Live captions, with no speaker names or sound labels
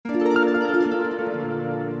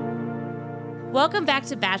Welcome back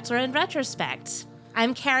to Bachelor in Retrospect.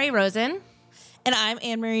 I'm Carrie Rosen. And I'm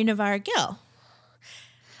Anne-Marie Navarre-Gill.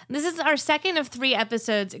 This is our second of 3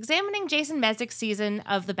 episodes examining Jason Mesnick's season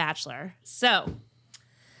of The Bachelor. So,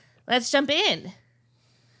 let's jump in.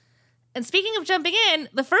 And speaking of jumping in,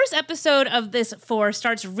 the first episode of this 4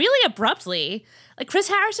 starts really abruptly. Like, Chris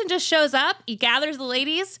Harrison just shows up, he gathers the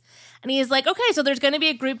ladies, and he's like, okay, so there's going to be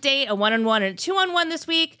a group date, a one-on-one, and a two-on-one this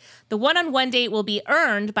week. The one-on-one date will be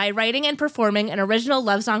earned by writing and performing an original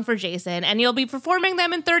love song for Jason, and you'll be performing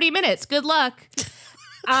them in 30 minutes. Good luck.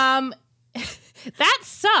 That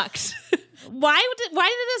sucked. Why did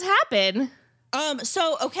this happen?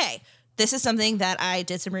 Okay, this is something that I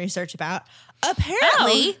did some research about.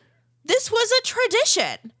 Apparently, this was a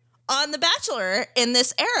tradition on The Bachelor in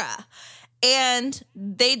this era. And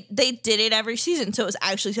they did it every season, so it was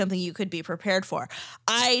actually something you could be prepared for.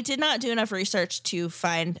 I did not do enough research to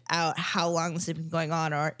find out how long this had been going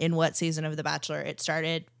on or in what season of The Bachelor it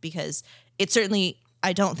started, because it certainly,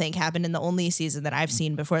 I don't think, happened in the only season that I've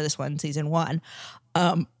seen before this one, season 1.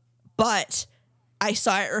 But I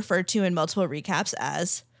saw it referred to in multiple recaps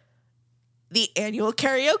as the annual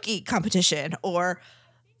karaoke competition or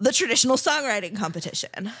the traditional songwriting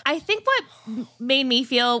competition. I think what made me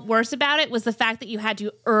feel worse about it was the fact that you had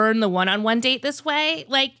to earn the one-on-one date this way.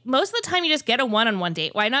 Like, most of the time you just get a one-on-one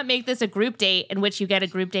date. Why not make this a group date in which you get a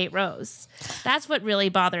group date rose? That's what really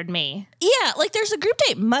bothered me. Yeah, like there's a group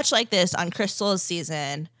date much like this on Crystal's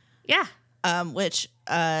season. Yeah. Which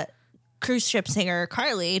cruise ship singer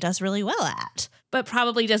Carly does really well at. But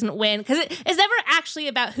probably doesn't win, because it's never actually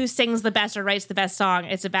about who sings the best or writes the best song.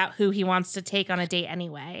 It's about who he wants to take on a date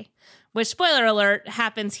anyway, which, spoiler alert,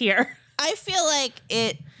 happens here. I feel like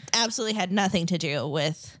it absolutely had nothing to do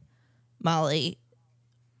with Molly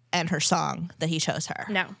and her song that he chose her.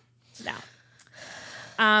 No.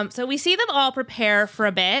 So we see them all prepare for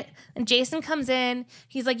a bit, and Jason comes in.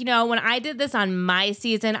 He's like, when I did this on my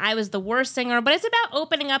season, I was the worst singer, but it's about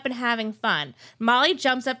opening up and having fun. Molly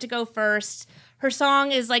jumps up to go first. Her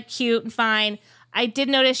song is like cute and fine. I did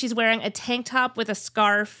notice she's wearing a tank top with a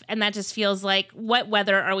scarf, and that just feels like, what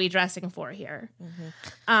weather are we dressing for here?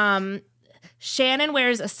 Mm-hmm. Shannon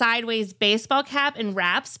wears a sideways baseball cap and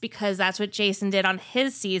raps because that's what Jason did on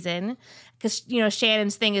his season. Because,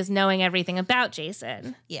 Shannon's thing is knowing everything about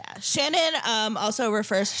Jason. Yeah. Shannon also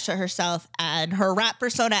refers to herself and her rap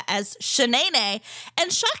persona as Shanae.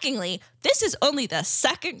 And shockingly, this is only the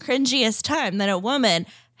second cringiest time that a woman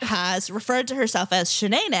has referred to herself as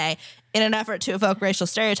Shanae in an effort to evoke racial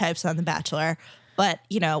stereotypes on The Bachelor. But,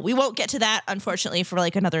 we won't get to that, unfortunately, for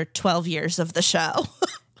like another 12 years of the show.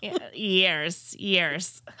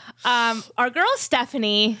 Years. Our girl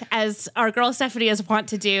Stephanie, as is wont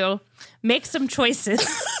to do, makes some choices.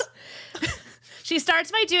 She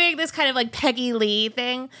starts by doing this kind of like Peggy Lee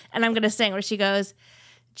thing, and I'm going to sing where she goes,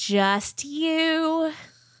 just you.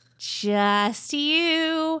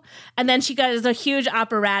 And then she does a huge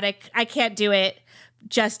operatic, I can't do it,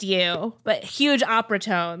 just you, but huge opera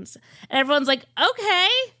tones. And everyone's like, okay.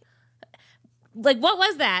 Like, what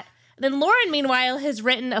was that? Then Lauren, meanwhile, has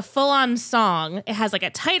written a full-on song. It has like a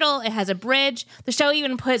title, it has a bridge. The show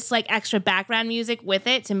even puts like extra background music with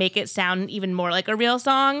it to make it sound even more like a real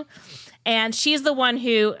song. And she's the one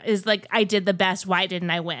who is like, I did the best, why didn't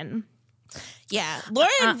I win? Yeah,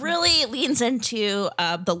 Lauren really leans into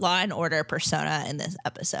the Law and Order persona in this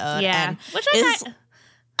episode. Yeah, which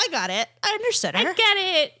I got it. I understood her. I get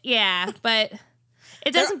it. Yeah, but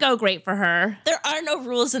it doesn't go great for her. There are no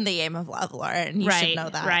rules in the game of love, Lauren. You should know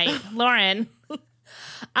that. Right, Lauren.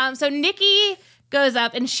 So Nikki goes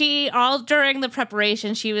up, and all during the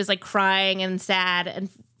preparation, she was like crying and sad and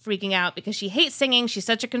freaking out because she hates singing. She's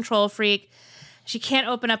such a control freak. She can't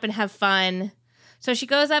open up and have fun. So she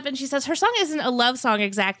goes up and she says her song isn't a love song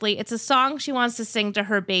exactly. It's a song she wants to sing to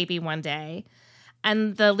her baby one day.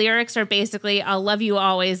 And the lyrics are basically, I'll love you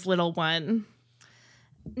always, little one.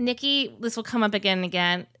 Nikki, this will come up again and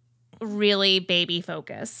again, really baby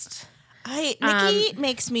focused. Nikki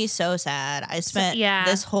makes me so sad. I spent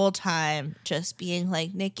this whole time just being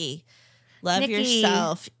like, Nikki, love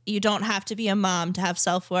yourself. You don't have to be a mom to have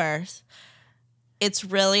self-worth. It's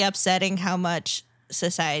really upsetting how much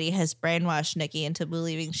society has brainwashed Nikki into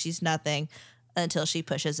believing she's nothing until she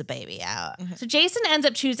pushes a baby out. Mm-hmm. So Jason ends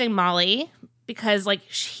up choosing Molly because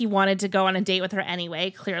he wanted to go on a date with her anyway,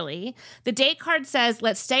 clearly. The date card says,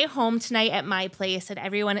 let's stay home tonight at my place, and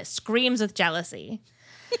everyone screams with jealousy.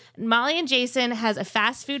 Molly and Jason has a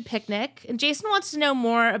fast food picnic, and Jason wants to know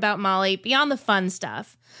more about Molly beyond the fun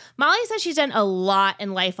stuff. Molly says she's done a lot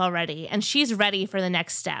in life already, and she's ready for the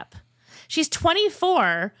next step. She's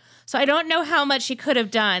 24, So I don't know how much she could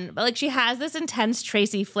have done, but like she has this intense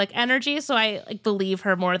Tracy Flick energy, so I like believe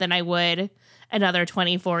her more than I would another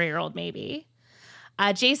 24-year-old maybe.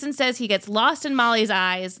 Jason says he gets lost in Molly's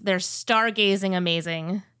eyes. They're stargazing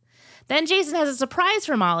amazing. Then Jason has a surprise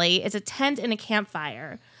for Molly. It's a tent and a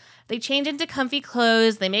campfire. They change into comfy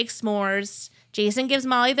clothes. They make s'mores. Jason gives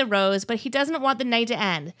Molly the rose, but he doesn't want the night to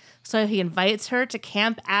end, so he invites her to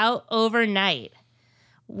camp out overnight.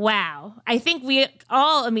 Wow. I think we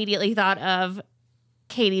all immediately thought of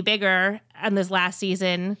Katie Bigger on this last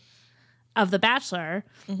season of The Bachelor.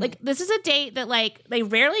 Mm-hmm. Like, this is a date that, like, they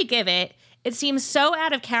rarely give it. It seems so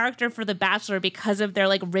out of character for The Bachelor because of their,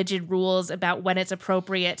 like, rigid rules about when it's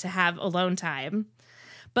appropriate to have alone time.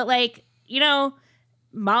 But, like, you know,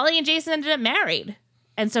 Molly and Jason ended up married.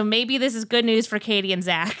 And so maybe this is good news for Katie and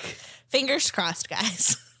Zach. Fingers crossed,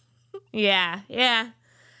 guys. Yeah.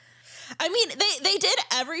 I mean, they did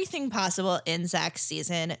everything possible in Zach's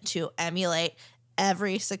season to emulate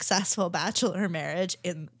every successful Bachelor marriage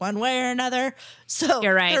in one way or another. So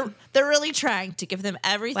you're right. They're really trying to give them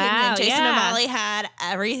everything that Jason and Molly had,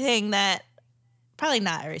 everything that, probably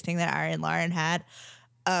not everything that Ari and Lauren had.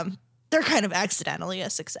 They're kind of accidentally a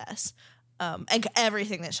success. And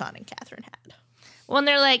everything that Sean and Catherine had. Well, and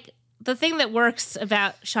they're like, the thing that works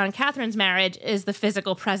about Sean and Catherine's marriage is the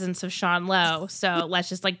physical presence of Sean Lowe. So let's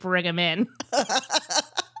just like bring him in.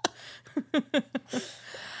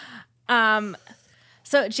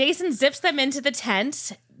 So Jason zips them into the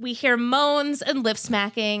tent. We hear moans and lip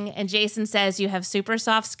smacking, and Jason says, "You have super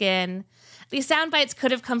soft skin." These sound bites could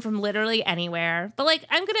have come from literally anywhere, but like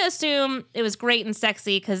I'm gonna assume it was great and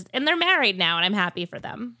sexy and they're married now, and I'm happy for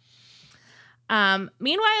them.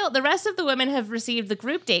 Meanwhile, the rest of the women have received the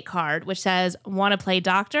group date card, which says, "Want to play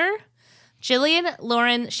doctor?" Jillian,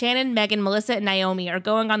 Lauren, Shannon, Megan, Melissa, and Naomi are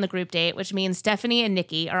going on the group date, which means Stephanie and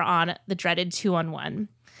Nikki are on the dreaded 2-on-1.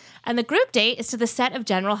 And the group date is to the set of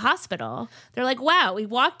General Hospital. They're like, wow, we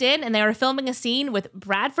walked in and they were filming a scene with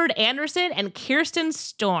Bradford Anderson and Kirsten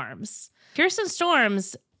Storms. Kirsten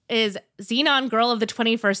Storms is Xenon Girl of the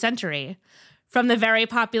 21st Century from the very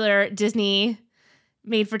popular Disney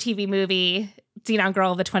made-for-TV movie Xenon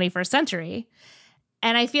Girl of the 21st Century.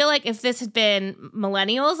 And I feel like if this had been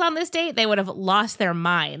millennials on this date, they would have lost their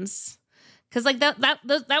minds. Because like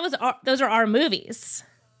those are our movies.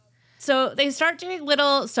 So they start doing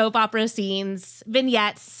little soap opera scenes,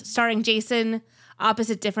 vignettes starring Jason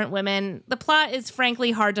opposite different women. The plot is frankly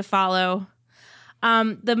hard to follow.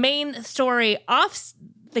 The main story off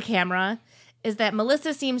the camera is that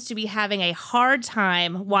Melissa seems to be having a hard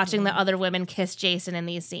time watching the other women kiss Jason in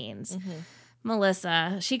these scenes. Mm-hmm.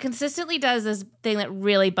 Melissa, she consistently does this thing that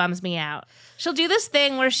really bums me out. She'll do this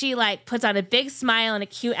thing where she like puts on a big smile and a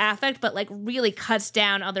cute affect, but like really cuts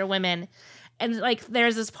down other women. And like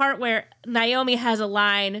there's this part where Naomi has a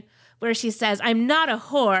line where she says, "I'm not a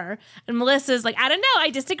whore." And Melissa's like, "I don't know,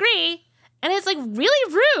 I disagree." And it's like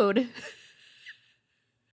really rude.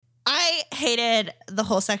 I hated the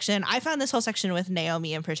whole section. I found this whole section with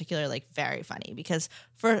Naomi in particular like very funny because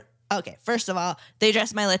first of all, they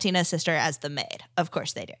dressed my Latina sister as the maid. Of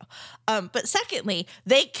course they do. But secondly,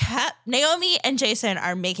 Naomi and Jason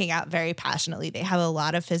are making out very passionately. They have a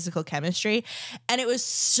lot of physical chemistry. And it was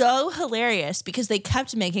so hilarious because they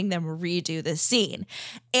kept making them redo the scene.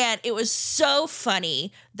 And it was so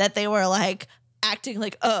funny that they were like, acting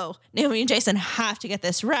like, oh, Naomi and Jason have to get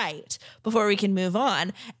this right before we can move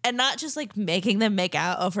on, and not just like making them make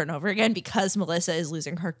out over and over again because Melissa is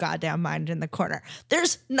losing her goddamn mind in the corner.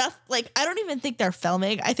 There's nothing, like, I don't even think they're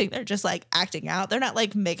filming. I think they're just like acting out. They're not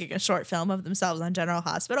like making a short film of themselves on General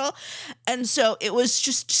Hospital. And so it was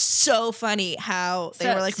just so funny how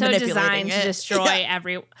they were like so manipulating designed it. To destroy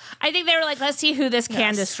I think they were like, let's see who this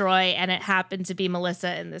can destroy, and it happened to be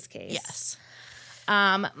Melissa in this case. Yes.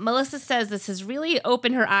 Melissa says this has really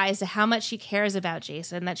opened her eyes to how much she cares about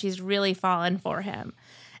Jason, that she's really fallen for him.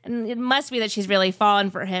 And it must be that she's really fallen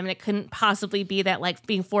for him, and it couldn't possibly be that like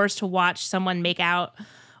being forced to watch someone make out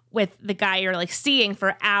with the guy you're like seeing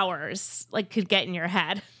for hours like could get in your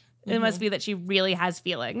head. Mm-hmm. It must be that she really has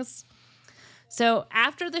feelings. So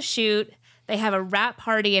after the shoot, they have a wrap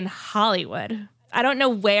party in Hollywood. I don't know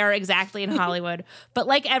where exactly in Hollywood, but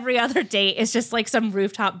like every other date, it's just like some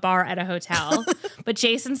rooftop bar at a hotel. But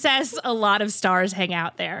Jason says a lot of stars hang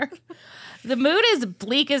out there. The mood is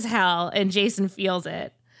bleak as hell, and Jason feels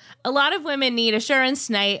it. A lot of women need assurance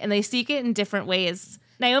tonight, and they seek it in different ways.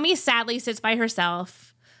 Naomi sadly sits by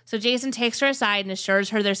herself, so Jason takes her aside and assures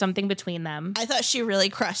her there's something between them. I thought she really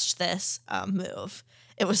crushed this move.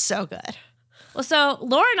 It was so good. Well, so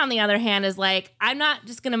Lauren, on the other hand, is like, I'm not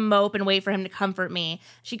just going to mope and wait for him to comfort me.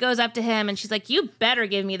 She goes up to him and she's like, you better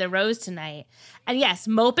give me the rose tonight. And yes,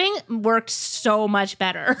 moping worked so much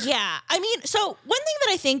better. Yeah. I mean, so one thing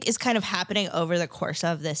that I think is kind of happening over the course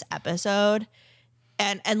of this episode,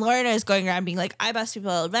 and Lauren is going around being like, I boss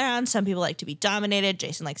people around. Some people like to be dominated.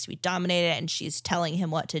 Jason likes to be dominated. And she's telling him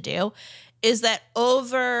what to do. Is that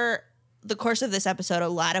over the course of this episode, a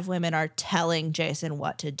lot of women are telling Jason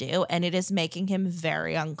what to do, and it is making him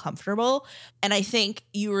very uncomfortable. And I think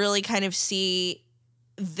you really kind of see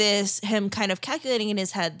him kind of calculating in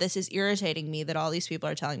his head, this is irritating me that all these people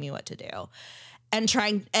are telling me what to do, and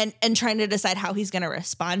trying to decide how he's going to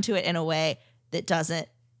respond to it in a way that doesn't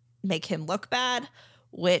make him look bad,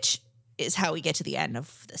 which is how we get to the end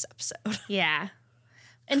of this episode. Yeah.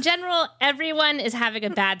 In general, everyone is having a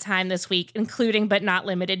bad time this week, including but not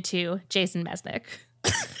limited to Jason Mesnick.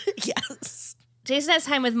 Yes. Jason has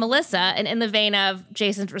time with Melissa, and in the vein of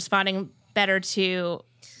Jason's responding better to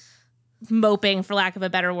moping, for lack of a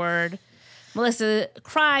better word, Melissa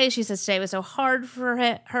cries. She says today was so hard for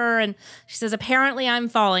her, and she says, apparently I'm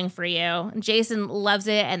falling for you. And Jason loves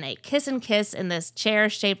it, and they kiss and kiss in this chair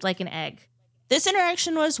shaped like an egg. This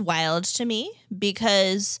interaction was wild to me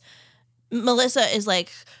because Melissa is like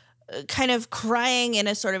kind of crying in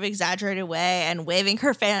a sort of exaggerated way and waving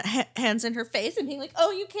her hands in her face and being like,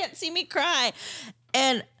 oh, you can't see me cry.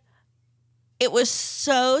 And it was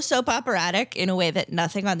so soap operatic in a way that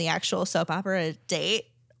nothing on the actual soap opera date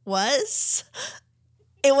was.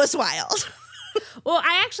 It was wild. Well,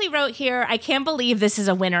 I actually wrote here, I can't believe this is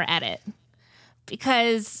a winner edit,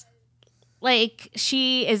 because like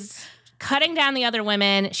she is cutting down the other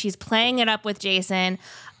women. She's playing it up with Jason.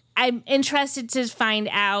 I'm interested to find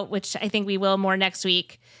out, which I think we will more next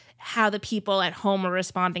week, how the people at home are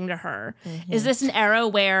responding to her. Mm-hmm. Is this an era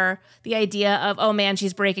where the idea of, oh man,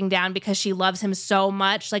 she's breaking down because she loves him so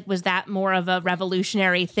much, like was that more of a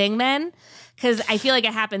revolutionary thing then? Because I feel like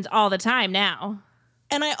it happens all the time now.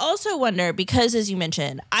 And I also wonder, because as you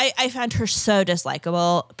mentioned, I found her so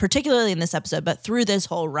dislikable, particularly in this episode, but through this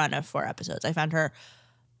whole run of 4 episodes, I found her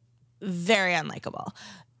very unlikable.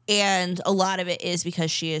 And a lot of it is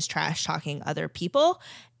because she is trash talking other people.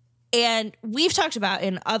 And we've talked about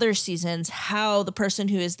in other seasons how the person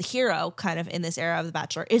who is the hero kind of in this era of The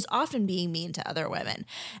Bachelor is often being mean to other women.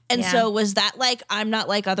 And so was that like, I'm not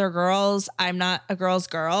like other girls, I'm not a girl's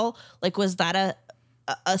girl? Like, was that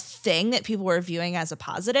a thing that people were viewing as a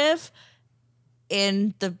positive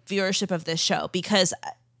in the viewership of this show? Because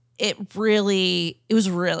it was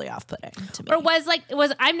really off-putting to me. Or was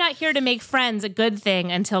I'm not here to make friends a good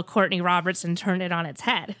thing until Courtney Robertson turned it on its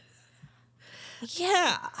head?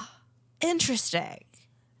 Yeah. Interesting.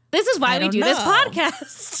 This is why we do this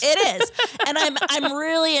podcast. It is. And I'm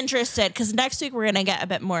really interested because next week we're going to get a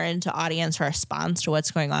bit more into audience response to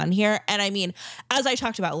what's going on here. And I mean, as I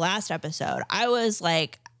talked about last episode, I was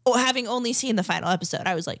like, having only seen the final episode,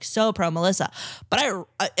 I was like so pro Melissa. But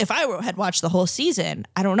if I had watched the whole season,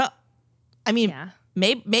 I don't know. I mean,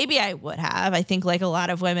 maybe I would have. I think like a lot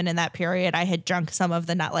of women in that period, I had drunk some of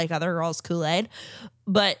the not like other girls Kool-Aid.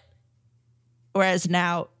 But whereas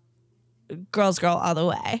now, girls girl all the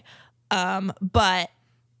way. But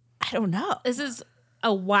I don't know. This is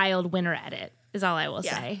a wild winner edit, is all I will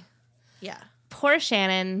say. Yeah. Poor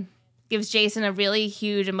Shannon gives Jason a really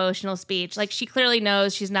huge emotional speech. Like, she clearly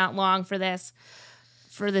knows she's not long for this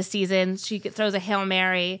season. She throws a Hail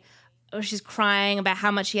Mary. Or she's crying about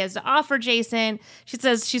how much she has to offer Jason. She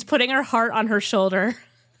says she's putting her heart on her shoulder.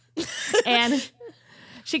 And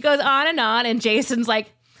she goes on, and Jason's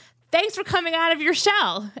like, thanks for coming out of your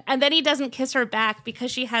shell. And then he doesn't kiss her back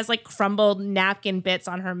because she has like crumbled napkin bits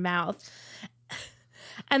on her mouth.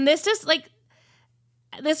 And this just like,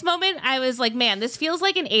 this moment I was like, man, this feels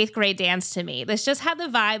like an 8th grade dance to me. This just had the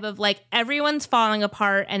vibe of like everyone's falling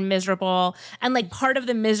apart and miserable. And like part of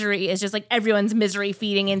the misery is just like everyone's misery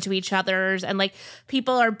feeding into each other's. And like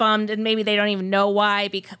people are bummed and maybe they don't even know why,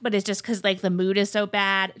 but it's just because like the mood is so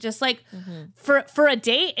bad. Just like for a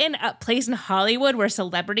date in a place in Hollywood where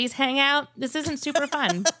celebrities hang out, this isn't super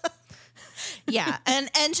fun. Yeah.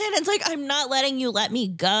 And Shannon's like, I'm not letting you let me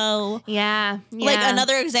go. Yeah. Like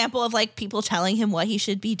another example of like people telling him what he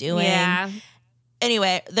should be doing. Yeah.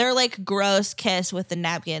 Anyway, they're like gross kiss with the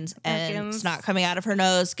napkins and snot coming out of her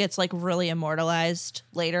nose gets like really immortalized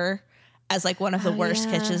later as like one of the worst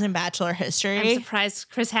kisses in Bachelor history. I'm surprised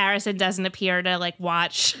Chris Harrison doesn't appear to like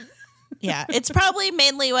watch. Yeah, it's probably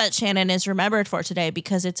mainly what Shannon is remembered for today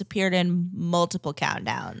because it's appeared in multiple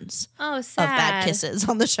countdowns of bad kisses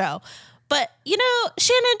on the show. But, you know,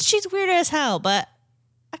 Shannon, she's weird as hell, but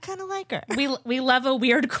I kind of like her. We love a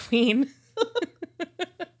weird queen.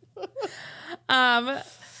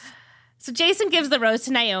 So Jason gives the rose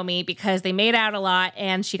to Naomi because they made out a lot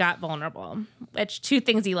and she got vulnerable, which two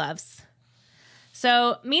things he loves.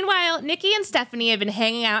 So meanwhile, Nikki and Stephanie have been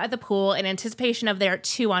hanging out at the pool in anticipation of their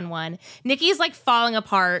 2-on-1. Nikki's like falling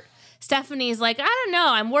apart. Stephanie's like, I don't know,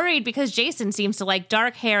 I'm worried because Jason seems to like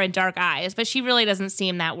dark hair and dark eyes, but she really doesn't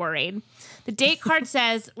seem that worried. The date card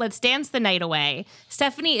says, let's dance the night away.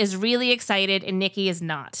 Stephanie is really excited and Nikki is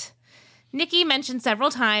not. Nikki mentioned several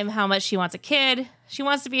times how much she wants a kid. She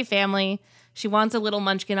wants to be a family. She wants a little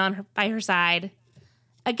munchkin by her side.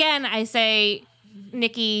 Again, I say,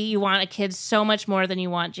 Nikki, you want a kid so much more than you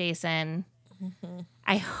want Jason. Mm-hmm.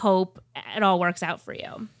 I hope it all works out for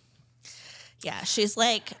you. Yeah, she's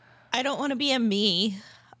like, I don't want to be a me.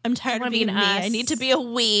 I'm tired of being me. Us. I need to be a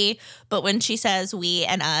we. But when she says we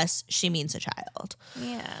and us, she means a child.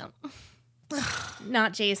 Yeah.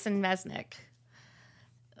 Not Jason Mesnick.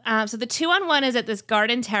 So the 2-on-1 is at this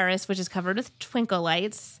garden terrace, which is covered with twinkle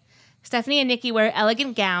lights. Stephanie and Nikki wear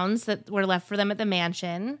elegant gowns that were left for them at the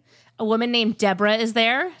mansion. A woman named Deborah is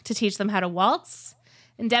there to teach them how to waltz.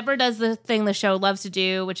 And Deborah does the thing the show loves to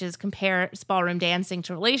do, which is compare ballroom dancing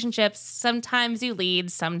to relationships. Sometimes you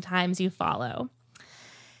lead, sometimes you follow.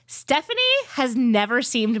 Stephanie has never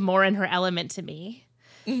seemed more in her element to me.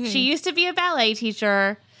 Mm-hmm. She used to be a ballet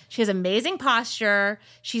teacher. She has amazing posture.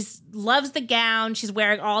 She loves the gown. She's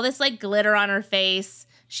wearing all this like glitter on her face.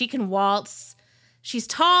 She can waltz. She's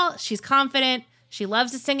tall. She's confident. She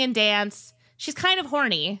loves to sing and dance. She's kind of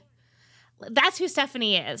horny. That's who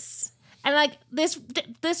Stephanie is. And like this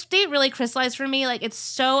date really crystallized for me. Like it's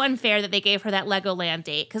so unfair that they gave her that Legoland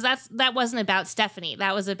date because that wasn't about Stephanie.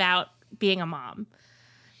 That was about being a mom.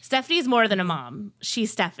 Stephanie's more than a mom.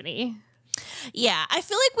 She's Stephanie. Yeah, I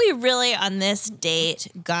feel like we really on this date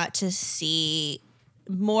got to see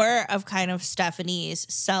more of kind of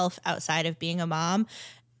Stephanie's self outside of being a mom.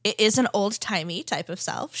 It is an old-timey type of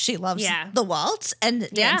self. She loves the waltz and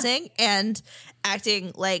dancing and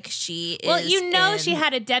acting like she is. Well, she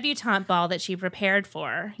had a debutante ball that she prepared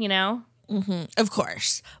for, you know? Mm-hmm, of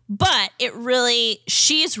course. But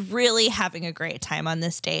she's really having a great time on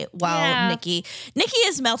this date while Nikki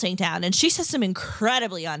is melting down. And she says some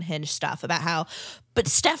incredibly unhinged stuff about but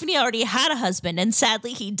Stephanie already had a husband and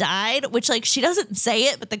sadly he died, which like she doesn't say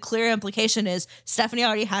it, but the clear implication is Stephanie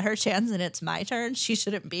already had her chance and it's my turn. She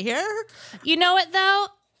shouldn't be here. You know what though?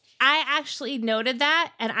 I actually noted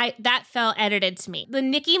that, and that felt edited to me. The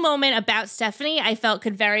Nikki moment about Stephanie, I felt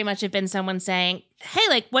could very much have been someone saying, "Hey,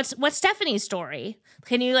 like, what's Stephanie's story?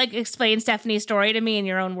 Can you like explain Stephanie's story to me in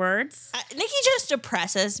your own words?" Nikki just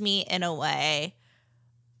depresses me in a way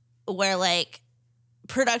where like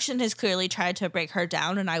production has clearly tried to break her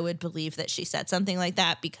down, and I would believe that she said something like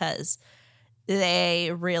that because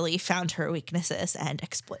they really found her weaknesses and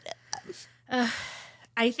exploited them.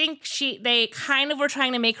 I think they kind of were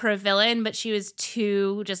trying to make her a villain, but she was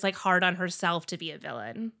too just like hard on herself to be a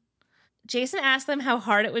villain. Jason asked them how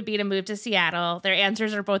hard it would be to move to Seattle. Their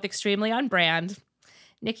answers are both extremely on brand.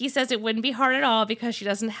 Nikki says it wouldn't be hard at all because she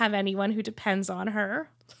doesn't have anyone who depends on her.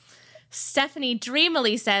 Stephanie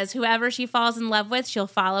dreamily says whoever she falls in love with, she'll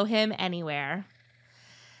follow him anywhere.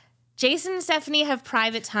 Jason and Stephanie have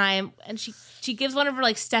private time, and she gives one of her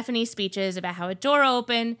like Stephanie speeches about how a door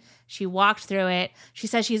opened. She walked through it. She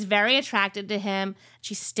says she's very attracted to him.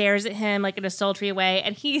 She stares at him like in a sultry way,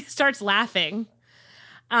 and he starts laughing.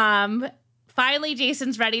 Finally,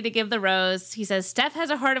 Jason's ready to give the rose. He says Steph has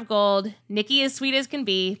a heart of gold. Nikki is sweet as can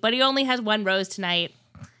be, but he only has one rose tonight.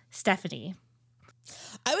 Stephanie.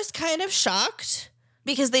 I was kind of shocked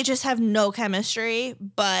because they just have no chemistry,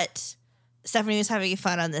 but Stephanie was having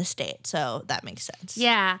fun on this date, so that makes sense.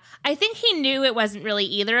 Yeah. I think he knew it wasn't really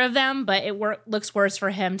either of them, but it looks worse for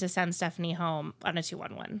him to send Stephanie home on a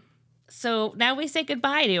 2-on-1. So now we say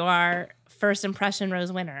goodbye to our first impression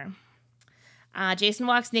rose winner. Jason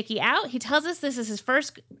walks Nikki out. He tells us this is his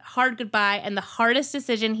first hard goodbye and the hardest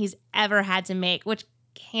decision he's ever had to make, which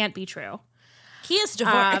can't be true. He is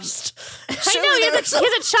divorced. I know, he has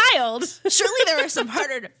a child. Surely there are some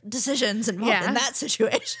harder decisions involved in that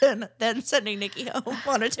situation than sending Nikki home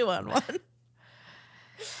on a 2-on-1.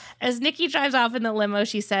 As Nikki drives off in the limo,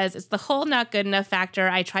 she says, "It's the whole not good enough factor.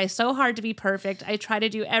 I try so hard to be perfect. I try to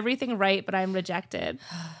do everything right, but I'm rejected."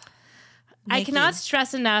 I cannot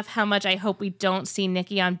stress enough how much I hope we don't see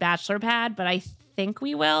Nikki on Bachelor Pad, but I think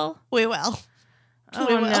we will. We will. Oh,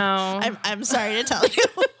 we will. No. I'm sorry to tell you.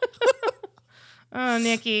 Oh,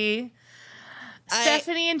 Nikki.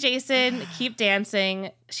 Stephanie and Jason keep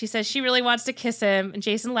dancing. She says she really wants to kiss him, and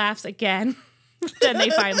Jason laughs again. Then they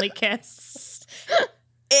finally kiss.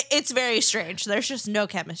 It's very strange. There's just no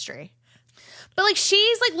chemistry. But like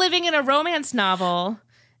she's like living in a romance novel,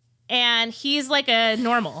 and he's like a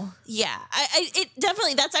normal. Yeah, it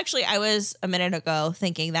definitely, that's actually, I was a minute ago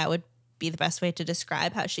thinking that would be the best way to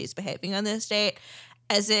describe how she's behaving on this date,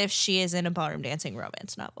 as if she is in a ballroom dancing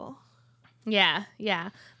romance novel. Yeah.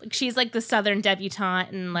 Like she's like the Southern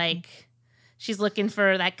debutante, and like she's looking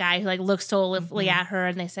for that guy who like looks soulfully at her,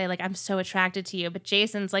 and they say like, I'm so attracted to you. But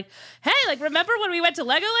Jason's like, hey, like remember when we went to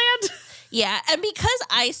Legoland? Yeah, and because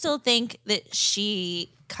I still think that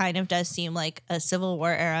she kind of does seem like a Civil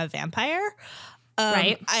War era vampire,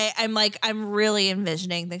 right? I'm really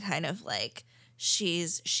envisioning the kind of like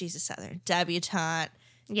she's a Southern debutante.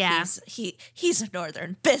 Yeah, he's a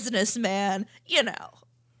Northern businessman. You know,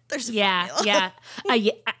 there's a formula.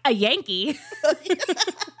 a Yankee.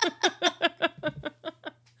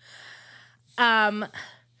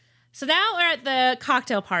 So now we're at the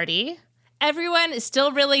cocktail party. Everyone is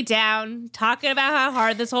still really down, talking about how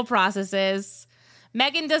hard this whole process is.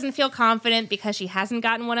 Megan doesn't feel confident because she hasn't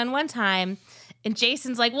gotten one-on-one time. And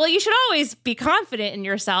Jason's like, well, you should always be confident in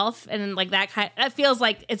yourself. And like that feels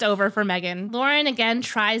like it's over for Megan. Lauren again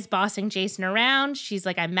tries bossing Jason around. She's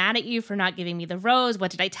like, I'm mad at you for not giving me the rose. What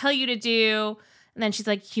did I tell you to do? And then she's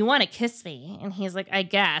like, you want to kiss me? And he's like, I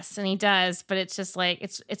guess. And he does, but it's just like,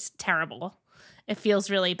 it's terrible. It feels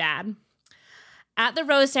really bad. At the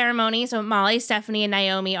rose ceremony, so Molly, Stephanie, and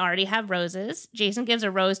Naomi already have roses. Jason gives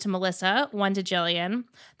a rose to Melissa, one to Jillian.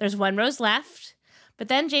 There's one rose left. But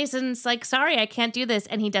then Jason's like, sorry, I can't do this.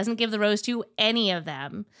 And he doesn't give the rose to any of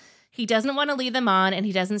them. He doesn't want to lead them on, and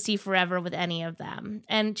he doesn't see forever with any of them.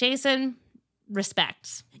 And Jason,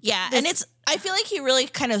 respect. Yeah, and I feel like he really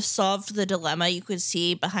kind of solved the dilemma you could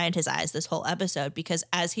see behind his eyes this whole episode, because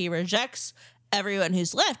as he rejects everyone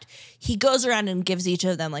who's left, he goes around and gives each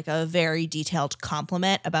of them like a very detailed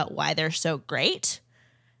compliment about why they're so great.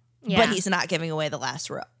 Yeah. But he's not giving away the last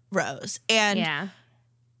rose. And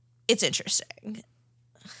it's interesting.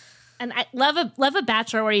 And I love a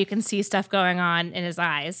Bachelor where you can see stuff going on in his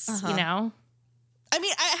eyes, you know? I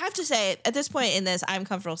mean, I have to say, at this point in this, I'm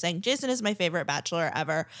comfortable saying Jason is my favorite Bachelor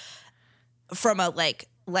ever from a, like,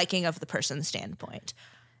 liking of the person standpoint.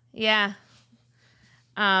 Yeah.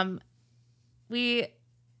 I'll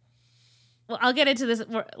get into this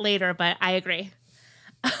later, but I agree.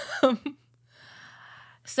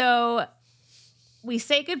 So we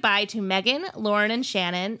say goodbye to Megan, Lauren, and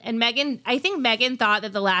Shannon. And Megan, I think Megan thought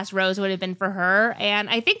that the last rose would have been for her. And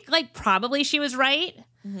I think like probably she was right,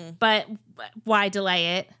 but why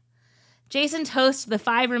delay it? Jason toasts the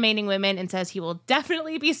 5 remaining women and says he will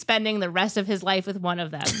definitely be spending the rest of his life with one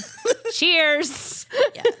of them. Cheers.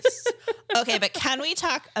 Yes. Okay, but can we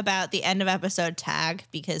talk about the end of episode tag?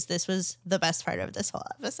 Because this was the best part of this whole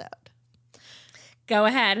episode. Go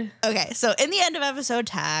ahead. Okay, so in the end of episode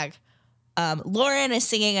tag, Lauren is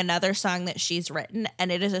singing another song that she's written, and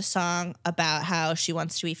it is a song about how she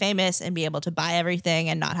wants to be famous and be able to buy everything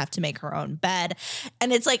and not have to make her own bed.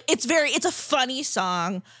 And it's like, it's a funny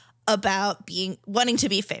song about wanting to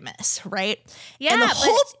be famous, right? Yeah. And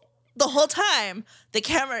the whole time, the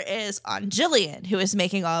camera is on Jillian, who is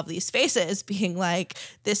making all of these faces, being like,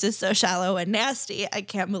 this is so shallow and nasty. I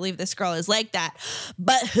can't believe this girl is like that.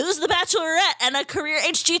 But who's the Bachelorette and a career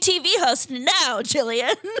HGTV host now,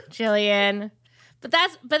 Jillian? Jillian. But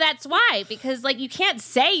that's why, because like you can't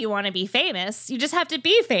say you want to be famous. You just have to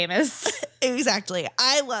be famous. Exactly.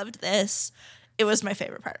 I loved this. It was my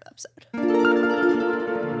favorite part of the episode.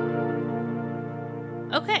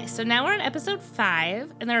 Okay, so now we're on episode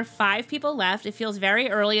 5, and there are 5 people left. It feels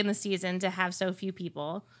very early in the season to have so few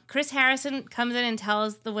people. Chris Harrison comes in and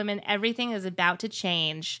tells the women everything is about to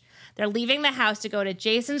change. They're leaving the house to go to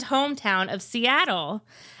Jason's hometown of Seattle.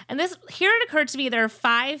 And here it occurred to me there are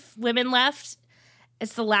 5 women left.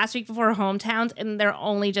 It's the last week before hometowns, and they're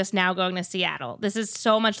only just now going to Seattle. This is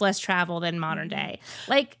so much less travel than modern day.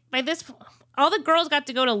 Like, by this all the girls got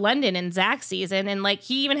to go to London in Zach's season, and like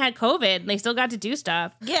he even had COVID and they still got to do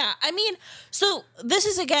stuff. Yeah, I mean, so this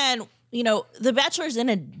is again, you know, The Bachelor's in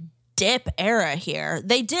a dip era here.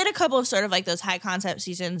 They did a couple of sort of like those high concept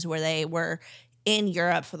seasons where they were in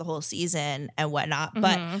Europe for the whole season and whatnot,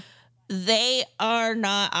 but they are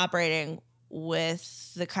not operating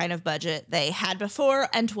with the kind of budget they had before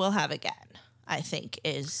and will have again, I think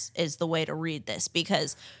is the way to read this,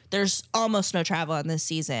 because there's almost no travel in this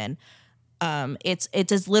season. It's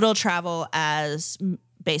as little travel as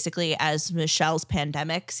basically as Michelle's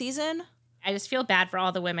pandemic season. I just feel bad for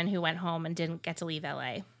all the women who went home and didn't get to leave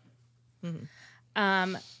LA.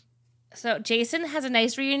 So Jason has a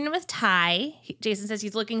nice reunion with Ty. Jason says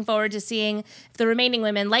he's looking forward to seeing if the remaining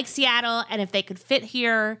women like Seattle and if they could fit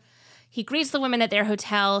here. He greets the women at their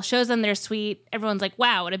hotel, shows them their suite. Everyone's like,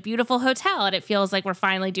 wow, what a beautiful hotel. And it feels like we're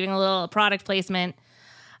finally doing a little product placement.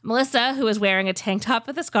 Melissa, who is wearing a tank top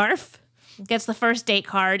with a scarf, gets the first date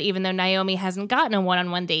card, even though Naomi hasn't gotten a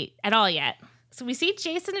one-on-one date at all yet. So we see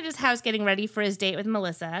Jason at his house getting ready for his date with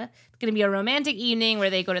Melissa. It's going to be a romantic evening where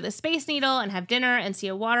they go to the Space Needle and have dinner and see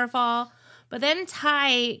a waterfall. But then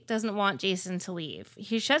Ty doesn't want Jason to leave.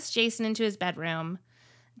 He shuts Jason into his bedroom,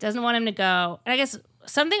 doesn't want him to go. And I guess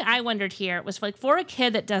something I wondered here was, like, for a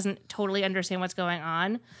kid that doesn't totally understand what's going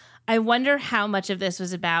on, I wonder how much of this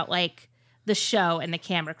was about, like, the show and the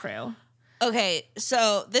camera crew. Okay,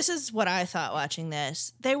 so this is what I thought watching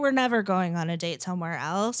this. They were never going on a date somewhere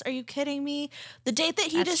else. Are you kidding me? The date that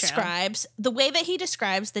he describes, the way that he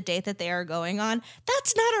describes the date that they are going on,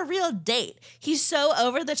 that's not a real date. He's so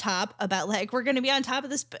over the top about, like, we're going to be on top of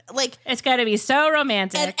this, like... It's going to be so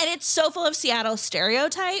romantic. And it's so full of Seattle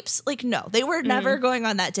stereotypes. Like, no, they were never going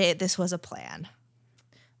on that date. This was a plan.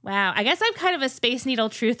 Wow, I guess I'm kind of a Space Needle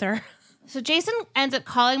truther. So Jason ends up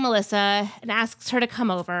calling Melissa and asks her to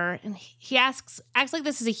come over. And he acts like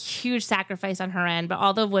this is a huge sacrifice on her end, but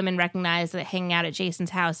all the women recognize that hanging out at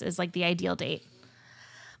Jason's house is like the ideal date.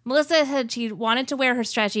 Melissa said she wanted to wear her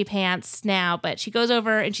stretchy pants now, but she goes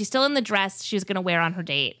over and she's still in the dress she was going to wear on her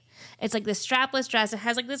date. It's like this strapless dress. It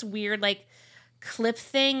has like this weird like clip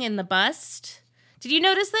thing in the bust. Did you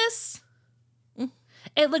notice this?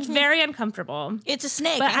 It looked very uncomfortable. It's a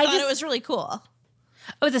snake. But I thought it was really cool.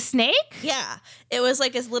 Oh, it was a snake? Yeah. It was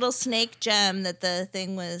like this little snake gem that the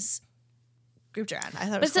thing was grouped around. I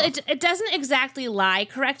thought it was cool. It doesn't exactly lie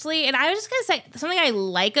correctly. And I was just going to say, something I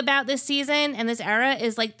like about this season and this era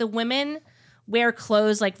is, like, the women wear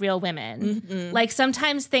clothes like real women. Mm-hmm. Like,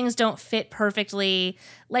 sometimes things don't fit perfectly.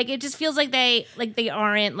 Like, it just feels like they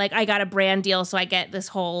aren't, like, I got a brand deal, so I get this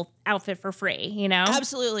whole outfit for free, you know?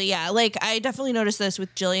 Absolutely, yeah. Like, I definitely noticed this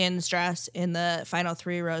with Jillian's dress in the final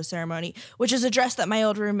 3 rose ceremony, which is a dress that my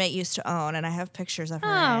old roommate used to own, and I have pictures of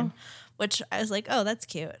her in, which I was like, oh, that's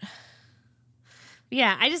cute.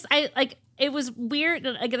 Yeah, it was weird.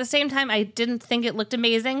 Like, at the same time, I didn't think it looked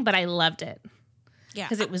amazing, but I loved it. Yeah.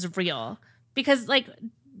 Because it was real. Because, like,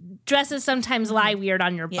 dresses sometimes lie weird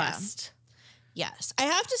on your bust. Yes. I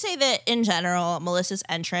have to say that, in general, Melissa's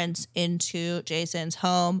entrance into Jason's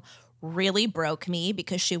home really broke me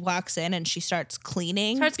because she walks in and she starts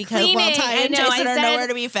cleaning. While Ty and Jason are nowhere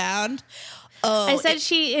to be found. I said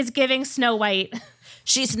she is giving Snow White.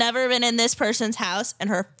 She's never been in this person's house, and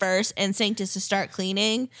her first instinct is to start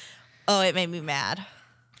cleaning. Oh, it made me mad.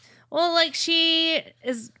 Well, like, she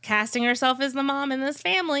is casting herself as the mom in this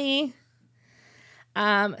family.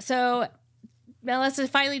 So Melissa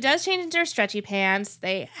finally does change into her stretchy pants.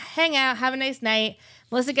 They hang out, have a nice night.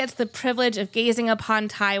 Melissa gets the privilege of gazing upon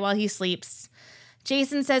Ty while he sleeps.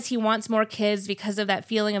 Jason says he wants more kids because of that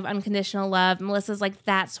feeling of unconditional love. Melissa's like,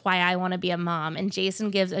 that's why I want to be a mom. And Jason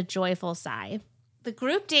gives a joyful sigh. The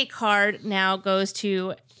group date card now goes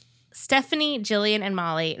to Stephanie, Jillian, and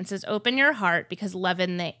Molly and says, open your heart because love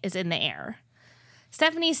is in the air.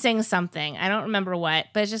 Stephanie sings something. I don't remember what,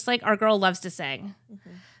 but it's just like our girl loves to sing. Mm-hmm.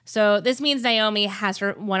 So this means Naomi has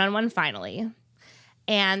her one-on-one finally.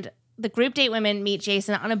 And the group date women meet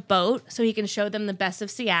Jason on a boat so he can show them the best of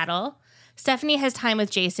Seattle. Stephanie has time with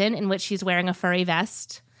Jason in which she's wearing a furry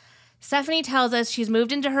vest. Stephanie tells us she's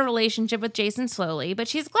moved into her relationship with Jason slowly, but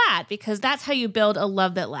she's glad because that's how you build a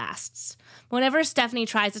love that lasts. Whenever Stephanie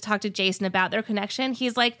tries to talk to Jason about their connection,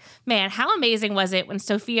 he's like, man, how amazing was it when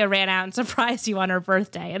Sophia ran out and surprised you on her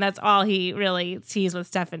birthday? And that's all he really sees with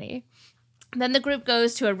Stephanie. Then the group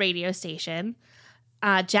goes to a radio station.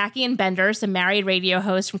 Jackie and Bender, some married radio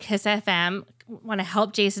hosts from Kiss FM, want to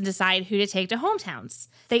help Jason decide who to take to hometowns.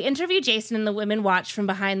 They interview Jason and the women watch from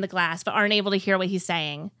behind the glass, but aren't able to hear what he's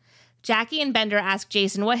saying. Jackie and Bender ask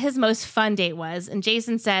Jason what his most fun date was, and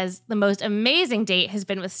Jason says the most amazing date has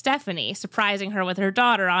been with Stephanie, surprising her with her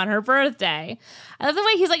daughter on her birthday. I love the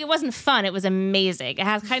way he's like, it wasn't fun, it was amazing. It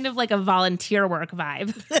has kind of like a volunteer work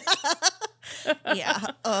vibe. Yeah.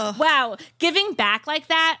 Wow, giving back like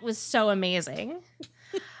that was so amazing.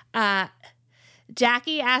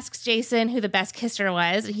 Jackie asks Jason who the best kisser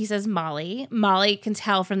was, and he says Molly. Molly can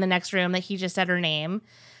tell from the next room that he just said her name,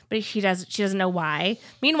 but she doesn't know why.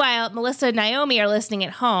 Meanwhile, Melissa and Naomi are listening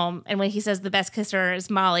at home, and when he says the best kisser is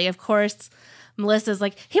Molly, of course, Melissa's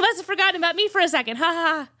like, he must have forgotten about me for a second, ha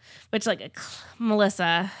ha. Which, like,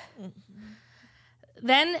 Melissa.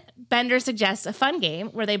 Then Bender suggests a fun game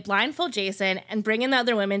where they blindfold Jason and bring in the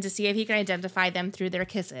other women to see if he can identify them through their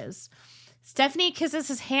kisses. Stephanie kisses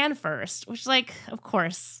his hand first, which, like, of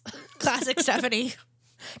course. Classic Stephanie.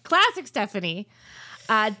 Classic Stephanie.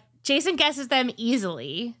 Jason guesses them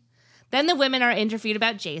easily. Then the women are interviewed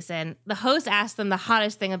about Jason. The host asks them the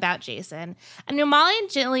hottest thing about Jason. And Molly and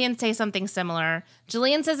Jillian say something similar.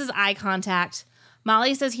 Jillian says his eye contact.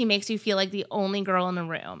 Molly says he makes you feel like the only girl in the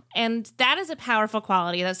room. And that is a powerful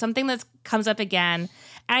quality. That's something that comes up again.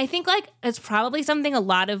 And I think like it's probably something a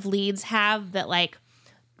lot of leads have that like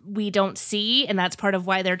we don't see. And that's part of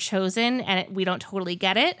why they're chosen. And we don't totally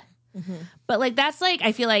get it. Mm-hmm. But like that's like,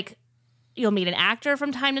 I feel like you'll meet an actor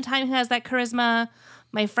from time to time who has that charisma.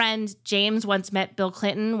 My friend James once met Bill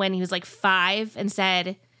Clinton when he was like 5 and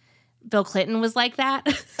said Bill Clinton was like that.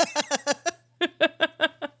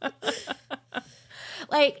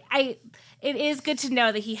 Like it is good to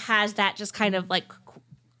know that he has that just kind of like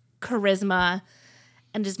charisma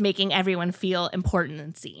and just making everyone feel important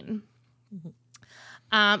and seen.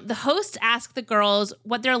 Mm-hmm. The hosts ask the girls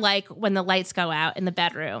what they're like when the lights go out in the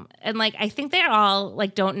bedroom. And like, I think they're all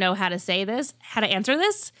like, don't know how to answer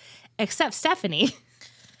this, except Stephanie.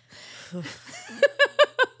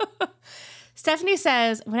 Stephanie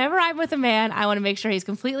says, whenever I'm with a man, I want to make sure he's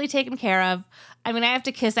completely taken care of. I mean, I have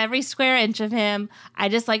to kiss every square inch of him. I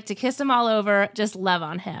just like to kiss him all over, just love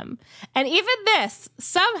on him. And even this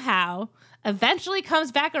somehow eventually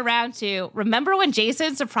comes back around to, remember when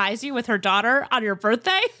Jason surprised you with her daughter on your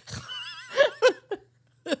birthday?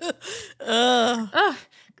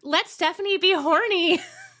 Let Stephanie be horny.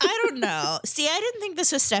 I don't know. See, I didn't think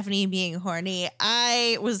this was Stephanie being horny.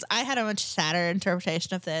 I had a much sadder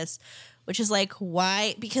interpretation of this, which is like,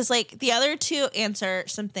 why? Because like the other two answer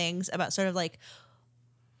some things about sort of like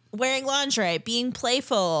wearing lingerie, being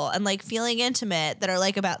playful, and like feeling intimate that are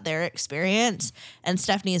like about their experience. And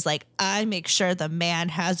Stephanie is like, I make sure the man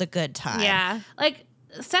has a good time. Yeah. Like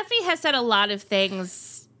Stephanie has said a lot of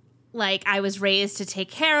things like, I was raised to take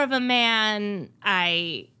care of a man.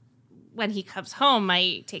 When he comes home,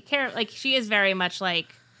 I take care of, like, she is very much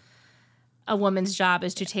like a woman's job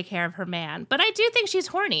is to take care of her man. But I do think she's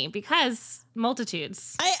horny because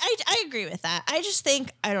multitudes. I agree with that. I just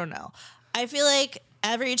think, I don't know. I feel like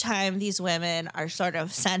every time these women are sort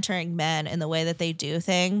of centering men in the way that they do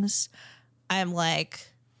things, I'm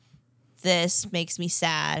like, this makes me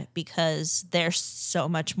sad because they're so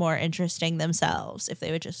much more interesting themselves if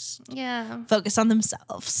they would just focus on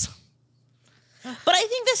themselves. But I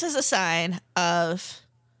think this is a sign of,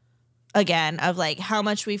 again, of like how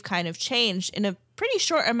much we've kind of changed in a pretty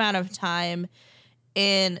short amount of time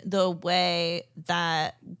in the way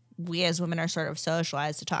that we as women are sort of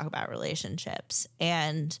socialized to talk about relationships.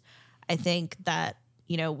 And I think that,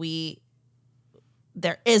 you know,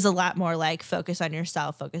 there is a lot more like focus on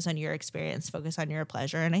yourself, focus on your experience, focus on your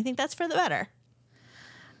pleasure. And I think that's for the better.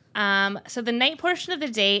 So the night portion of the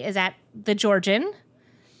day is at the Georgian.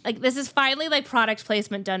 Like, this is finally, like, product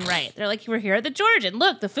placement done right. They're like, we're here at the Georgian.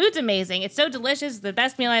 Look, the food's amazing. It's so delicious. The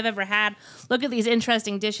best meal I've ever had. Look at these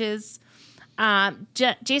interesting dishes.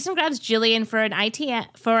 Jason grabs Jillian for an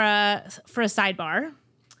for a sidebar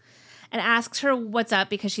and asks her what's up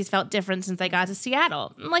because she's felt different since they got to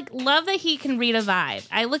Seattle. I'm like, love that he can read a vibe.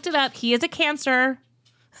 I looked it up. He is a Cancer.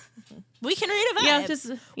 We can read a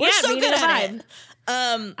vibe. We're so good at it.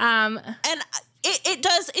 And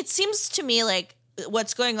it seems to me like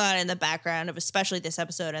what's going on in the background of especially this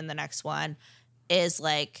episode and the next one is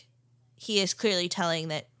like he is clearly telling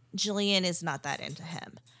that Jillian is not that into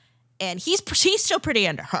him. And he's still pretty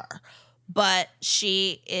into her, but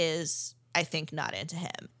she is, I think, not into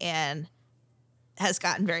him and has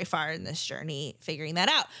gotten very far in this journey figuring that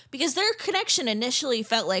out because their connection initially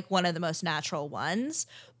felt like one of the most natural ones,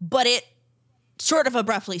 but it sort of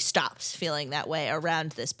abruptly stops feeling that way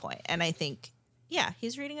around this point. And I think, yeah,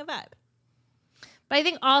 he's reading a vibe. But I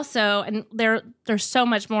think also, and there's so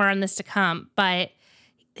much more on this to come, but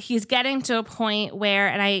he's getting to a point where,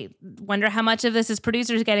 and I wonder how much of this is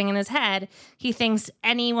producers getting in his head, he thinks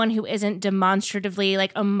anyone who isn't demonstratively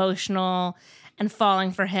like emotional and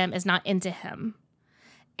falling for him is not into him.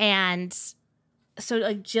 And so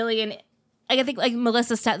like Jillian, I think like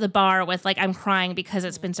Melissa set the bar with like, I'm crying because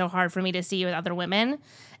it's been so hard for me to see you with other women.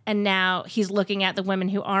 And now he's looking at the women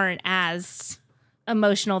who aren't as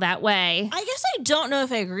emotional that way. I guess I don't know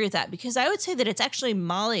if I agree with that because I would say that it's actually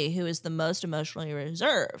Molly who is the most emotionally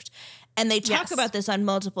reserved. And they talk about this on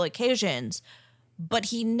multiple occasions, but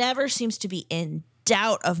he never seems to be in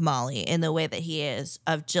doubt of Molly in the way that he is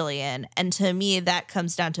of Jillian. And to me, that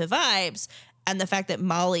comes down to vibes and the fact that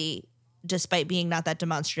Molly, despite being not that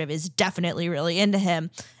demonstrative, is definitely really into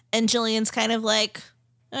him. And Jillian's kind of like,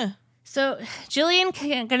 So Jillian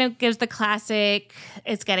kind of gives the classic,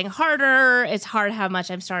 it's getting harder. It's hard how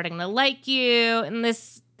much I'm starting to like you. And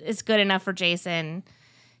this is good enough for Jason.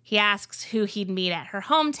 He asks who he'd meet at her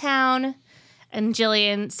hometown. And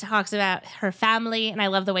Jillian talks about her family. And I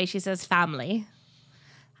love the way she says family.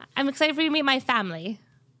 I'm excited for you to meet my family.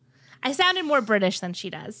 I sounded more British than she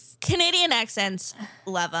does. Canadian accents,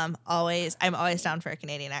 love them. Always. I'm always down for a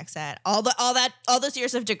Canadian accent. All those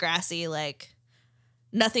years of Degrassi, like,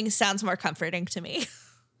 nothing sounds more comforting to me.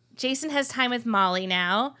 Jason has time with Molly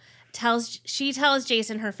now. She tells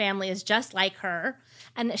Jason her family is just like her.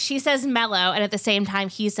 And she says mellow, and at the same time,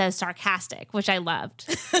 he says sarcastic, which I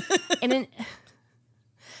loved. And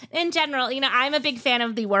in general, I'm a big fan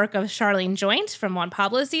of the work of Charlene Joint from Juan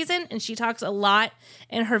Pablo's season, and she talks a lot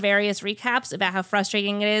in her various recaps about how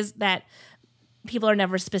frustrating it is that people are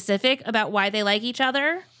never specific about why they like each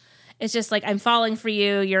other. It's just like, I'm falling for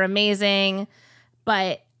you, you're amazing.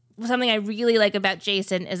 But something I really like about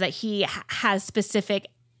Jason is that he has specific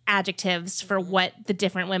adjectives for what the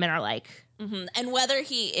different women are like. Mm-hmm. And whether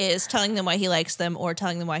he is telling them why he likes them or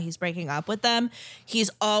telling them why he's breaking up with them, he's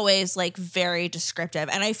always like very descriptive.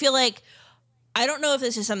 And I feel like, I don't know if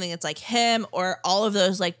this is something that's like him or all of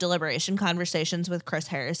those like deliberation conversations with Chris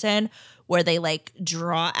Harrison where they like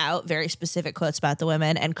draw out very specific quotes about the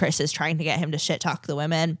women and Chris is trying to get him to shit talk the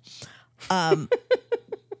women.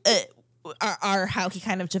 Are how he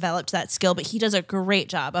kind of developed that skill, but he does a great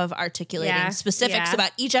job of articulating specifics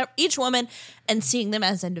about each woman and seeing them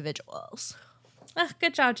as individuals.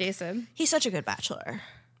 Good job, Jason. He's such a good bachelor.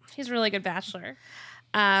 He's a really good bachelor.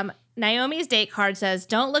 Naomi's date card says,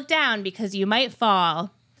 "Don't look down because you might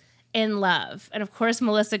fall in love." And of course,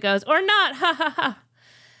 Melissa goes, "Or not, ha ha ha."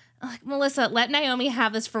 Like, Melissa, let Naomi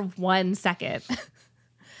have this for 1 second.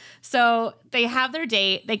 So they have their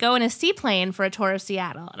date. They go in a seaplane for a tour of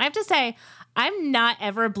Seattle. And I have to say, I'm not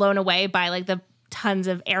ever blown away by like the tons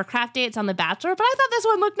of aircraft dates on The Bachelor, but I thought this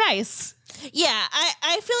one looked nice. Yeah,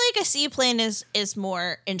 I feel like a seaplane is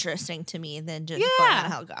more interesting to me than just going on a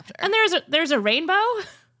helicopter. And there's a rainbow.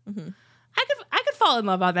 Mm-hmm. I could fall in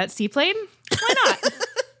love on that seaplane. Why not?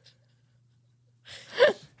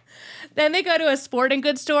 Then they go to a sporting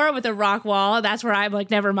goods store with a rock wall. That's where I'm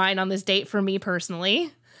like, never mind on this date for me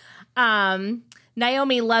personally.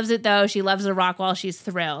 Naomi loves it though. She loves the rock wall. She's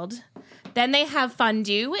thrilled. Then they have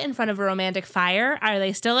fondue in front of a romantic fire. Are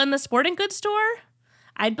they still in the sporting goods store?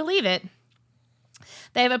 I'd believe it.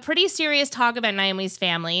 They have a pretty serious talk about Naomi's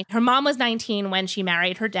family. Her mom was 19 when she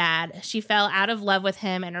married her dad. She fell out of love with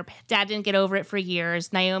him, and her dad didn't get over it for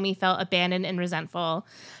years. Naomi felt abandoned and resentful.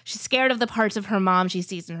 She's scared of the parts of her mom she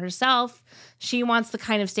sees in herself. She wants the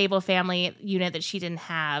kind of stable family unit that she didn't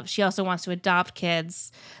have. She also wants to adopt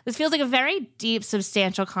kids. This feels like a very deep,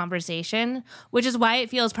 substantial conversation, which is why it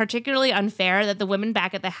feels particularly unfair that the women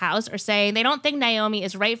back at the house are saying they don't think Naomi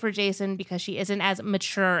is right for Jason because she isn't as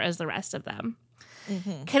mature as the rest of them.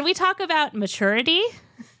 Mm-hmm. Can we talk about maturity?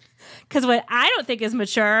 Because what I don't think is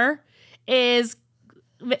mature is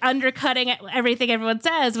undercutting everything everyone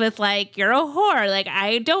says with like, you're a whore. Like,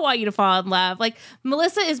 I don't want you to fall in love. Like,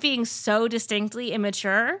 Melissa is being so distinctly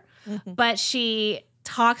immature, but she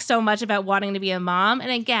talks so much about wanting to be a mom.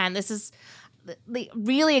 And again, this is the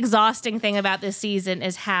really exhausting thing about this season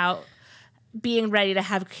is how being ready to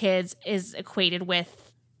have kids is equated with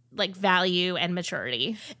like value and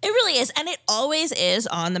maturity. It really is. And it always is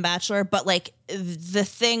on The Bachelor. But like the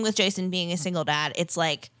thing with Jason being a single dad, it's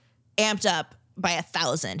like amped up by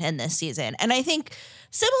 1,000 in this season. And I think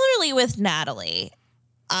similarly with Natalie,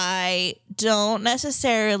 I don't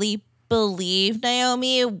necessarily believe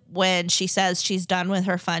Naomi when she says she's done with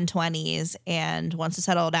her fun 20s and wants to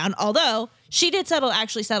settle down. Although she did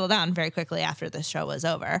actually settle down very quickly after this show was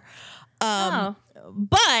over.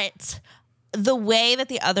 But the way that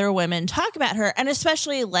the other women talk about her, and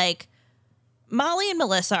especially like Molly and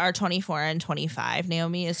Melissa are 24 and 25.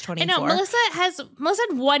 Naomi is 24. I know, Melissa had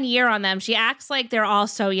 1 year on them. She acts like they're all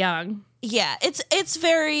so young. Yeah, it's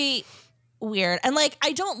very weird. And like,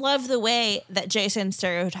 I don't love the way that Jason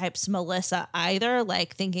stereotypes Melissa either,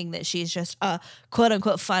 like thinking that she's just a quote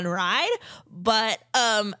unquote fun ride. But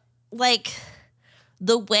like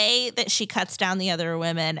the way that she cuts down the other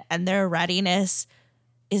women and their readiness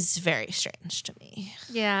is very strange to me.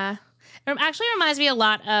 Yeah. It actually reminds me a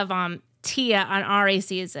lot of Tia on Ari's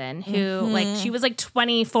season, who like she was like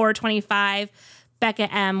 24, 25. Becca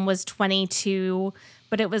M was 22,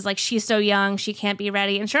 but it was like she's so young, she can't be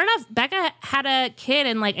ready. And sure enough, Becca had a kid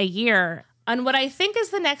in like a year. On what I think is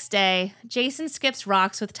the next day, Jason skips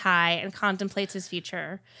rocks with Ty and contemplates his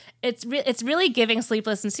future. It's really giving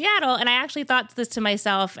Sleepless in Seattle, and I actually thought this to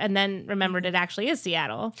myself and then remembered it actually is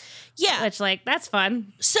Seattle. Yeah. Which, like, that's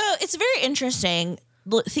fun. So it's very interesting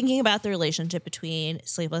thinking about the relationship between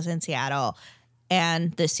Sleepless in Seattle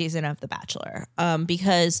and this season of The Bachelor,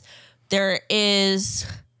 because there is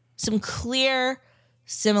some clear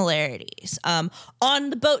similarities. On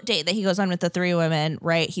the boat date that he goes on with the three women,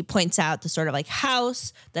 right, he points out the sort of like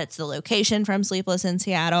house that's the location from Sleepless in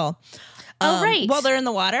Seattle. Right. While they're in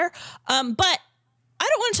the water. But I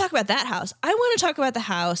don't want to talk about that house. I want to talk about the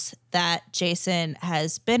house that Jason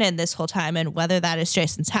has been in this whole time and whether that is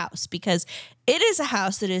Jason's house, because it is a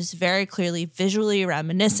house that is very clearly visually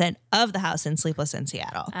reminiscent of the house in Sleepless in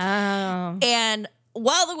Seattle. Oh. And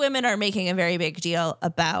while the women are making a very big deal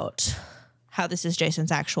about how this is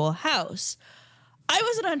Jason's actual house, I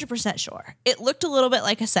wasn't 100% sure. It looked a little bit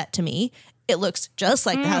like a set to me. It looks just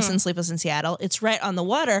like the house in Sleepless in Seattle. It's right on the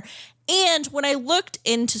water. And when I looked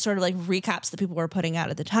into sort of like recaps that people were putting out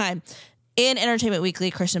at the time, in Entertainment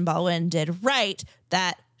Weekly, Kristen Baldwin did write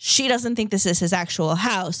that she doesn't think this is his actual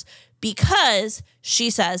house because she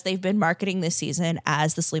says they've been marketing this season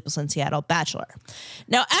as the Sleepless in Seattle Bachelor.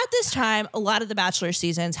 Now, at this time, a lot of the Bachelor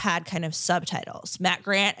seasons had kind of subtitles. Matt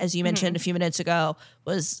Grant, as you mentioned a few minutes ago,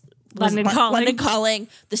 was London Calling.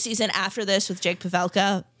 The season after this with Jake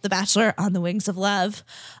Pavelka, The Bachelor on the Wings of Love.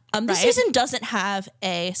 This season doesn't have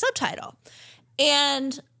a subtitle.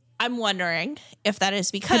 And I'm wondering if that is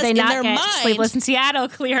because Could they in not their get mind, Sleepless in Seattle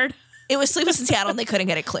cleared? it was Sleepless in Seattle and they couldn't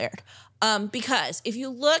get it cleared. Because if you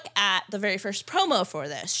look at the very first promo for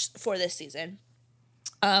this season,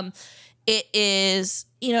 it is,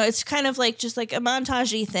 it's kind of like just like a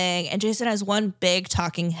montagey thing. And Jason has one big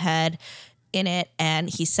talking head in it. And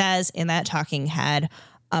he says in that talking head,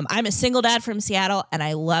 I'm a single dad from Seattle and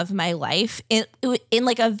I love my life in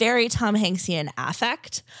like a very Tom Hanksian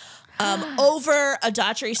affect. Over a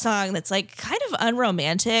Daughtry song that's like kind of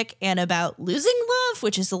unromantic and about losing love,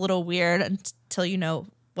 which is a little weird until you know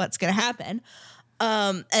what's going to happen.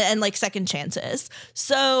 And like second chances.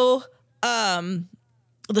 So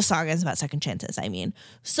the song is about second chances, I mean.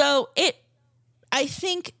 So I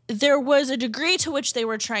think there was a degree to which they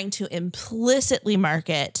were trying to implicitly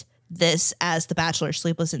market this as The Bachelor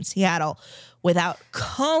Sleepless in Seattle without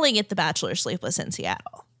calling it The Bachelor Sleepless in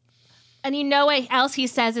Seattle. And you know what else he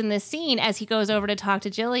says in this scene as he goes over to talk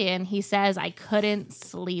to Jillian? He says, I couldn't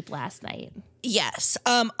sleep last night. Yes.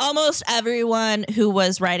 Almost everyone who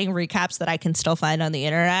was writing recaps that I can still find on the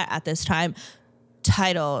internet at this time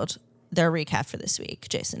titled their recap for this week,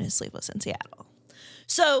 Jason is Sleepless in Seattle.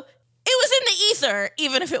 So it was in the ether,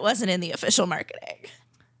 even if it wasn't in the official marketing.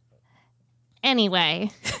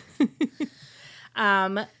 Anyway.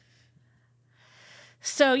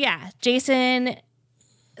 So yeah, Jason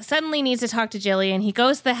suddenly needs to talk to Jillian. He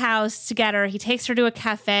goes to the house to get her. He takes her to a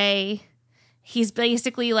cafe. He's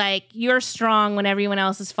basically like, you're strong when everyone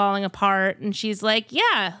else is falling apart. And she's like,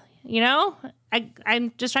 yeah,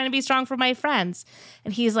 I'm just trying to be strong for my friends.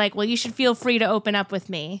 And he's like, well, you should feel free to open up with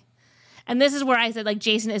me. And this is where I said, like,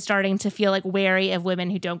 Jason is starting to feel like wary of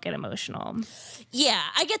women who don't get emotional. Yeah,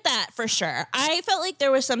 I get that for sure. I felt like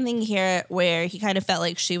there was something here where he kind of felt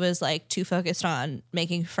like she was like too focused on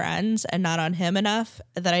making friends and not on him enough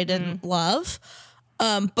that I didn't love.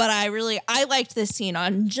 But I liked this scene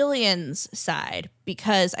on Jillian's side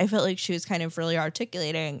because I felt like she was kind of really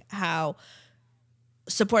articulating how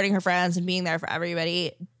supporting her friends and being there for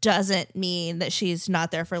everybody doesn't mean that she's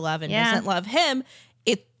not there for love and doesn't love him.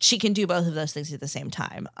 She can do both of those things at the same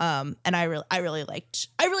time. And I really liked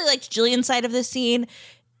Jillian's side of this scene.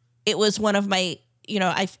 It was one of my,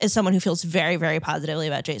 as someone who feels very, very positively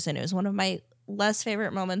about Jason, it was one of my less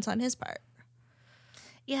favorite moments on his part.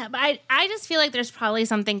 Yeah, but I just feel like there's probably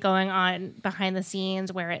something going on behind the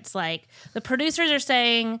scenes where it's like the producers are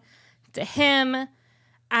saying to him,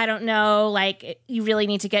 I don't know, like, you really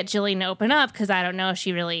need to get Jillian to open up because I don't know if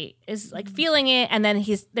she really is, like, feeling it. And then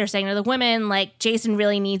they're saying to the women, like, Jason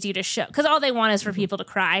really needs you to show, because all they want is for people to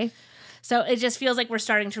cry. So it just feels like we're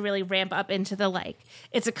starting to really ramp up into the, like,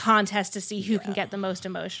 it's a contest to see who can get the most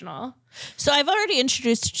emotional. So I've already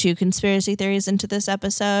introduced 2 conspiracy theories into this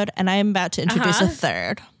episode, and I'm about to introduce a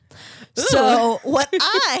third. Ooh. So what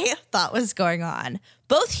I thought was going on,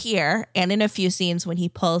 both here and in a few scenes when he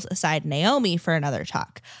pulls aside Naomi for another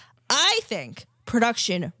talk, I think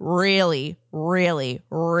production really, really,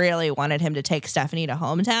 really wanted him to take Stephanie to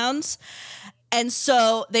hometowns. And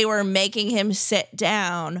so they were making him sit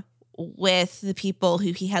down with the people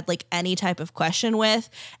who he had like any type of question with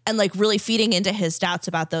and like really feeding into his doubts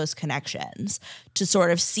about those connections to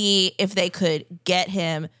sort of see if they could get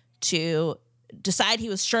him to decide he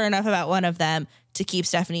was sure enough about one of them to keep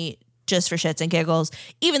Stephanie just for shits and giggles,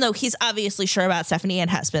 even though he's obviously sure about Stephanie and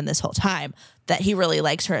has been this whole time, that he really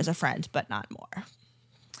likes her as a friend, but not more.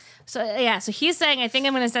 So, yeah, so he's saying, I think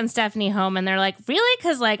I'm going to send Stephanie home. And they're like, really?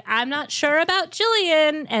 Because, like, I'm not sure about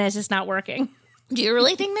Jillian. And it's just not working. Do you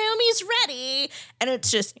really think Naomi's ready? And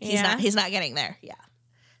it's just, he's not getting there. Yeah.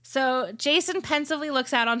 So Jason pensively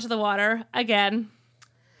looks out onto the water again.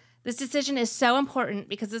 This decision is so important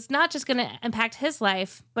because it's not just going to impact his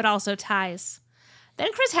life, but also Ty's.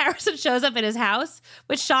 Then Chris Harrison shows up at his house,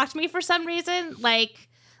 which shocked me for some reason. Like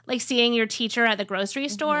seeing your teacher at the grocery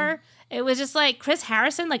store. It was just like Chris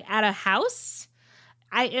Harrison, like at a house.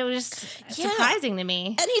 It was just surprising to me.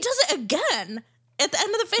 And he does it again at the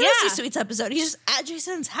end of the Fantasy Suites episode. He's just at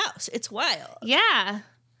Jason's house. It's wild. Yeah.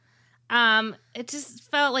 It just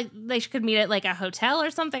felt like they could meet at like a hotel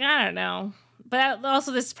or something. I don't know. But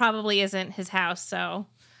also this probably isn't his house, so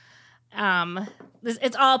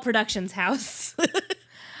it's all production's house.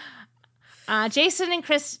 Jason and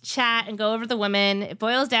Chris chat and go over the women. It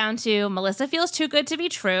boils down to Melissa feels too good to be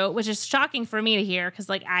true, which is shocking for me to hear because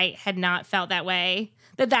like I had not felt that way,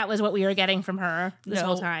 that was what we were getting from her this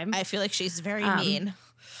whole time. I feel like she's very mean.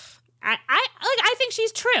 I think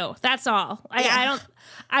she's true. That's all.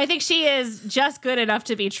 I think she is just good enough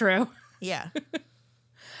to be true. Yeah.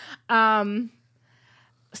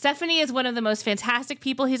 Stephanie is one of the most fantastic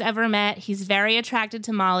people he's ever met. He's very attracted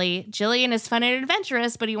to Molly. Jillian is fun and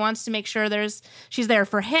adventurous, but he wants to make sure she's there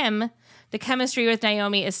for him. The chemistry with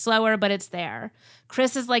Naomi is slower, but it's there.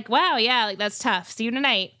 Chris is like, wow, yeah, like that's tough. See you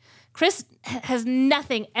tonight. Chris has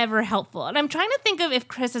nothing ever helpful. And I'm trying to think of if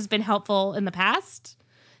Chris has been helpful in the past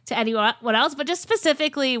to anyone else, but just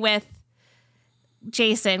specifically with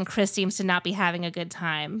Jason, Chris seems to not be having a good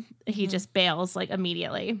time. He just bails like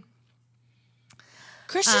immediately.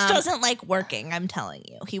 Chris just doesn't like working, I'm telling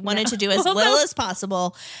you. He wanted to do as little as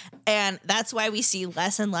possible, and that's why we see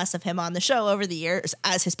less and less of him on the show over the years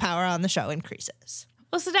as his power on the show increases.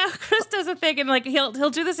 Well, so now Chris does a thing, and like he'll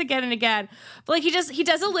do this again and again. But like he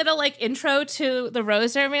does a little like intro to the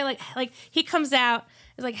rose ceremony. Like he comes out,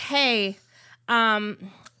 is like, hey,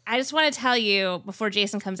 I just want to tell you before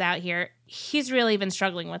Jason comes out here, he's really been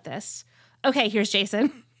struggling with this. Okay, here's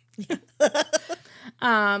Jason.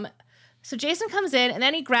 So Jason comes in, and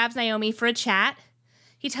then he grabs Naomi for a chat.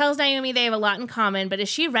 He tells Naomi they have a lot in common, but is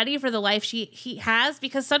she ready for the life he has?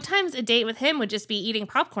 Because sometimes a date with him would just be eating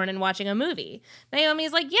popcorn and watching a movie.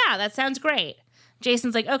 Naomi's like, yeah, that sounds great.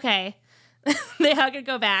 Jason's like, okay. They hug and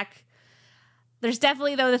go back. There's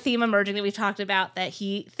definitely, though, the theme emerging that we've talked about, that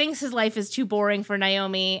he thinks his life is too boring for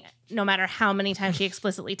Naomi, no matter how many times she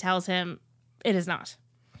explicitly tells him it is not.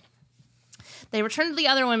 They return to the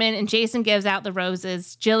other women, and Jason gives out the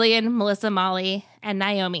roses: Jillian, Melissa, Molly, and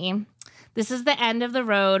Naomi. This is the end of the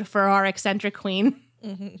road for our eccentric queen.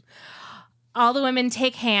 Mm-hmm. All the women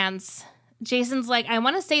take hands. Jason's like, I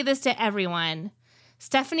want to say this to everyone.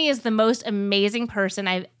 Stephanie is the most amazing person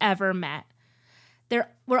I've ever met.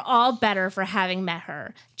 We're all better for having met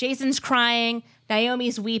her. Jason's crying.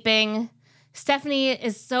 Naomi's weeping. Stephanie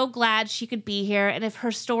is so glad she could be here, and if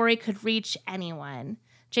her story could reach anyone.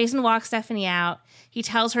 Jason walks Stephanie out. He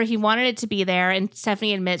tells her he wanted it to be there, and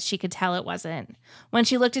Stephanie admits she could tell it wasn't. When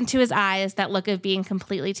she looked into his eyes, that look of being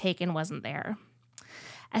completely taken wasn't there.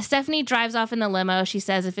 As Stephanie drives off in the limo, she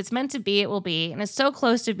says if it's meant to be, it will be, and it's so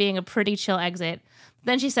close to being a pretty chill exit.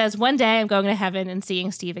 Then she says, one day I'm going to heaven and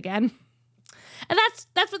seeing Steve again. And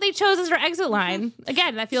that's what they chose as her exit line.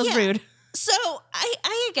 Again, that feels rude. So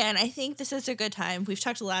I think this is a good time. We've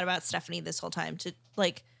talked a lot about Stephanie this whole time to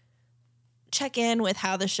like check in with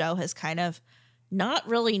how the show has kind of not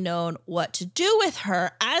really known what to do with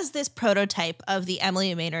her as this prototype of the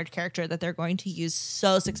Emily Maynard character that they're going to use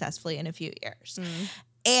so successfully in a few years.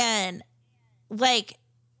 And like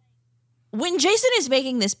when Jason is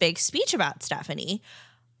making this big speech about Stephanie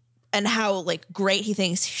and how like great he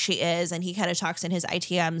thinks she is, and he kind of talks in his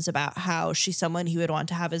ITMs about how she's someone he would want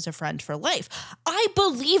to have as a friend for life. I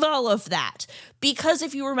believe all of that because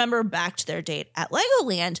if you remember back to their date at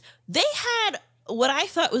Legoland, they had what I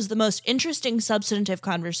thought was the most interesting substantive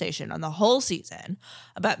conversation on the whole season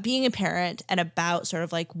about being a parent and about sort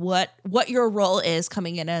of like what your role is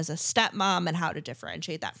coming in as a stepmom and how to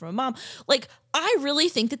differentiate that from a mom. Like, I really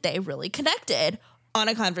think that they really connected on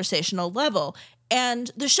a conversational level.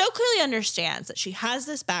 And the show clearly understands that she has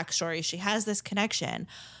this backstory, she has this connection,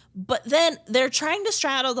 but then they're trying to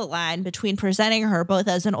straddle the line between presenting her both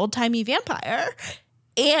as an old-timey vampire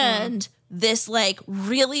and this like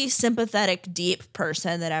really sympathetic, deep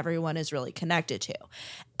person that everyone is really connected to.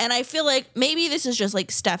 And I feel like maybe this is just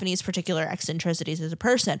like Stephanie's particular eccentricities as a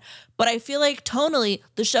person, but I feel like tonally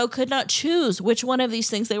the show could not choose which one of these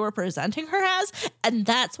things they were presenting her as. And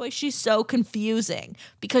that's why she's so confusing,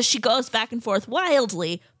 because she goes back and forth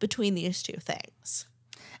wildly between these two things.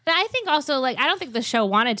 And I think also like, I don't think the show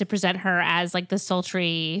wanted to present her as like the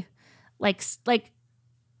sultry, like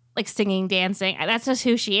singing, dancing. That's just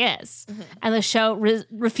who she is. Mm-hmm. And the show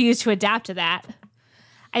refused to adapt to that.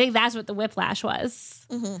 I think that's what the whiplash was.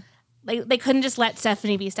 Mm-hmm. Like, they couldn't just let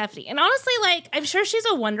Stephanie be Stephanie. And honestly, like, I'm sure she's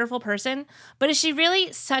a wonderful person, but is she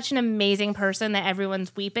really such an amazing person that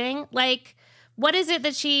everyone's weeping? Like, what is it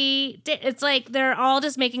that she did? It's like they're all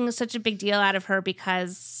just making such a big deal out of her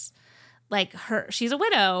because, like, she's a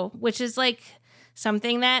widow, which is, like,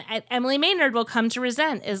 something that Emily Maynard will come to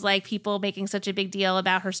resent, is, like, people making such a big deal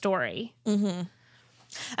about her story. Mm-hmm. And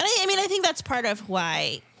I think that's part of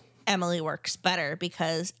why Emily works better,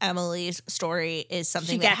 because Emily's story is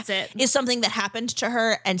something is something that happened to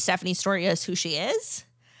her, and Stephanie's story is who she is.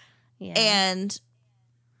 Yeah. And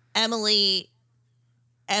Emily,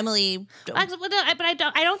 but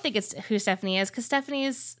I don't think it's who Stephanie is, because Stephanie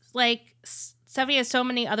has so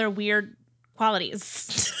many other weird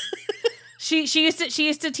qualities. she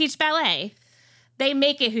used to teach ballet. They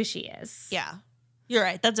make it who she is. Yeah. You're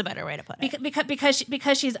right. That's a better way to put it.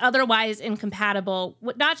 Because she's otherwise incompatible,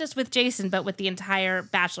 not just with Jason, but with the entire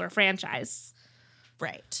Bachelor franchise.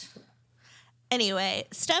 Right. Anyway,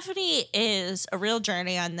 Stephanie is a real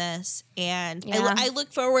journey on this, and I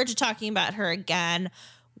look forward to talking about her again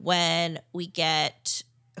when we get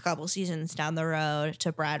a couple seasons down the road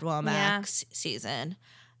to Brad Womack's season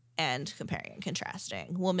and comparing and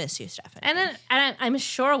contrasting. We'll miss you, Stephanie. And I'm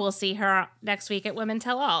sure we'll see her next week at Women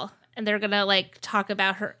Tell All. And they're going to, like, talk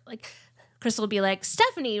about her. Like, Crystal will be like,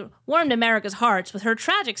 Stephanie warmed America's hearts with her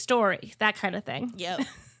tragic story. That kind of thing. Yep.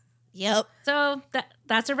 So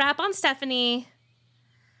that's a wrap on Stephanie.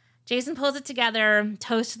 Jason pulls it together.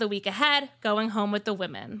 Toast to the week ahead. Going home with the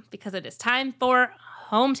women. Because it is time for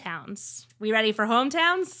hometowns. We ready for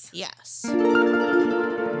hometowns? Yes.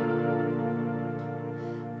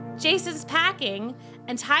 Jason's packing,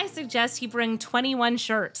 and Ty suggests he bring 21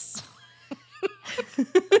 shirts. I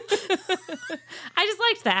just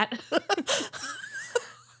liked that.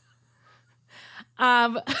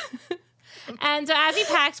 And so as he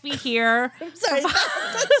packs, we hear... I'm sorry, that's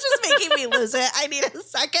just making me lose it. I need a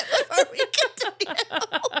second before we continue.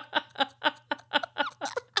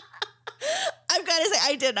 I've got to say,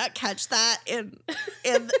 I did not catch that in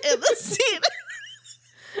the scene.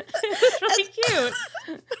 It's really cute.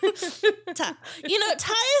 Ty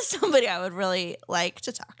is somebody I would really like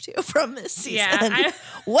to talk to from this season. Yeah,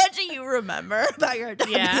 what do you remember about your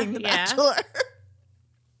dad being the Bachelor?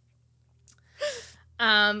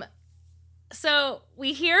 So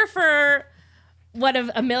we hear for one of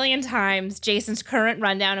a million times Jason's current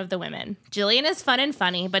rundown of the women. Jillian is fun and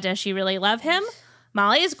funny, but does she really love him?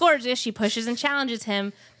 Molly is gorgeous. She pushes and challenges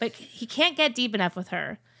him, but he can't get deep enough with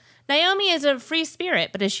her. Naomi is a free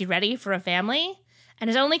spirit, but is she ready for a family? And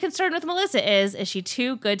his only concern with Melissa is she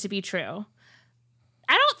too good to be true?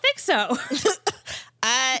 I don't think so.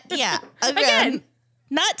 Yeah. Again,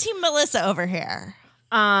 not Team Melissa over here.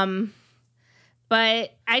 But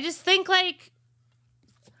I just think, like,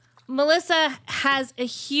 Melissa has a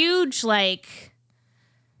huge, like,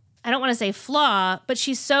 I don't want to say flaw, but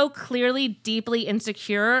she's so clearly deeply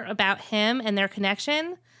insecure about him and their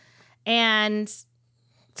connection. And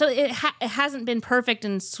so it hasn't been perfect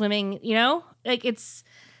in swimming, you know? Like,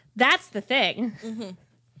 that's the thing. Mm-hmm.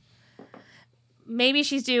 Maybe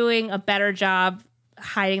she's doing a better job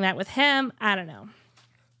hiding that with him. I don't know.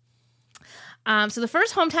 So the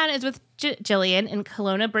first hometown is with Jillian in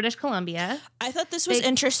Kelowna, British Columbia. I thought this was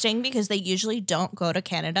interesting because they usually don't go to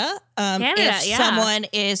Canada. If someone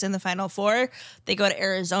is in the Final Four, they go to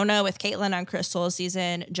Arizona with Caitlin on Crystal's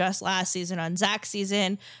season. Just last season on Zach's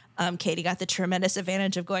season, Katie got the tremendous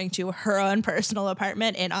advantage of going to her own personal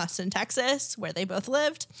apartment in Austin, Texas, where they both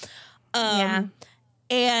lived.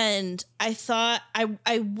 And I thought,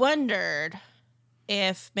 I wondered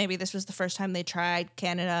if maybe this was the first time they tried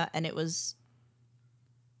Canada and it was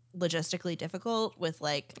logistically difficult with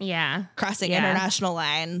crossing international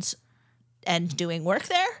lines and doing work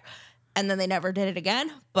there, and then they never did it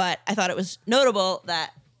again. But I thought it was notable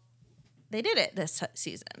that they did it this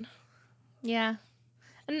season. Yeah.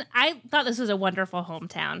 And I thought this was a wonderful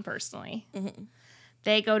hometown, personally. Mm-hmm.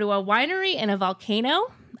 They go to a winery and a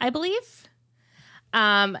volcano, I believe.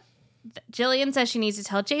 Jillian says she needs to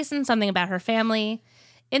tell Jason something about her family.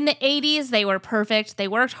 In the 80s, they were perfect. They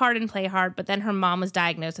worked hard and play hard, but then her mom was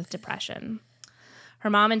diagnosed with depression. Her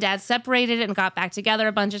mom and dad separated and got back together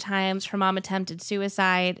a bunch of times. Her mom attempted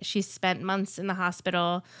suicide. She spent months in the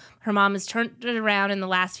hospital. Her mom has turned it around in the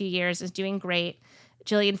last few years, is doing great.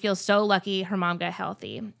 Jillian feels so lucky her mom got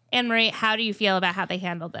healthy. Anne-Marie, how do you feel about how they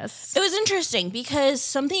handled this? It was interesting because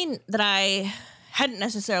something that I hadn't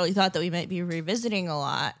necessarily thought that we might be revisiting a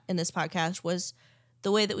lot in this podcast was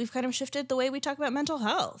the way that we've kind of shifted the way we talk about mental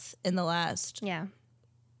health in the last,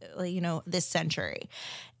 this century.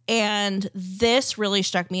 And this really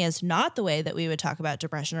struck me as not the way that we would talk about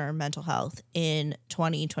depression or mental health in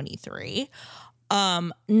 2023.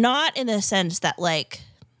 Not in the sense that like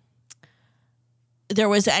there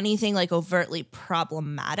was anything like overtly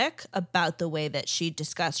problematic about the way that she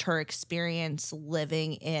discussed her experience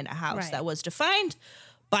living in a house that was defined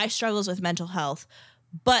by struggles with mental health.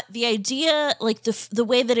 But the idea, like the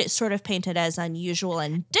way that it's sort of painted as unusual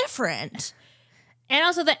and different. And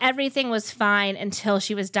also that everything was fine until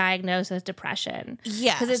she was diagnosed with depression.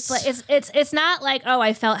 Yes. Because it's like it's not like, oh,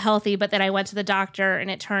 I felt healthy, but then I went to the doctor and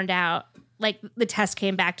it turned out like the test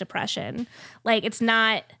came back depression. Like it's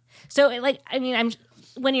not. So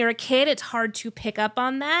when you're a kid, it's hard to pick up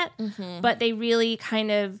on that. Mm-hmm. But they really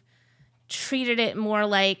kind of treated it more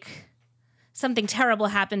like something terrible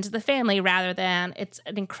happened to the family rather than it's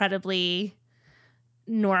an incredibly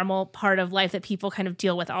normal part of life that people kind of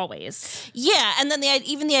deal with always. Yeah, and then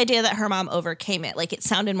even the idea that her mom overcame it, like it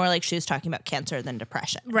sounded more like she was talking about cancer than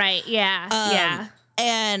depression. Right, yeah, yeah.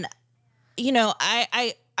 And, you know,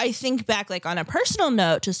 I think back like on a personal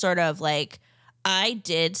note to sort of like I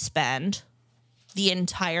did spend the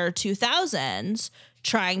entire 2000s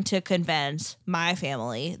trying to convince my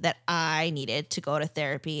family that I needed to go to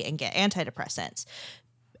therapy and get antidepressants.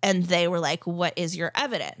 And they were like, what is your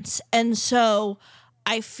evidence? And so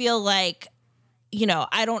I feel like, you know,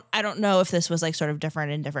 I don't know if this was like sort of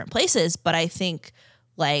different in different places, but I think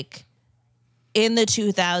like in the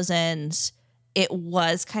 2000s, it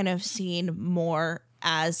was kind of seen more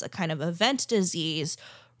as a kind of event disease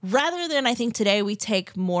rather than I think today we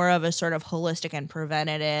take more of a sort of holistic and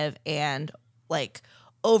preventative and like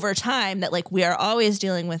over time that like we are always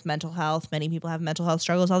dealing with mental health. Many people have mental health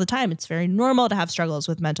struggles all the time. It's very normal to have struggles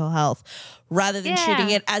with mental health rather than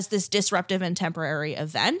treating it as this disruptive and temporary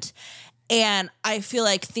event. And I feel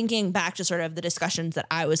like thinking back to sort of the discussions that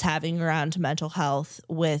I was having around mental health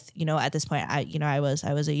with, you know, at this point, I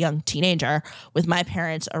was a young teenager with my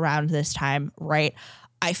parents around this time, right?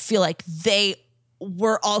 I feel like they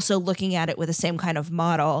were also looking at it with the same kind of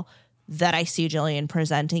model that I see Jillian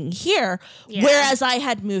presenting here, whereas I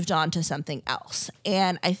had moved on to something else.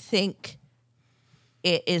 And I think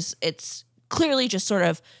it's clearly just sort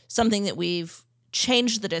of something that we've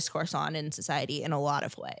changed the discourse on in society in a lot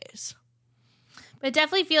of ways. But it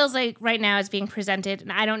definitely feels like right now it's being presented,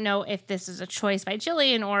 and I don't know if this is a choice by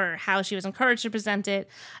Jillian or how she was encouraged to present it.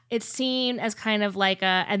 It's seen as kind of like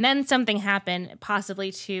and then something happened,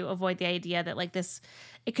 possibly to avoid the idea that like this,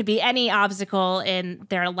 it could be any obstacle in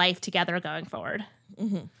their life together going forward.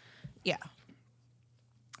 Mm-hmm. Yeah.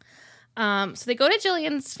 So they go to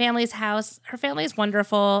Jillian's family's house. Her family is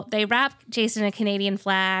wonderful. They wrap Jason in a Canadian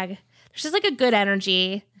flag. There's just like a good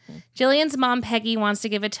energy. Jillian's mom, Peggy, wants to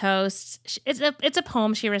give a toast. It's a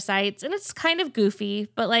poem she recites, and it's kind of goofy,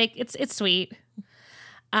 but like it's sweet.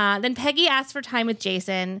 Then Peggy asks for time with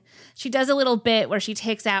Jason. She does a little bit where she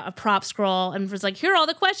takes out a prop scroll and was like, here are all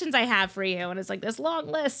the questions I have for you. And it's like this long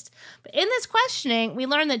list. But in this questioning, we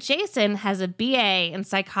learn that Jason has a BA in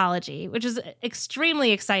psychology, which is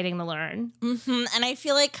extremely exciting to learn. Mm-hmm. And I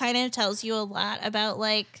feel like kind of tells you a lot about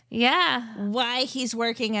like why he's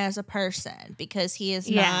working as a person, because he is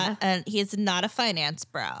not a finance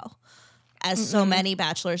bro, as so many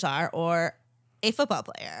bachelors are, or a football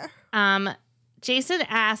player. Jason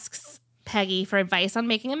asks Peggy for advice on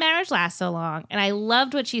making a marriage last so long. And I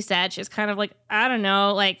loved what she said. She was kind of like, I don't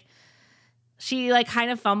know, like she like kind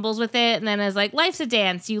of fumbles with it and then is like, life's a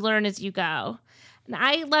dance. You learn as you go. And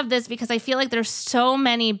I love this because I feel like there's so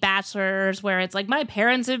many bachelors where it's like, my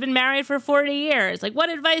parents have been married for 40 years. Like, what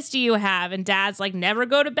advice do you have? And dad's like, never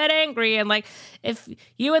go to bed angry. And like, if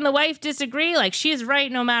you and the wife disagree, like she's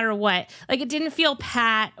right no matter what. Like it didn't feel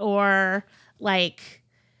pat or like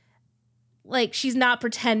she's not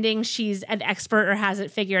pretending she's an expert or has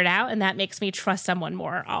it figured out. And that makes me trust someone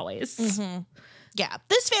more always. Mm-hmm. Yeah.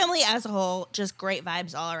 This family as a whole, just great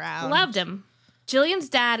vibes all around. Loved him. Jillian's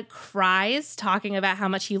dad cries talking about how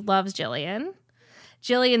much he loves Jillian.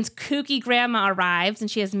 Jillian's kooky grandma arrives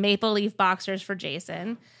and she has maple leaf boxers for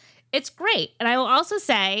Jason. It's great. And I will also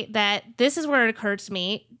say that this is where it occurs to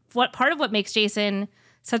me, part of what makes Jason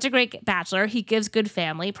such a great bachelor, he gives good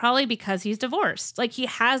family, probably because he's divorced. Like he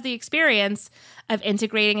has the experience of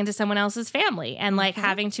integrating into someone else's family and like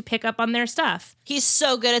having to pick up on their stuff. He's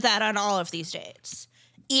so good at that on all of these dates.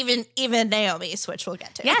 Even Naomi's, which we'll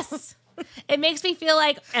get to. Yes. It makes me feel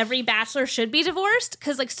like every bachelor should be divorced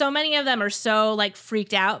because like so many of them are so like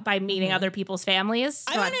freaked out by meeting other people's families.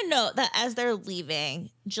 I want to note that as they're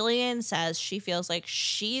leaving, Jillian says she feels like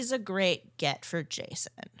she's a great get for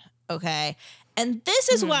Jason. Okay. And this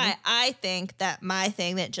is why I think that my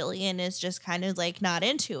thing that Jillian is just kind of like not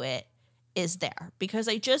into it is there, because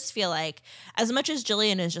I just feel like as much as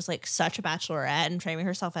Jillian is just like such a bachelorette and framing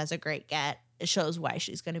herself as a great get, it shows why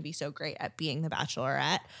she's going to be so great at being the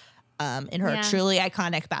bachelorette in her truly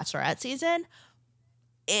iconic bachelorette season.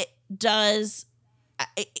 It does.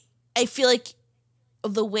 I feel like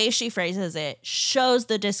the way she phrases it shows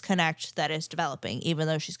the disconnect that is developing, even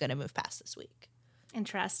though she's going to move past this week.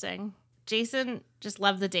 Interesting. Jason just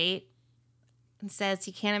loved the date and says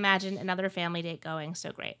he can't imagine another family date going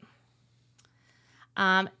so great.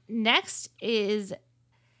 Next is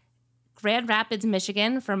Grand Rapids,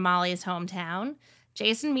 Michigan, from Molly's hometown.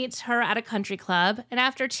 Jason meets her at a country club, and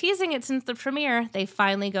after teasing it since the premiere, they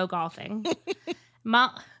finally go golfing.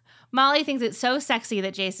 Molly thinks it's so sexy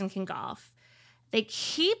that Jason can golf. They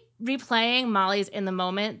keep replaying Molly's in the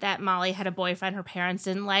moment that Molly had a boyfriend her parents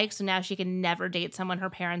didn't like, so now she can never date someone her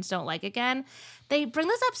parents don't like again. They bring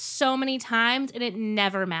this up so many times, and it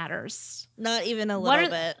never matters. Not even a little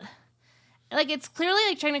bit. Like, it's clearly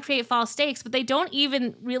like trying to create false stakes, but they don't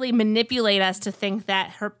even really manipulate us to think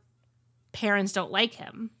that her parents don't like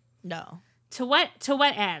him. No. To what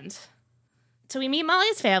end? So we meet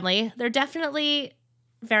Molly's family. They're definitely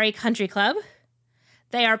very country club.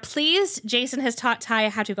 They are pleased Jason has taught Ty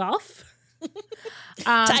how to golf.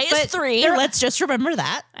 Ty is 3. Let's just remember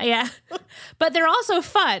that. Yeah. But they're also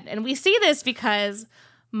fun. And we see this because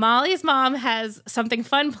Molly's mom has something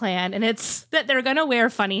fun planned, and it's that they're going to wear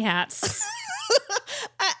funny hats.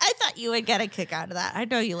 I thought you would get a kick out of that. I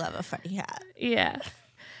know you love a funny hat. Yeah.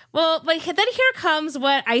 Well, but then here comes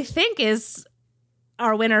what I think is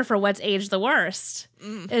our winner for what's aged the worst,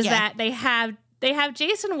 is that they have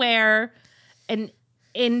Jason wear an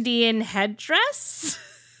Indian headdress,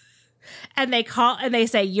 and they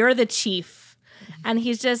say, "You're the chief," and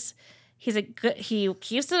he keeps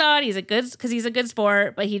it on. Because he's a good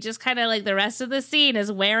sport, but he just kind of like the rest of the scene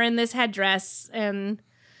is wearing this headdress, and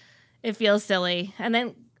it feels silly. And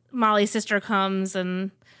then Molly's sister comes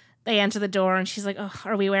and they enter the door, and she's like, "Oh,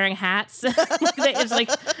 are we wearing hats?" It's like,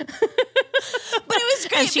 but it was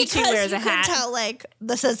great, and she because too wears you a hat. can tell like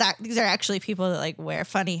these are actually people that like wear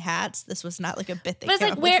funny hats. This was not like a bit they But it's came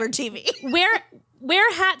like, up with for TV.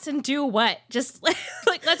 Wear hats and do what? Just like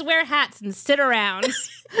let's wear hats and sit around.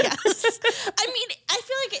 Yes. I mean, I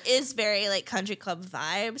feel like it is very like country club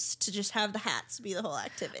vibes to just have the hats be the whole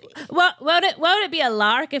activity. Well, won't it be a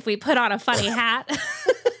lark if we put on a funny hat?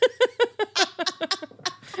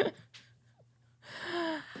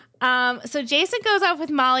 So Jason goes off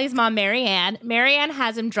with Molly's mom, Marianne. Marianne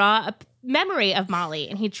has him draw a memory of Molly,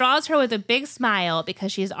 and he draws her with a big smile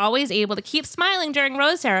because she's always able to keep smiling during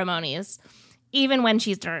rose ceremonies, even when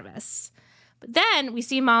she's nervous. But then we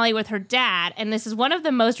see Molly with her dad, and this is one of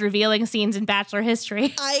the most revealing scenes in Bachelor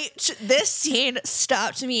history. This scene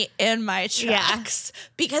stopped me in my tracks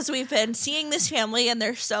because we've been seeing this family, and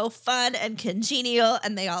they're so fun and congenial,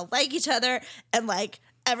 and they all like each other, and like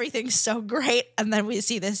everything's so great. And then we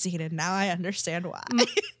see this scene, and now I understand why.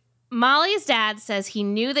 Molly's dad says he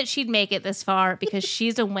knew that she'd make it this far because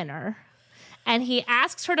she's a winner. And he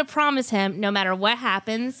asks her to promise him, no matter what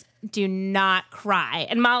happens, do not cry.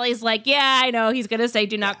 And Molly's like, yeah, I know. He's going to say,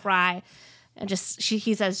 do not cry. And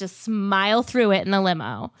he says, just smile through it in the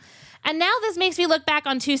limo. And now this makes me look back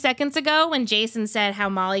on 2 seconds ago when Jason said how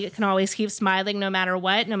Molly can always keep smiling no matter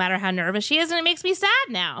what, no matter how nervous she is. And it makes me sad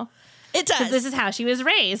now. It does. This is how she was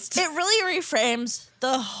raised. It really reframes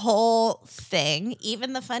the whole thing,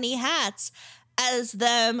 even the funny hats, as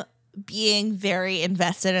them being very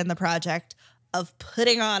invested in the project of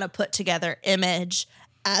putting on a put together image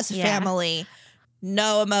as a family.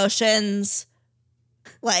 No emotions.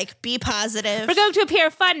 Like, be positive. We're going to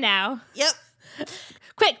appear fun now. Yep.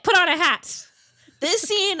 Quick, put on a hat. This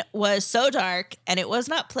scene was so dark, and it was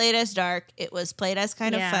not played as dark. It was played as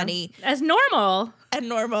kind of funny. As normal. And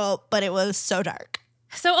normal, but it was so dark.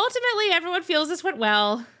 So ultimately, everyone feels this went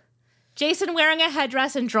well. Jason wearing a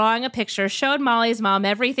headdress and drawing a picture showed Molly's mom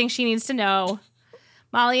everything she needs to know.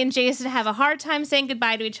 Molly and Jason have a hard time saying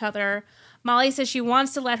goodbye to each other. Molly says she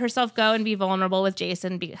wants to let herself go and be vulnerable with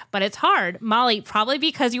Jason, but it's hard. Molly, probably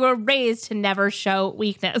because you were raised to never show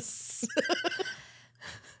weakness.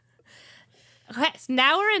 Okay, so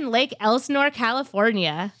now we're in Lake Elsinore,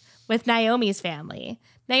 California, with Naomi's family.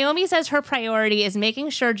 Naomi says her priority is making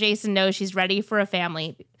sure Jason knows she's ready for a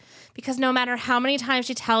family, because no matter how many times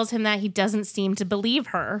she tells him that, he doesn't seem to believe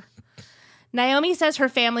her. Naomi says her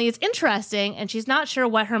family is interesting, and she's not sure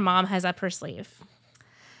what her mom has up her sleeve.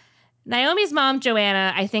 Naomi's mom,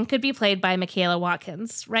 Joanna, I think could be played by Michaela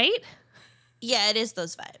Watkins, right? Yeah, it is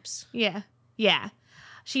those vibes. Yeah.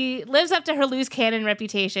 She lives up to her loose cannon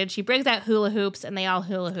reputation. She brings out hula hoops, and they all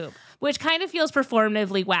hula hoop, which kind of feels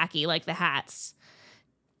performatively wacky, like the hats.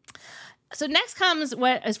 So next comes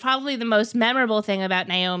what is probably the most memorable thing about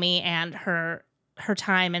Naomi and her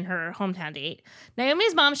time in her hometown date.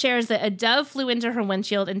 Naomi's mom shares that a dove flew into her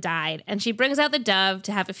windshield and died, and she brings out the dove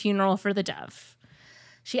to have a funeral for the dove.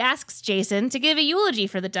 She asks Jason to give a eulogy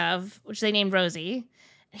for the dove, which they named Rosie.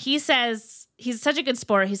 He says, he's such a good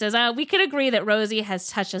sport. He says, we could agree that Rosie has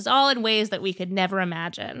touched us all in ways that we could never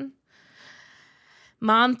imagine.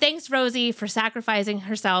 Mom thanks Rosie for sacrificing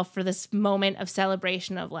herself for this moment of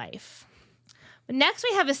celebration of life. But next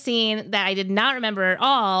we have a scene that I did not remember at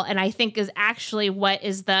all, and I think is actually what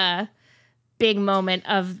is the big moment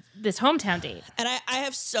of this hometown date. And I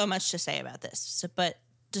have so much to say about this, but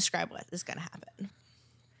describe what is going to happen.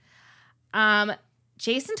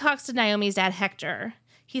 Jason talks to Naomi's dad, Hector.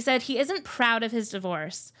 He said he isn't proud of his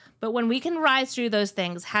divorce, but when we can rise through those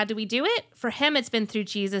things, how do we do it? For him, it's been through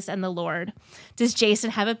Jesus and the Lord. Does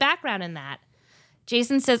Jason have a background in that?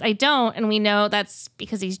 Jason says, I don't, and we know that's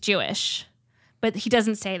because he's Jewish. But he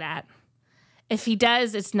doesn't say that. If he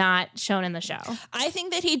does, it's not shown in the show. I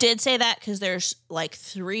think that he did say that because there's like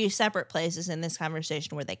 3 separate places in this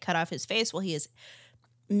conversation where they cut off his face while he is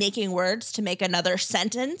making words to make another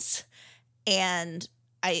sentence. And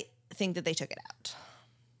I think that they took it out.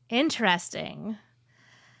 Interesting.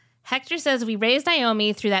 Hector says we raised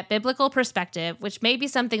Naomi through that biblical perspective, which may be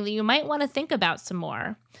something that you might want to think about some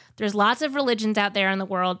more. There's lots of religions out there in the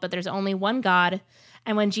world, but there's only one God.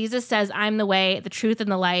 And when Jesus says, I'm the way, the truth,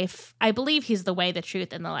 and the life, I believe he's the way, the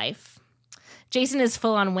truth, and the life. Jason is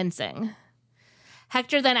full on wincing.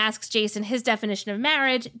 Hector then asks Jason his definition of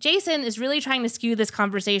marriage. Jason is really trying to skew this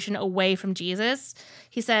conversation away from Jesus.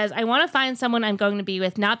 He says, I want to find someone I'm going to be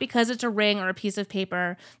with, not because it's a ring or a piece of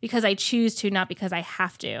paper, because I choose to, not because I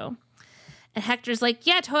have to. And Hector's like,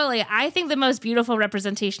 yeah, totally. I think the most beautiful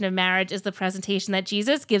representation of marriage is the presentation that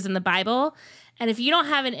Jesus gives in the Bible. And if you don't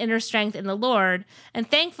have an inner strength in the Lord, and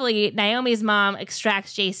thankfully, Naomi's mom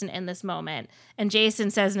extracts Jason in this moment. And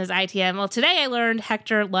Jason says in his ITM, well, today I learned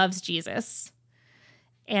Hector loves Jesus.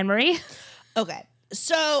 Anne-Marie? Okay,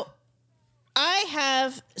 so I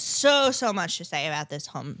have so much to say about this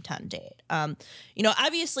hometown date.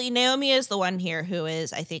 Obviously, Naomi is the one here who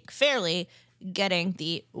is, I think, fairly getting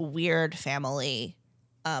the weird family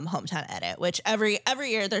hometown edit, which every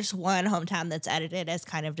year there's one hometown that's edited as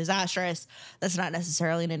kind of disastrous. That's not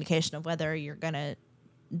necessarily an indication of whether you're going to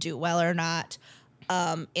do well or not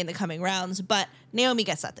in the coming rounds, but Naomi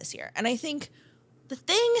gets that this year. And I think the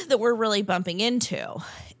thing that we're really bumping into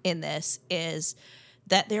in this is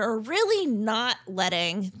that they're really not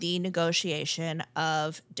letting the negotiation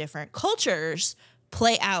of different cultures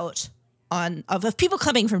play out of people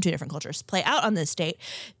coming from 2 different cultures play out on this date,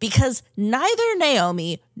 because neither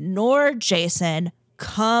Naomi nor Jason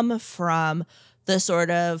come from the sort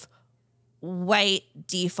of white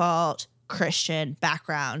default Christian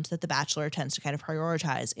background that The Bachelor tends to kind of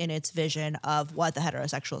prioritize in its vision of what the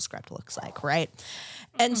heterosexual script looks like, right?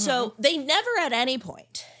 And so they never at any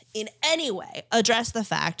point in any way address the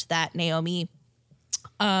fact that Naomi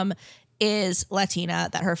is Latina,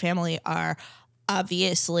 that her family are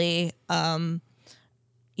obviously, come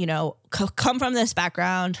from this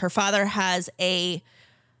background. Her father has a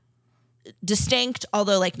distinct,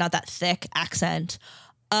 although like not that thick accent.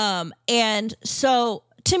 And so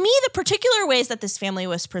to me, the particular ways that this family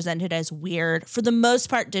was presented as weird, for the most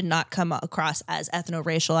part, did not come across as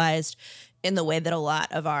ethno-racialized in the way that a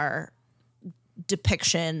lot of our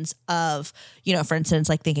depictions of, for instance,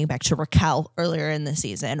 like thinking back to Raquel earlier in the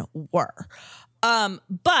season were.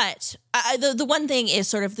 But the one thing is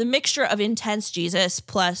sort of the mixture of intense Jesus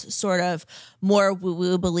plus sort of more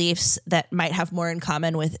woo-woo beliefs that might have more in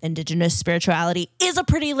common with indigenous spirituality is a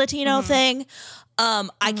pretty Latino thing.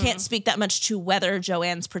 I can't speak that much to whether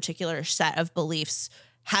Joanne's particular set of beliefs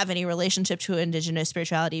have any relationship to indigenous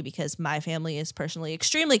spirituality, because my family is personally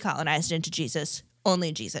extremely colonized into Jesus,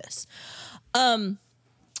 only Jesus.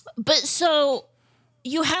 But so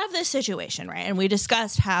you have this situation, right? And we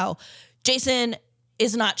discussed how Jason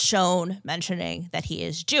is not shown mentioning that he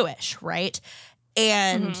is Jewish, right?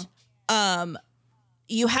 And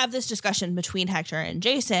you have this discussion between Hector and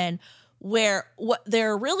Jason where what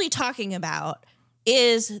they're really talking about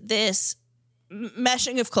is this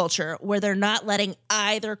meshing of culture where they're not letting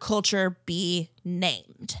either culture be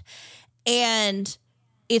named. And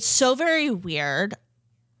it's so very weird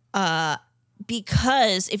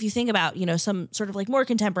because if you think about, some sort of like more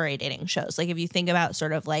contemporary dating shows, like if you think about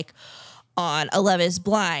sort of like on A Love is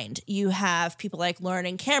Blind, you have people like Lauren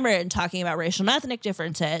and Cameron talking about racial and ethnic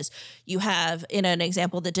differences. You have, in an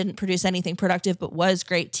example that didn't produce anything productive but was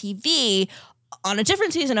great TV, on a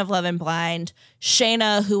different season of Love and Blind,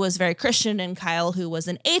 Shayna, who was very Christian, and Kyle, who was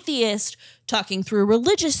an atheist, talking through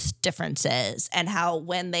religious differences and how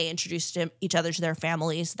when they introduced each other to their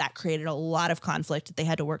families, that created a lot of conflict that they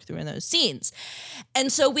had to work through in those scenes.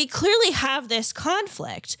 And so we clearly have this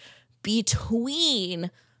conflict between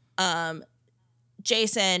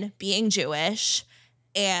Jason being Jewish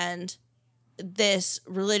and this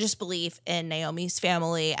religious belief in Naomi's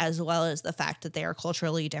family, as well as the fact that they are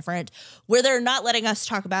culturally different, where they're not letting us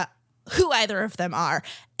talk about who either of them are.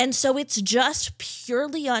 And so it's just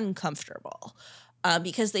purely uncomfortable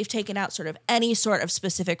because they've taken out sort of any sort of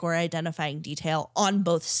specific or identifying detail on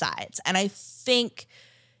both sides. And I think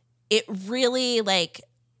it really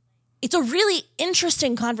it's a really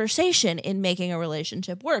interesting conversation in making a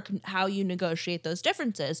relationship work, how you negotiate those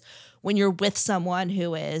differences when you're with someone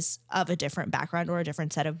who is of a different background or a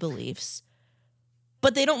different set of beliefs.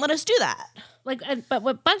 But they don't let us do that. But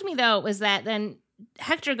what bugged me, though, was that then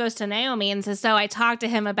Hector goes to Naomi and says, so I talked to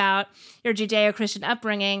him about your Judeo-Christian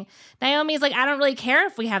upbringing. Naomi's like, I don't really care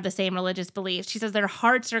if we have the same religious beliefs. She says their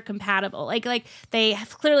hearts are compatible. Like they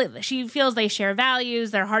have clearly, she feels they share values.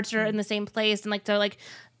 Their hearts are in the same place. And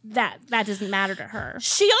that doesn't matter to her.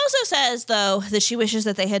 She also says, though, that she wishes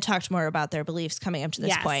that they had talked more about their beliefs coming up to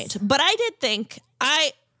this point. But I did think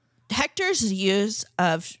Hector's use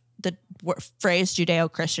of the phrase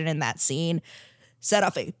Judeo-Christian in that scene set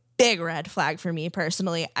off a big red flag for me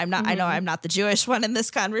personally. I know I'm not the Jewish one in this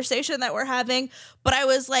conversation that we're having, but I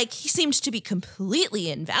was like, he seemed to be completely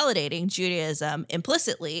invalidating Judaism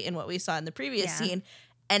implicitly in what we saw in the previous scene.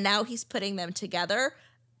 And now he's putting them together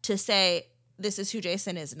to say, this is who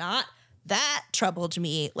Jason is not. That troubled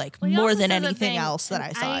me more than anything else that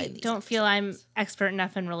I saw. I don't feel I'm expert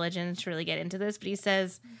enough in religion to really get into this, but he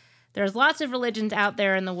says there's lots of religions out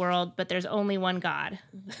there in the world, but there's only one God.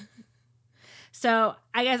 So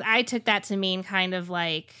I guess I took that to mean kind of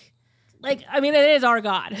it is our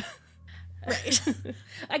God. Right.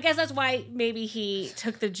 I guess that's why maybe he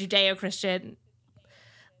took the Judeo-Christian,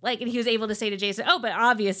 and he was able to say to Jason, oh, but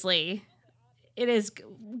obviously it is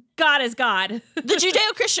God is God. The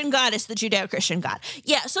Judeo-Christian God is the Judeo-Christian God.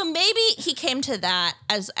 Yeah, so maybe he came to that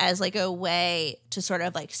as a way to sort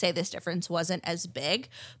of say this difference wasn't as big.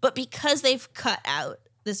 But because they've cut out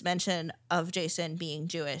this mention of Jason being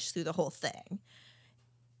Jewish through the whole thing,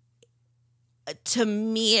 to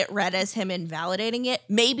me it read as him invalidating it.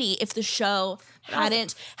 Maybe if the show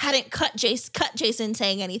hadn't cut Jason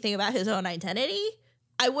saying anything about his own identity,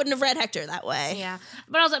 I wouldn't have read Hector that way. Yeah.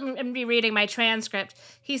 But also, I'm going to be reading my transcript.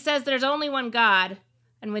 He says there's only one God,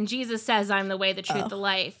 and when Jesus says, I'm the way, the truth, the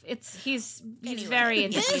life, he's anyway, very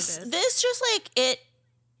into Jesus. This just it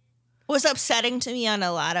was upsetting to me on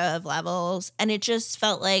a lot of levels, and it just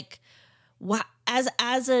felt like,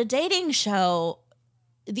 as a dating show,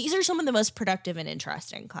 these are some of the most productive and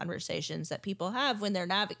interesting conversations that people have when they're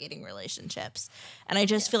navigating relationships. And I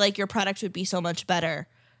just feel like your product would be so much better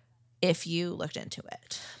if you looked into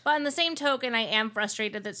it. But on the same token, I am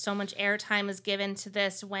frustrated that so much airtime is given to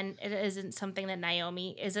this when it isn't something that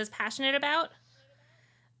Naomi is as passionate about.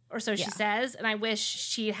 Or so she says. And I wish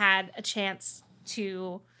she had a chance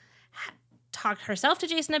to talk herself to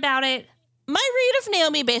Jason about it. My read of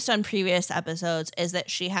Naomi based on previous episodes is that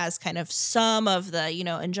she has kind of some of the,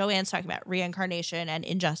 and Joanne's talking about reincarnation and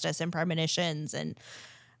injustice and premonitions and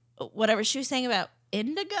whatever she was saying about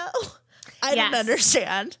indigo. I don't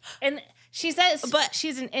understand. And she says but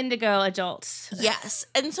she's an indigo adult. Yes.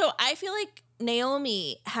 And so I feel like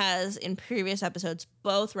Naomi has in previous episodes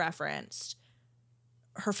both referenced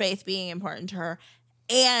her faith being important to her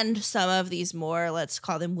and some of these more, let's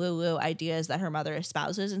call them woo-woo ideas that her mother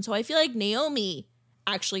espouses. And so I feel like Naomi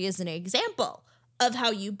actually is an example of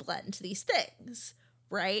how you blend these things,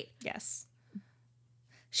 right? Yes.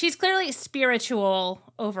 She's clearly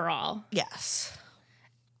spiritual overall. Yes.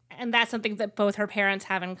 And that's something that both her parents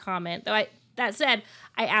have in common. Though that said,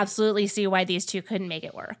 I absolutely see why these two couldn't make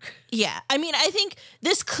it work. Yeah. I mean, I think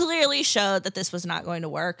this clearly showed that this was not going to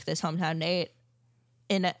work, this hometown date.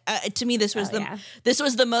 To me, this was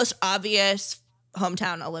the most obvious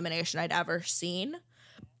hometown elimination I'd ever seen.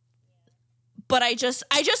 But I just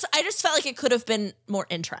felt like it could have been more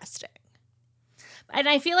interesting. And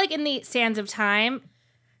I feel like in the sands of time,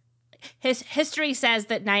 his history says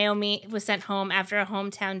that Naomi was sent home after a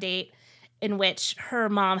hometown date in which her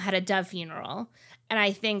mom had a dove funeral. And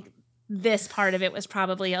I think this part of it was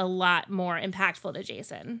probably a lot more impactful to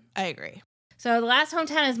Jason. I agree. So the last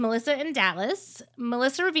hometown is Melissa in Dallas.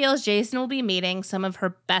 Melissa reveals Jason will be meeting some of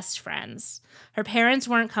her best friends. Her parents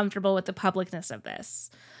weren't comfortable with the publicness of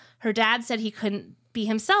this. Her dad said he couldn't be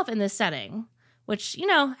himself in this setting. which, you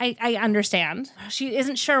know, I understand. She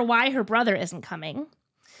isn't sure why her brother isn't coming.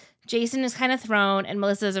 Jason is kind of thrown, and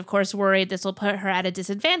Melissa is, of course, worried this will put her at a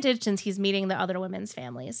disadvantage since he's meeting the other women's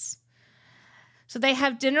families. So they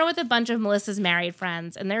have dinner with a bunch of Melissa's married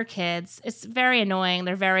friends and their kids. It's very annoying.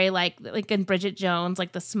 They're very like in Bridget Jones,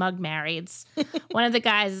 like the smug marrieds. One of the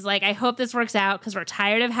guys is like, I hope this works out because we're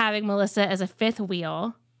tired of having Melissa as a fifth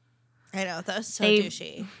wheel. I know, that was so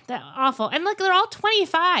douchey. That's awful. And look, they're all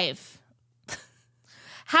 25.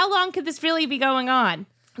 How long could this really be going on?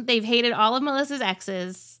 They've hated all of Melissa's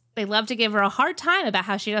exes. They love to give her a hard time about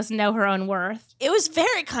how she doesn't know her own worth. It was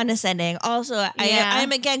very condescending. Also,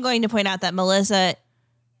 I'm again going to point out that Melissa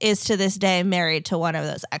is to this day married to one of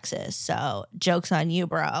those exes. So joke's on you,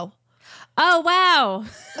 bro. Oh, wow.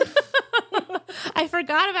 I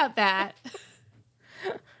forgot about that.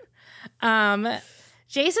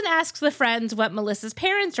 Jason asks the friends what Melissa's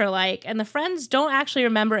parents are like, and the friends don't actually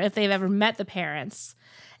remember if they've ever met the parents.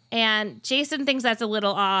 And Jason thinks that's a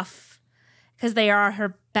little off because they are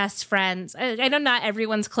her best friends. I know not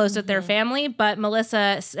everyone's close with their family, but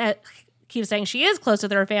Melissa keeps saying she is close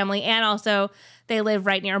with her family, and also they live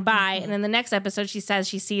right nearby. And in the next episode, she says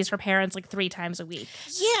she sees her parents like 3 times a week.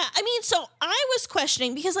 Yeah, I mean, so I was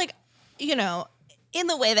questioning because, like, you know, in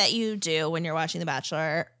the way that you do when you're watching The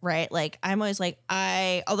Bachelor, right? Like, I'm always like,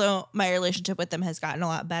 although my relationship with them has gotten a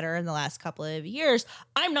lot better in the last couple of years,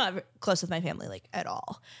 I'm not close with my family, like, at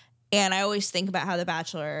all. And I always think about how The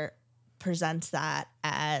Bachelor presents that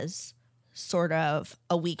as sort of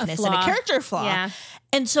a weakness and a character flaw. Yeah.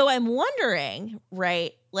 And so I'm wondering,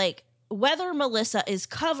 right, like, whether Melissa is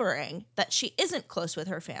covering that she isn't close with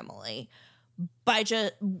her family by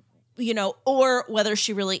just, you know, or whether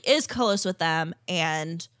she really is close with them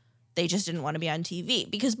and they just didn't want to be on TV,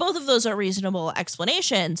 because both of those are reasonable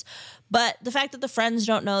explanations. But the fact that the friends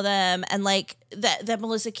don't know them and like that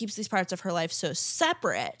Melissa keeps these parts of her life so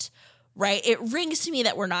separate, right? It rings to me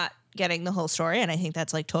that we're not getting the whole story. And I think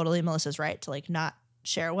that's like totally Melissa's right to like not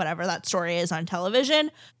share whatever that story is on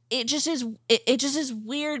television. It just is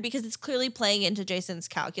weird because it's clearly playing into Jason's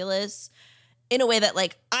calculus in a way that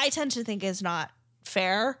like I tend to think is not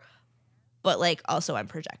fair, but like also I'm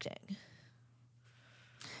projecting.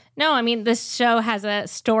 No, I mean, this show has a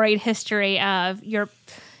storied history of your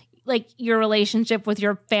relationship with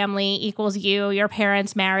your family equals you, your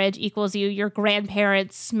parents' marriage equals you, your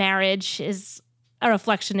grandparents' marriage is a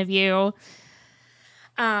reflection of you.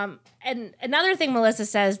 And another thing Melissa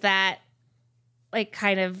says that like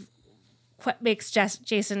kind of makes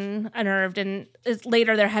Jason unnerved, and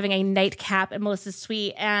later they're having a nightcap at Melissa's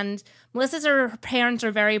suite, and her parents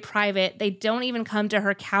are very private. They don't even come to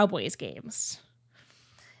her Cowboys games.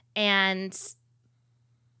 And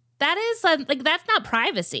that is like, that's not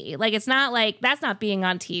privacy. Like, it's not like, that's not being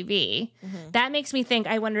on TV. Mm-hmm. That makes me think,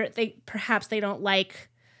 I wonder if they don't like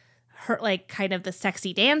her, like kind of the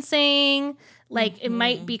sexy dancing. Like it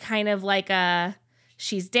might be kind of like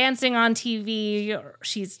she's dancing on TV or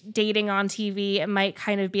she's dating on TV. It might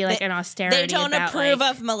kind of be like an austerity. They don't approve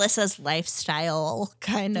of Melissa's lifestyle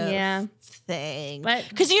kind of thing.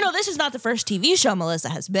 Because, you know, this is not the first TV show Melissa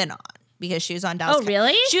has been on, because she was on Dallas. Oh,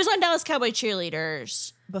 really? She was on Dallas Cowboy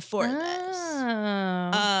Cheerleaders before this.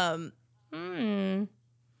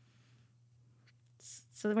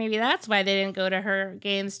 So maybe that's why they didn't go to her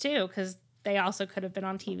games too, because they also could have been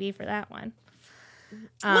on TV for that one.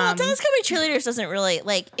 Well, Dallas Cowboy Cheerleaders doesn't really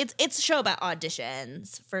like it's a show about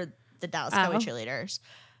auditions for the Dallas Cowboy Cheerleaders,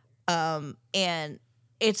 and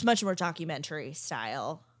it's much more documentary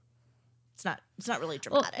style. It's not really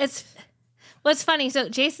dramatic. It's funny. So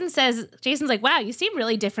Jason's like, wow, you seem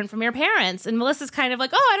really different from your parents. And Melissa's kind of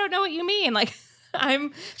like, oh, I don't know what you mean. Like,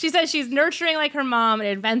 she says she's nurturing like her mom and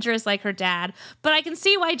adventurous like her dad. But I can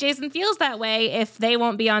see why Jason feels that way if they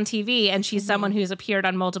won't be on TV and she's someone who's appeared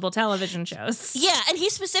on multiple television shows. Yeah, and he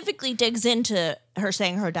specifically digs into her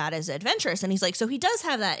saying her dad is adventurous. And he's like, so he does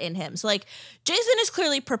have that in him. So like, Jason is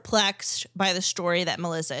clearly perplexed by the story that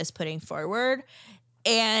Melissa is putting forward.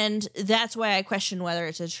 And that's why I question whether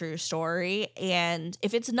it's a true story. And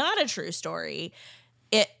if it's not a true story,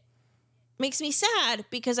 it makes me sad,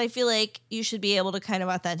 because I feel like you should be able to kind of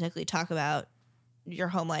authentically talk about your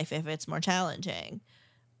home life if it's more challenging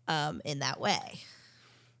in that way.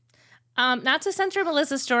 Not to censor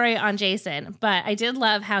Melissa's story on Jason, but I did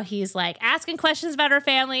love how he's like asking questions about her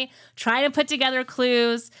family, trying to put together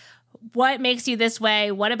clues. What makes you this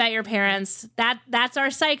way? What about your parents? That's our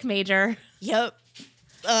psych major. Yep.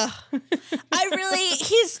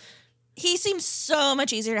 He seems so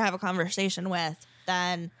much easier to have a conversation with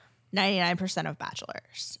than 99% of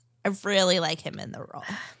bachelors. I really like him in the role.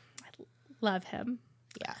 I love him.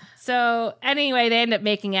 Yeah. So anyway, they end up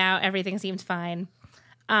making out. Everything seems fine.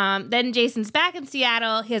 Then Jason's back in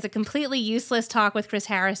Seattle. He has a completely useless talk with Chris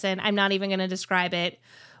Harrison. I'm not even going to describe it.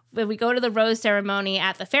 When we go to the rose ceremony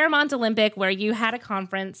at the Fairmont Olympic, where you had a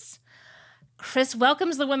conference, Chris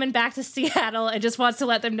welcomes the women back to Seattle and just wants to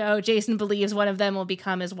let them know Jason believes one of them will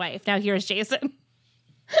become his wife. Now here's Jason.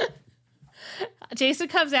 Jason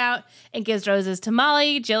comes out and gives roses to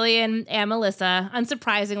Molly, Jillian, and Melissa.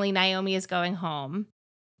 Unsurprisingly, Naomi is going home.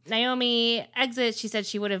 Naomi exits. She said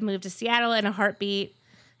she would have moved to Seattle in a heartbeat.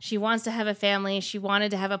 She wants to have a family. She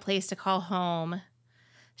wanted to have a place to call home.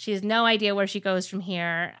 She has no idea where she goes from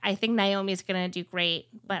here. I think Naomi's going to do great,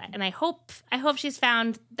 and I hope she's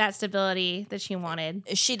found that stability that she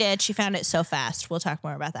wanted. She did. She found it so fast. We'll talk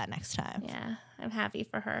more about that next time. Yeah, I'm happy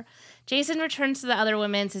for her. Jason returns to the other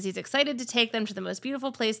women, says he's excited to take them to the most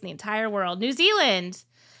beautiful place in the entire world, New Zealand.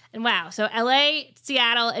 And wow, so LA,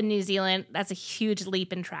 Seattle, and New Zealand, that's a huge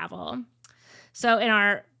leap in travel. So in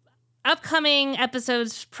our upcoming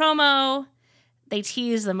episodes promo, they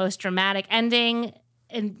tease the most dramatic ending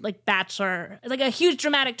in like Bachelor, like a huge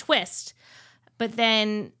dramatic twist. But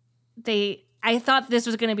then I thought this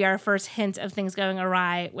was going to be our first hint of things going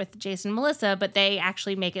awry with Jason and Melissa, but they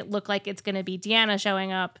actually make it look like it's going to be Deanna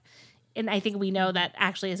showing up. And I think we know that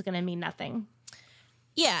actually is going to mean nothing.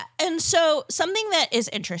 Yeah. And so something that is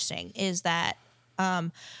interesting is that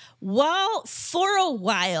while for a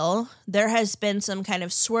while there has been some kind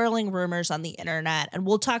of swirling rumors on the internet, and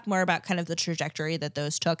we'll talk more about kind of the trajectory that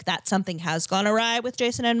those took, that something has gone awry with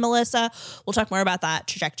Jason and Melissa. We'll talk more about that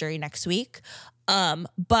trajectory next week.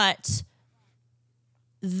 But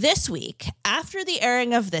this week, after the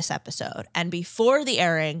airing of this episode and before the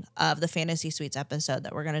airing of the Fantasy Suites episode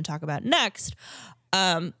that we're going to talk about next,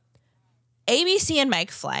 ABC and Mike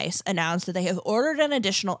Fleiss announced that they have ordered an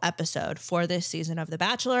additional episode for this season of The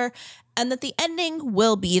Bachelor and that the ending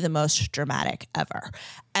will be the most dramatic ever.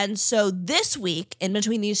 And so this week, in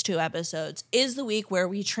between these two episodes, is the week where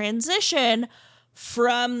we transition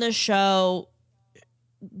from the show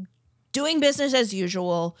doing business as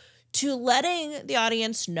usual to letting the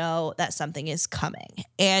audience know that something is coming.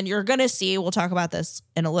 And you're going to see, we'll talk about this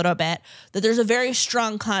in a little bit, that there's a very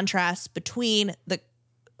strong contrast between the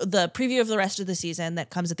preview of the rest of the season that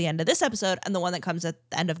comes at the end of this episode and the one that comes at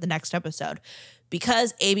the end of the next episode,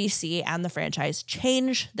 because ABC and the franchise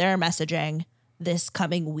change their messaging this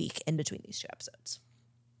coming week in between these two episodes.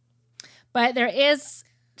 But there is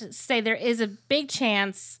a big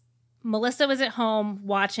chance Melissa was at home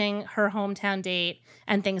watching her hometown date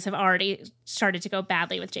and things have already started to go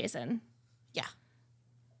badly with Jason. Yeah.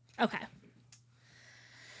 Okay.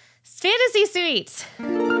 Fantasy Suites.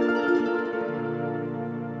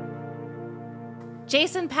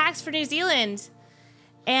 Jason packs for New Zealand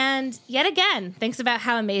and yet again thinks about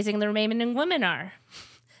how amazing the remaining women are.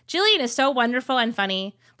 Jillian is so wonderful and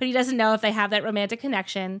funny, but he doesn't know if they have that romantic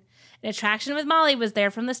connection. An attraction with Molly was there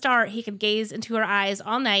from the start. He could gaze into her eyes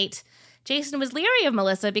all night. Jason was leery of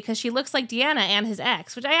Melissa because she looks like Deanna and his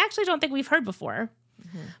ex, which I actually don't think we've heard before.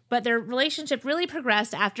 Mm-hmm. But their relationship really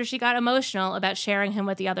progressed after she got emotional about sharing him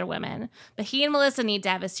with the other women. But he and Melissa need to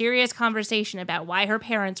have a serious conversation about why her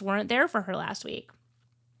parents weren't there for her last week.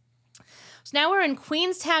 So now we're in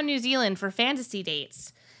Queenstown, New Zealand for fantasy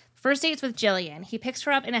dates. First date's with Jillian. He picks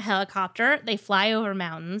her up in a helicopter. They fly over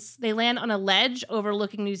mountains. They land on a ledge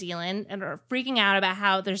overlooking New Zealand and are freaking out about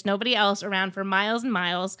how there's nobody else around for miles and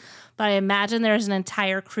miles. But I imagine there's an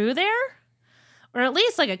entire crew there, or at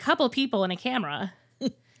least like a couple people and a camera.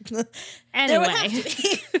 Anyway,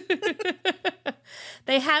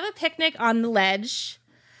 they have a picnic on the ledge.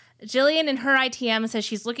 Jillian in her ITM says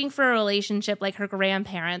she's looking for a relationship like her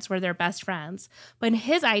grandparents where they're best friends. But in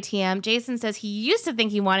his ITM, Jason says he used to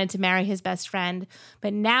think he wanted to marry his best friend,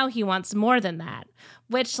 but now he wants more than that.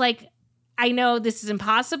 Which, like, I know this is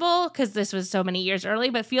impossible because this was so many years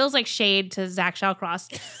early, but feels like shade to Zach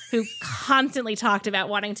Shallcross, who constantly talked about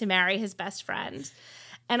wanting to marry his best friend.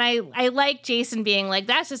 And I like Jason being like,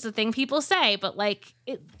 that's just a thing people say, but like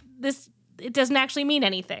it doesn't actually mean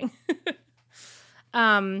anything.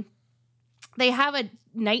 They have a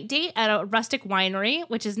night date at a rustic winery,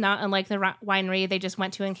 which is not unlike the winery they just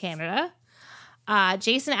went to in Canada.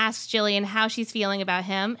 Jason asks Jillian how she's feeling about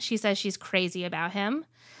him. She says she's crazy about him.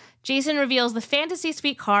 Jason reveals the fantasy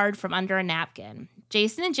suite card from under a napkin.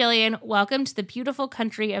 Jason and Jillian, welcome to the beautiful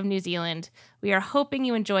country of New Zealand. We are hoping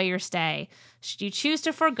you enjoy your stay. Should you choose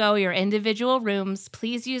to forego your individual rooms,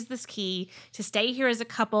 please use this key to stay here as a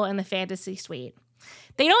couple in the fantasy suite.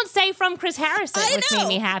 They don't say from Chris Harrison, which made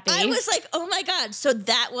me happy. I was like, oh my God. So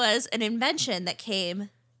that was an invention that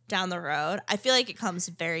came down the road. I feel like it comes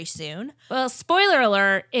very soon. Well, spoiler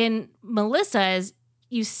alert, in Melissa's,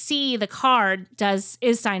 you see the card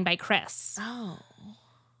is signed by Chris. Oh.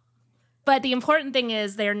 But the important thing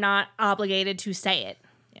is they're not obligated to say it.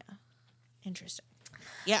 Yeah. Interesting.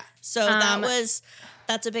 Yeah. So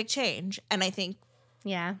that's a big change. And I think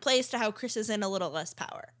plays to how Chris is in a little less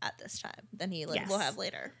power at this time than he will have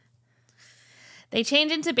later. They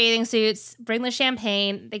change into bathing suits, bring the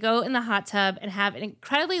champagne, they go in the hot tub and have an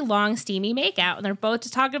incredibly long, steamy makeout. And they're both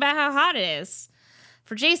just talking about how hot it is.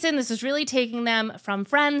 For Jason, this is really taking them from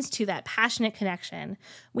friends to that passionate connection.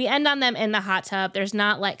 We end on them in the hot tub. There's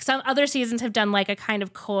not like some other seasons have done like a kind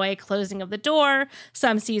of coy closing of the door.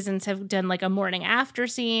 Some seasons have done like a morning after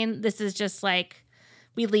scene. This is just like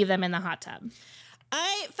we leave them in the hot tub.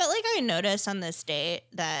 I felt like I noticed on this date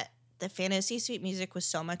that the fantasy suite music was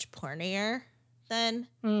so much pornier than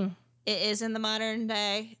it is in the modern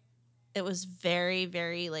day. It was very,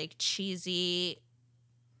 very like cheesy,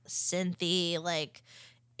 synthy, like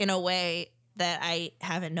in a way that I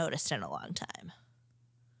haven't noticed in a long time.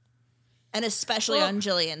 And especially on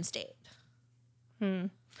Jillian's date. Well,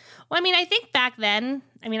 I mean, I think back then,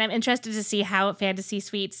 I'm interested to see how fantasy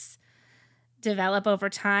suites develop over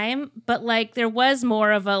time, but like there was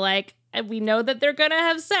more of a like, we know that they're gonna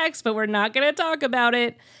have sex, but we're not gonna talk about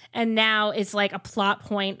it. And now it's like a plot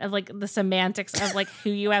point of like the semantics of like who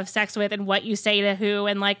you have sex with and what you say to who,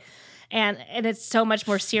 and like and it's so much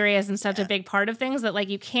more serious and such a big part of things that like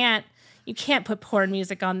you can't put porn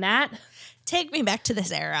music on that. Take me back to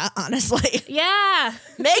this era, honestly. Yeah.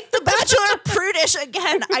 Make The Bachelor prudish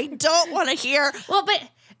again. I don't want to hear. Well, but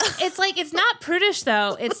it's like it's not prudish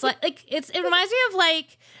though. It's like it reminds me of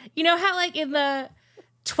like, you know how like in the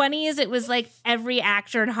 20s it was like every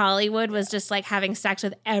actor in Hollywood was just like having sex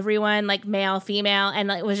with everyone, like male, female,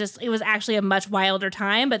 and it was actually a much wilder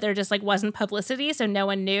time, but there just like wasn't publicity, so no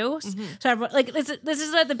one knew. So everyone, like this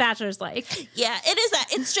is what The Bachelor's like. Yeah, it is that.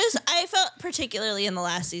 It's just I felt particularly in the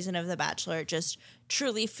last season of The Bachelor just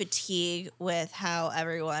truly fatigued with how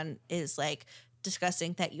everyone is like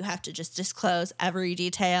discussing that you have to just disclose every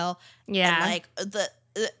detail. Yeah, and like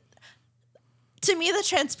to me, the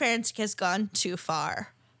transparency has gone too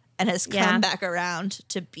far and has come back around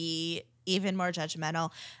to be even more judgmental.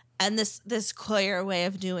 And this coyer way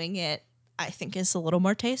of doing it, I think, is a little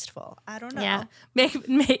more tasteful. I don't know. Yeah,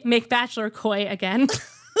 make Bachelor coy again.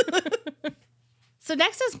 So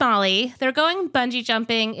next is Molly. They're going bungee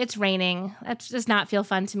jumping. It's raining. That does not feel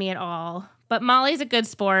fun to me at all. But Molly's a good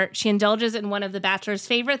sport. She indulges in one of The Bachelor's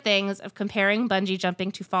favorite things of comparing bungee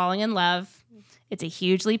jumping to falling in love. It's a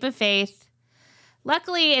huge leap of faith.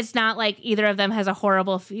 Luckily, it's not like either of them has a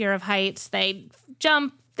horrible fear of heights. They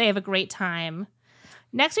jump. They have a great time.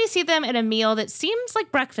 Next, we see them at a meal that seems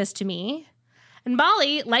like breakfast to me. And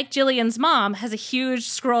Molly, like Jillian's mom, has a huge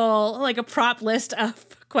scroll, like a prop list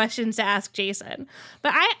of questions to ask Jason.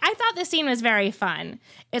 But I thought this scene was very fun.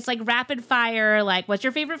 It's like rapid fire, like, what's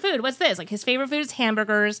your favorite food? What's this? Like, his favorite food is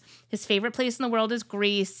hamburgers. His favorite place in the world is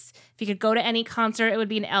Greece. If he could go to any concert, it would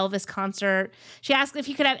be an Elvis concert. She asked if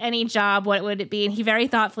he could have any job, what would it be? And he very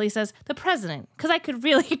thoughtfully says, the president, because I could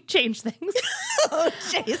really change things. Oh,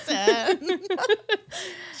 Jason.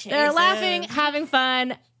 They're laughing, having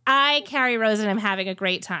fun. I, Carrie Rose, and I'm having a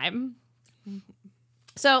great time.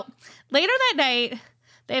 So later that night,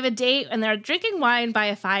 they have a date and they're drinking wine by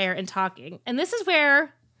a fire and talking. And this is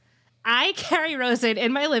where I, Carrie Rosen,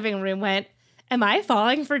 in my living room went, am I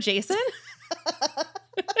falling for Jason?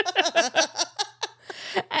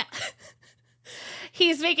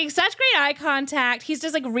 He's making such great eye contact. He's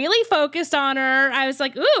just like really focused on her. I was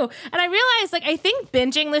like, ooh. And I realized like, I think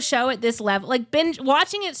binging the show at this level, like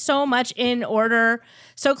watching it so much in order,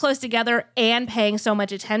 so close together and paying so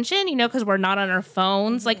much attention, you know, because we're not on our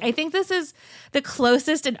phones. Like, I think this is the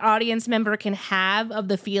closest an audience member can have of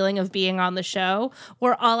the feeling of being on the show,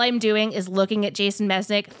 where all I'm doing is looking at Jason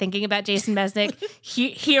Mesnick, thinking about Jason Mesnick,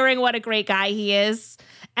 hearing what a great guy he is.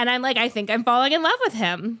 And I'm like, I think I'm falling in love with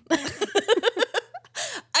him.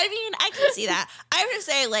 I mean, I can see that. I would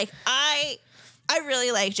say, like, I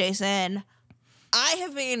really like Jason. I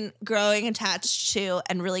have been growing attached to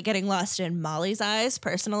and really getting lost in Molly's eyes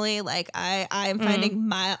personally. Like, I'm finding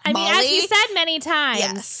Molly. I mean, as you said many times.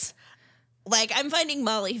 Yes. Like, I'm finding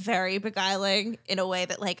Molly very beguiling in a way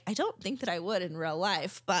that, like, I don't think that I would in real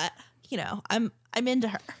life. But, you know, I'm into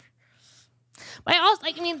her. But I also,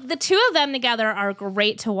 like, I mean, the two of them together are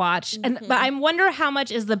great to watch. And but I wonder how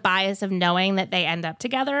much is the bias of knowing that they end up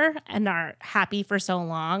together and are happy for so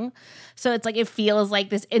long. So it's like it feels like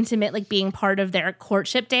this intimate, like being part of their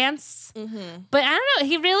courtship dance. But I don't know.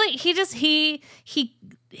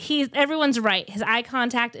 He everyone's right. His eye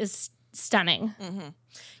contact is stunning.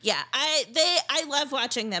 Yeah, I love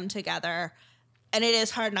watching them together. and it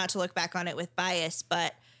is hard not to look back on it with bias,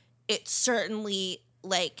 but it's certainly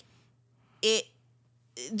like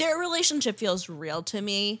their relationship feels real to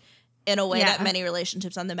me in a way that many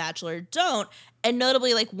relationships on The Bachelor don't. And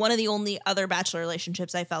notably, like, one of the only other Bachelor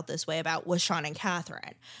relationships I felt this way about was Sean and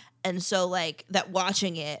Catherine. And so, like, that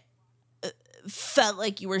watching it felt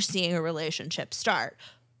like you were seeing a relationship start.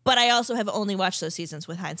 But I also have only watched those seasons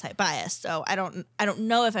with hindsight bias, so I don't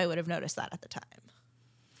know if I would have noticed that at the time.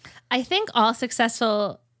 I think all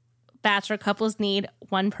successful Bachelor couples need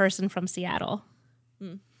one person from Seattle.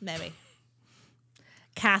 Maybe.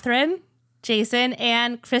 Catherine, Jason,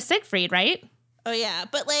 and Chris Siegfried, right? Oh, yeah.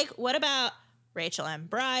 But, like, what about Rachel and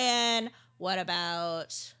Brian? What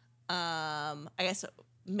about, I guess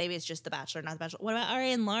maybe it's just The Bachelor, not The Bachelor. What about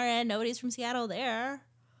Ari and Lauren? Nobody's from Seattle there.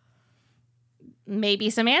 Maybe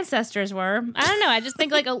some ancestors were. I don't know. I just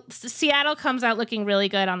think, like, Seattle comes out looking really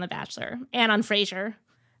good on The Bachelor and on Frasier.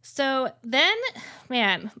 So then,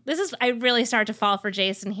 man, I really start to fall for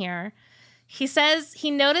Jason here. He says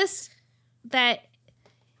he noticed that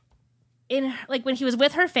when he was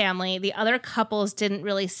with her family, the other couples didn't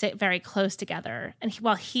really sit very close together. And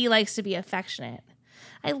while he likes to be affectionate,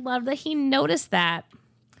 I love that he noticed that.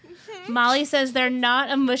 Mm-hmm. Molly says they're not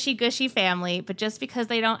a mushy-gushy family, but just because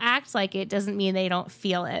they don't act like it doesn't mean they don't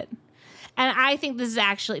feel it. And I think this is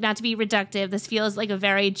actually, not to be reductive, this feels like a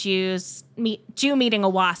very Jew meeting a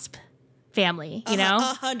WASP family, you know?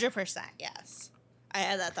 100%, yes. I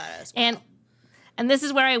had that thought as well. And this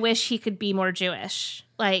is where I wish he could be more Jewish.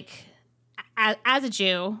 Like, as a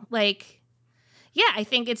Jew, like, yeah, I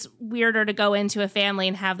think it's weirder to go into a family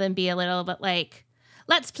and have them be a little bit like,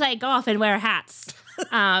 let's play golf and wear hats.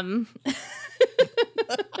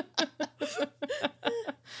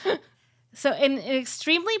 So in an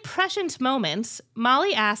extremely prescient moment,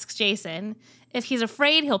 Molly asks Jason if he's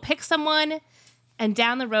afraid he'll pick someone and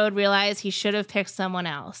down the road realize he should have picked someone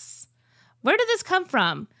else. Where did this come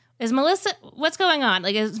from? Is Melissa, what's going on?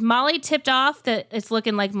 Like, is Molly tipped off that it's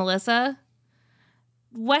looking like Melissa?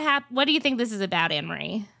 What do you think this is about,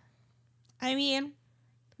 Anne-Marie? I mean,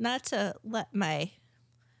 not to let my,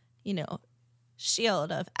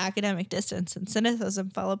 shield of academic distance and cynicism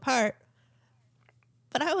fall apart,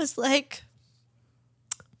 but I was like,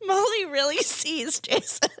 Molly really sees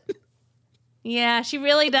Jason. Yeah, she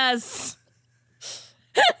really does.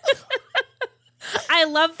 I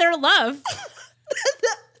love their love.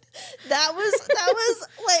 That was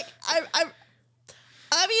like, I'm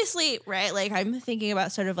obviously, right, like, I'm thinking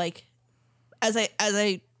about sort of like, as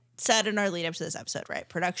I said in our lead up to this episode, right,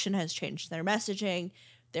 production has changed their messaging.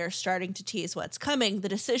 They're starting to tease what's coming. The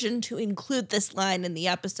decision to include this line in the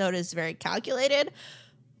episode is very calculated.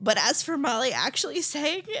 But as for Molly actually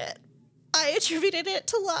saying it, I attributed it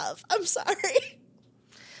to love. I'm sorry.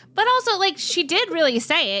 But also, like, she did really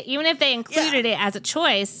say it. Even if they included it as a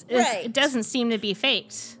choice, it doesn't seem to be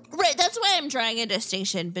faked. Right, that's why I'm drawing a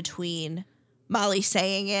distinction between Molly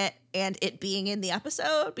saying it and it being in the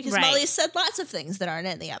episode, because Molly said lots of things that aren't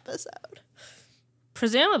in the episode.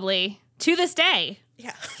 Presumably, to this day.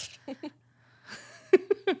 Yeah.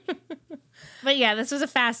 But yeah, this was a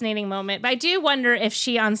fascinating moment. But I do wonder if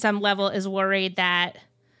she, on some level, is worried that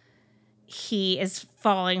he is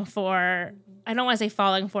falling for, I don't want to say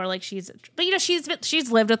falling for, like, but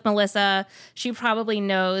she's lived with Melissa. She probably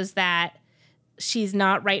knows that she's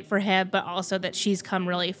not right for him, but also that she's come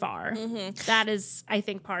really far. Mm-hmm. That is, I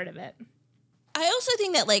think, part of it. I also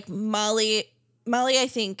think that, like, Molly, I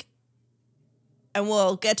think, and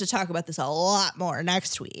we'll get to talk about this a lot more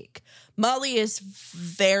next week, Molly is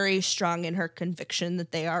very strong in her conviction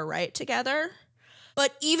that they are right together.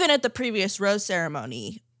 But even at the previous rose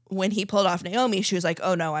ceremony, when he pulled off Naomi, she was like,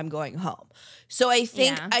 oh no, I'm going home. So I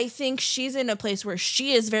think she's in a place where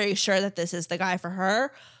she is very sure that this is the guy for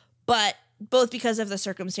her, but both because of the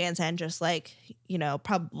circumstance and just, like,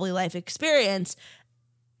 probably life experience,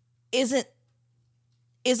 isn't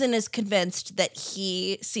as convinced that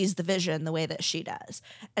he sees the vision the way that she does.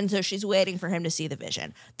 And so she's waiting for him to see the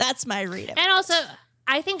vision. That's my read of it. And also,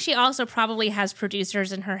 I think she also probably has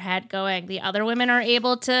producers in her head going, the other women are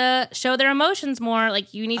able to show their emotions more.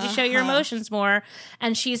 Like, you need to show your emotions more.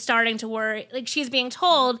 And she's starting to worry. Like, she's being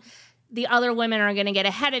told the other women are going to get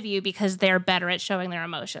ahead of you because they're better at showing their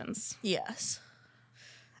emotions. Yes.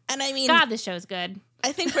 And I mean, God, this show's good.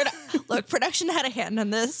 I think, production had a hand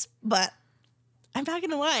on this, but I'm not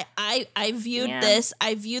gonna lie. I viewed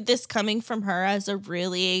this coming from her as a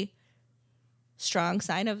really strong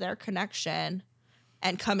sign of their connection,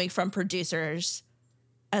 and coming from producers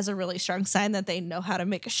as a really strong sign that they know how to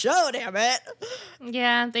make a show. Damn it.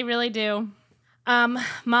 Yeah, they really do.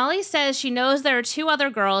 Molly says she knows there are 2 other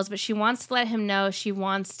girls, but she wants to let him know she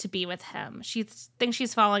wants to be with him. She thinks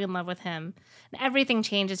she's falling in love with him. And everything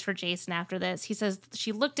changes for Jason after this. He says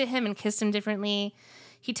she looked at him and kissed him differently.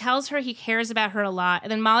 He tells her he cares about her a lot.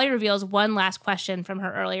 And then Molly reveals one last question from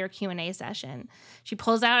her earlier Q&A session. She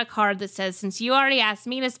pulls out a card that says, since you already asked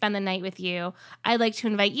me to spend the night with you, I'd like to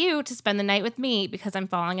invite you to spend the night with me because I'm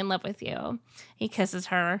falling in love with you. He kisses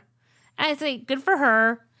her. And I say, good for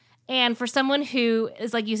her. And for someone who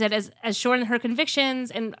is, like you said, as short in her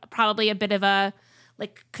convictions and probably a bit of a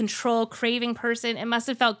like control craving person, it must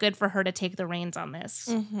have felt good for her to take the reins on this.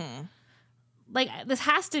 Mm-hmm. Like, this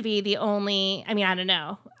has to be the only, I mean, I don't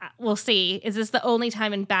know. We'll see. Is this the only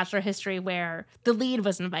time in Bachelor history where the lead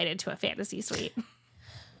was invited to a fantasy suite?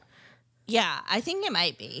 Yeah, I think it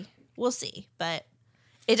might be. We'll see. But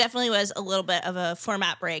it definitely was a little bit of a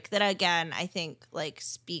format break that, again, I think like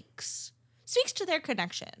speaks to their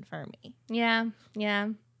connection for me. Yeah.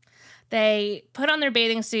 They put on their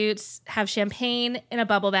bathing suits, have champagne in a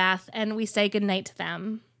bubble bath, and we say goodnight to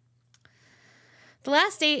them. The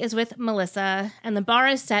last date is with Melissa, and the bar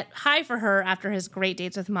is set high for her after his great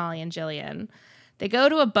dates with Molly and Jillian. They go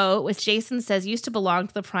to a boat, which Jason says used to belong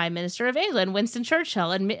to the Prime Minister of England, Winston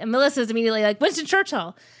Churchill, and Melissa's immediately like, Winston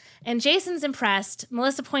Churchill! And Jason's impressed.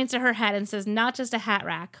 Melissa points to her head and says, not just a hat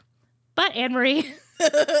rack. But, Anne-Marie,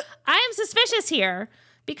 I am suspicious here,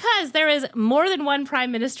 because there is more than one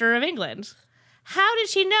Prime Minister of England. How did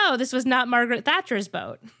she know this was not Margaret Thatcher's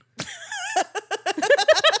boat?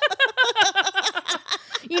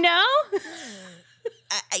 You know?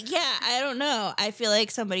 I don't know. I feel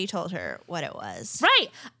like somebody told her what it was. Right.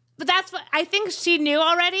 But that's what I think she knew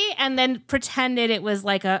already and then pretended it was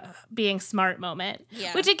like a being smart moment.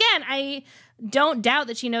 Yeah. Which, again, I don't doubt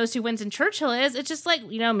that she knows who Winston Churchill is. It's just like,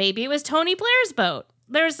 you know, maybe it was Tony Blair's boat.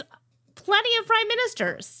 There's plenty of prime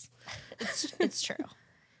ministers. It's true.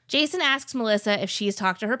 Jason asks Melissa if she's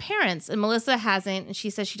talked to her parents, and Melissa hasn't, and she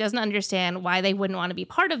says she doesn't understand why they wouldn't want to be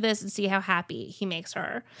part of this and see how happy he makes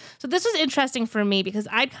her. So this was interesting for me because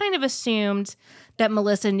I'd kind of assumed that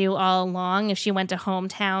Melissa knew all along if she went to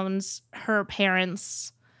hometowns, her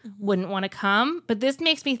parents wouldn't want to come. But this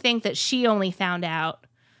makes me think that she only found out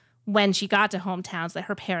when she got to hometowns that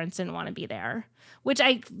her parents didn't want to be there, which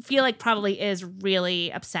I feel like probably is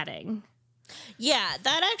really upsetting. Yeah,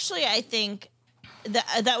 that actually, I think...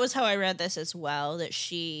 That was how I read this as well, that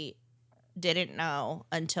she didn't know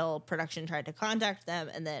until production tried to contact them,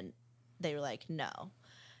 and then they were like, no.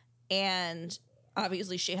 And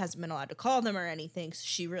obviously she hasn't been allowed to call them or anything, so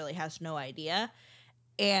she really has no idea.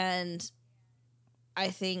 And I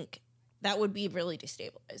think that would be really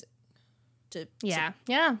destabilizing to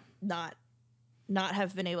not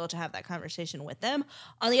have been able to have that conversation with them.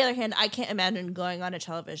 On the other hand, I can't imagine going on a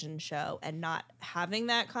television show and not having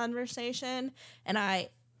that conversation. And I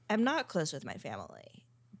am not close with my family,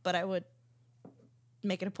 but I would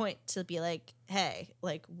make it a point to be like, hey,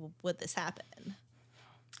 like, would this happen?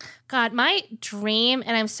 God, my dream,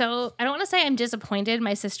 and I don't want to say I'm disappointed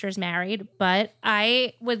my sister's married, but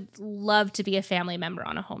I would love to be a family member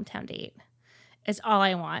on a hometown date. It's all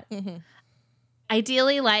I want. Mm-hmm.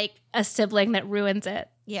 Ideally, like a sibling that ruins it.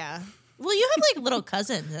 Yeah. Well, you have like little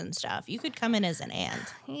cousins and stuff. You could come in as an aunt.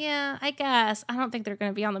 Yeah, I guess. I don't think they're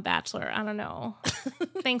going to be on The Bachelor. I don't know.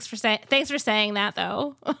 Thanks for saying that,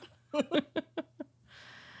 though.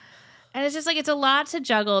 And it's just like, it's a lot to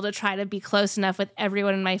juggle to try to be close enough with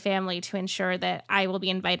everyone in my family to ensure that I will be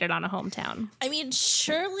invited on a hometown. I mean,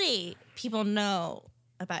 surely people know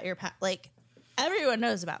about your like everyone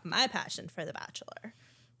knows about my passion for The Bachelor.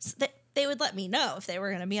 So they would let me know if they were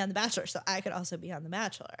going to be on The Bachelor so I could also be on The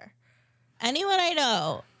Bachelor. Anyone I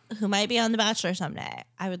know who might be on The Bachelor someday,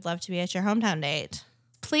 I would love to be at your hometown date.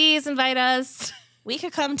 Please invite us. We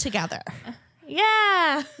could come together.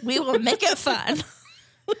 Yeah. We will make it fun.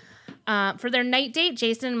 For their night date,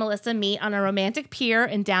 Jason and Melissa meet on a romantic pier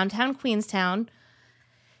in downtown Queenstown.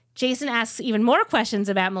 Jason asks even more questions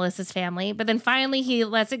about Melissa's family, but then finally he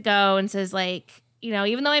lets it go and says, like, you know,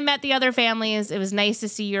 even though I met the other families, it was nice to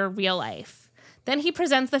see your real life. Then he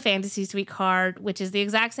presents the fantasy suite card, which is the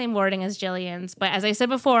exact same wording as Jillian's. But as I said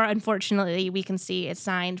before, unfortunately, we can see it's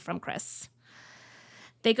signed from Chris.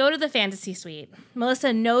 They go to the fantasy suite.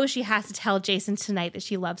 Melissa knows she has to tell Jason tonight that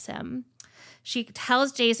she loves him. She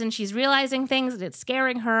tells Jason she's realizing things and it's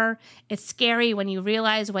scaring her. It's scary when you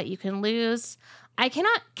realize what you can lose. I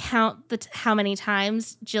cannot count how many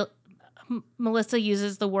times Melissa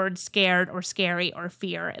uses the word scared or scary or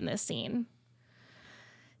fear in this scene.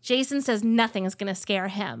 Jason says nothing is going to scare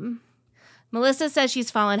him. Melissa says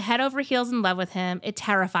she's fallen head over heels in love with him. It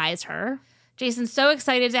terrifies her. Jason's so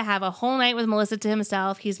excited to have a whole night with Melissa to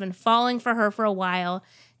himself. He's been falling for her for a while.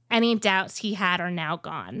 Any doubts he had are now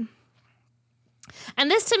gone.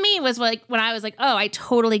 And this to me was like when I was like, oh, I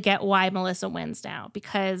totally get why Melissa wins now.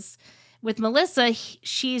 Because with Melissa,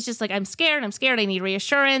 she's just like, I'm scared, I need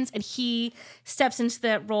reassurance. And he steps into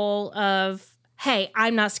that role of, hey,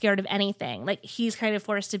 I'm not scared of anything. Like, he's kind of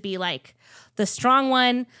forced to be like the strong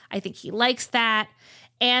one. I think he likes that.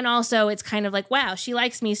 And also it's kind of like, wow, she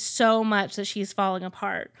likes me so much that she's falling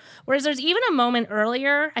apart. Whereas there's even a moment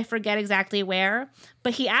earlier, I forget exactly where,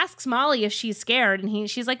 but he asks Molly if she's scared. And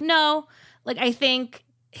she's like, no. Like, I think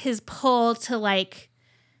his pull to like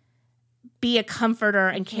be a comforter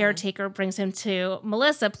and caretaker brings him to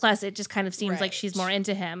Melissa. Plus, it just kind of seems like she's more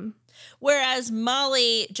into him. Whereas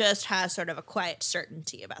Molly just has sort of a quiet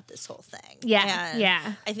certainty about this whole thing. Yeah,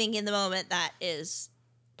 and I think in the moment that is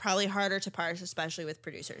probably harder to parse, especially with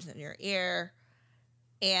producers in your ear.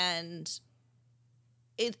 And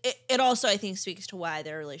it also, I think, speaks to why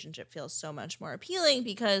their relationship feels so much more appealing,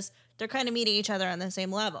 because they're kind of meeting each other on the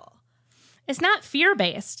same level. It's not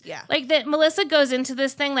fear-based. Yeah. Like, that Melissa goes into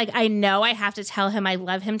this thing like, I know I have to tell him I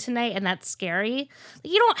love him tonight, and that's scary.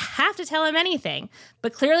 Like, you don't have to tell him anything.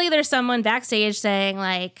 But clearly there's someone backstage saying,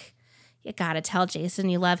 like, you gotta tell Jason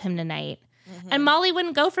you love him tonight. Mm-hmm. And Molly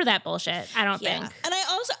wouldn't go for that bullshit, I don't think. And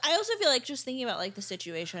I also feel like, just thinking about like the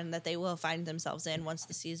situation that they will find themselves in once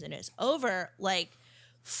the season is over, like,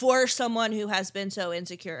 for someone who has been so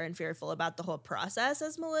insecure and fearful about the whole process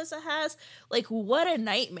as Melissa has, like, what a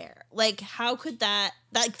nightmare. Like, how could that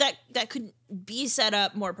could be set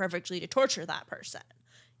up more perfectly to torture that person,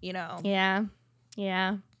 you know?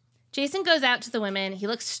 Yeah. Jason goes out to the women. He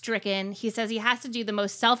looks stricken. He says he has to do the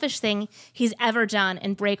most selfish thing he's ever done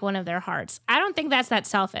and break one of their hearts. I don't think that's that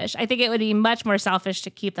selfish. I think it would be much more selfish to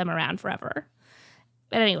keep them around forever.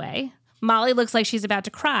 But anyway, Molly looks like she's about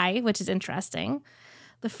to cry, which is interesting.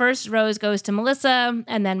 The first rose goes to Melissa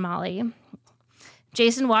and then Molly.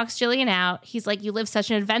 Jason walks Jillian out. He's like, you live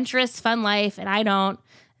such an adventurous, fun life, and I don't.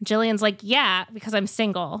 Jillian's like, yeah, because I'm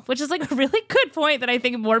single, which is like a really good point that I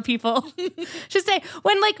think more people should say.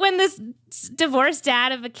 When this divorced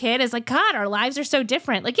dad of a kid is like, God, our lives are so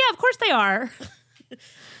different. Like, yeah, of course they are.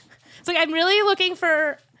 It's like, I'm really looking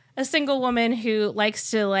for a single woman who likes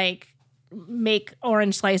to like make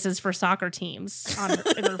orange slices for soccer teams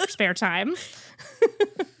in her spare time.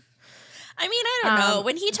 I mean, I don't know.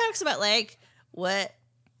 When he talks about like what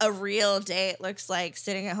a real date looks like,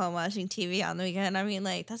 sitting at home watching TV on the weekend, I mean,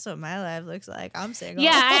 like, that's what my life looks like. I'm single.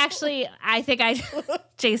 Yeah, I think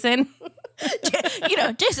Jason.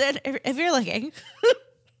 Jason, if you're looking.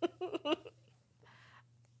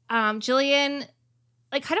 Jillian,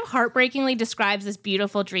 like, kind of heartbreakingly describes this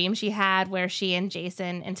beautiful dream she had where she and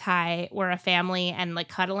Jason and Ty were a family and like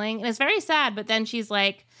cuddling. And it's very sad, but then she's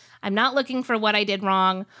like, I'm not looking for what I did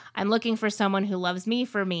wrong. I'm looking for someone who loves me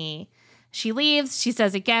for me. She leaves. She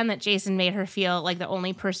says again that Jason made her feel like the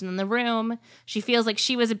only person in the room. She feels like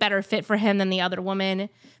she was a better fit for him than the other woman.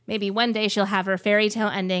 Maybe one day she'll have her fairy tale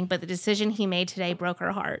ending, but the decision he made today broke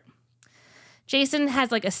her heart. Jason has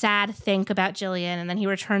like a sad think about Jillian, and then he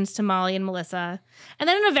returns to Molly and Melissa. And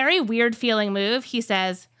then in a very weird feeling move, he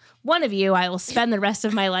says, one of you I will spend the rest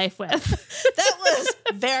of my life with. That was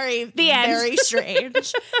very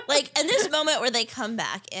strange. Like, and this moment where they come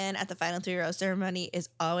back in at the final 3 rose ceremony is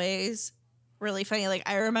always really funny. Like,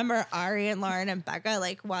 I remember Ari and Lauren and Becca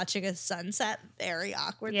like watching a sunset very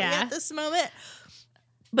awkwardly at this moment.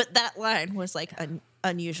 But that line was like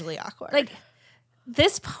unusually awkward. Like,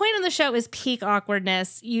 this point in the show is peak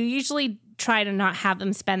awkwardness. You usually try to not have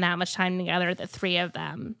them spend that much time together, the three of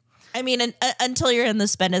them. I mean, until you're in the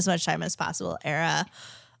spend as much time as possible era,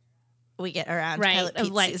 we get around Pilot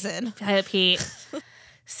Pete season. Pilot Pete.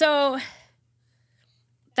 So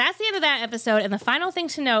that's the end of that episode. And the final thing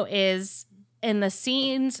to note is in the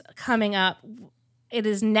scenes coming up, it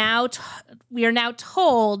is now we are now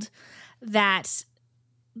told that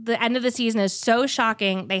the end of the season is so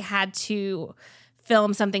shocking they had to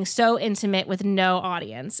film something so intimate with no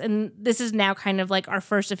audience. And this is now kind of like our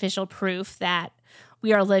first official proof that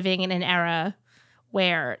we are living in an era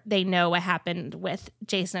where they know what happened with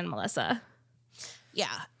Jason and Melissa.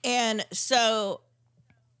 Yeah. And so,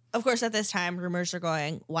 of course, at this time, rumors are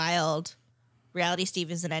going wild. Reality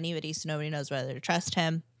Steve isn't anybody, so nobody knows whether to trust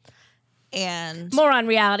him. And more on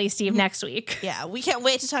Reality Steve next week. Yeah. We can't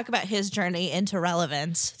wait to talk about his journey into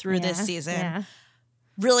relevance through this season. Yeah.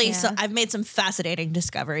 Really, so I've made some fascinating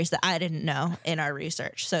discoveries that I didn't know in our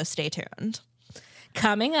research, so stay tuned.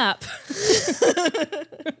 Coming up.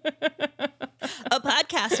 A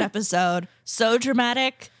podcast episode so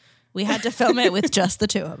dramatic, we had to film it with just the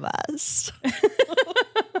two of us.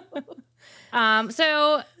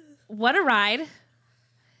 So what a ride.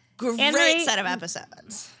 Great set of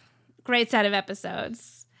episodes. Great set of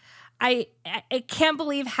episodes. I can't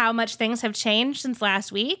believe how much things have changed since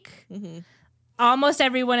last week. Mm-hmm. Almost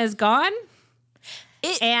everyone is gone.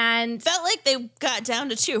 And felt like they got down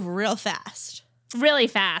to 2 real fast. Really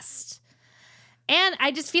fast. And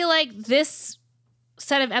I just feel like this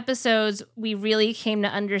set of episodes, we really came to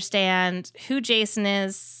understand who Jason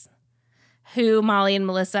is, who Molly and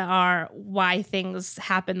Melissa are, why things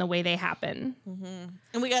happen the way they happen. Mm-hmm.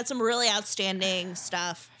 And we got some really outstanding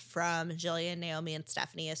stuff from Jillian, Naomi, and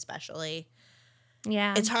Stephanie especially.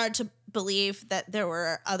 Yeah. It's hard to believe that there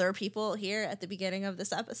were other people here at the beginning of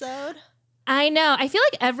this episode. I know. I feel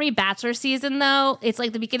like every Bachelor season, though, it's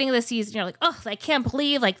like the beginning of the season, you're like, oh, I can't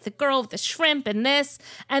believe, like, the girl with the shrimp and this.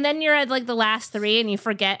 And then you're at, like, the last 3 and you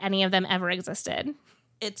forget any of them ever existed.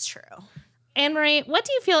 It's true. Anne-Marie, what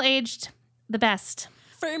do you feel aged the best?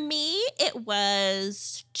 For me, it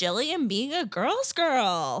was Jillian being a girl's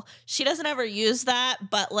girl. She doesn't ever use that,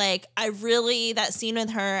 but, like, that scene with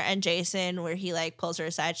her and Jason where he, like, pulls her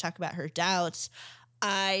aside to talk about her doubts,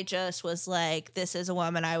 I just was like, this is a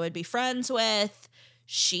woman I would be friends with.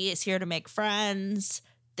 She is here to make friends.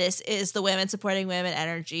 This is the women supporting women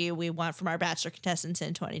energy we want from our Bachelor contestants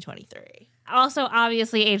in 2023. Also,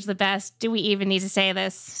 obviously, age the best. Do we even need to say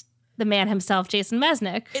this? The man himself, Jason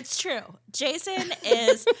Mesnick. It's true. Jason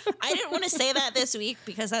is, I didn't want to say that this week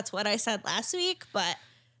because that's what I said last week, but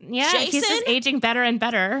yeah, he's just aging better and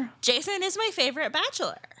better. Jason is my favorite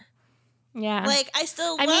Bachelor. Yeah. Like, I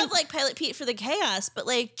still love Pilot Pete for the chaos, but,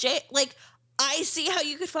 like, I see how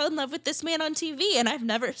you could fall in love with this man on TV, and I've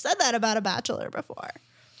never said that about a Bachelor before.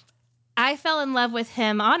 I fell in love with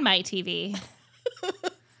him on my TV.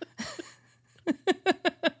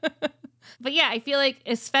 But yeah, I feel like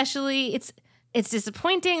especially it's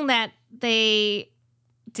disappointing that they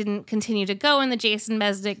didn't continue to go in the Jason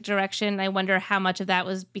Mesnick direction. I wonder how much of that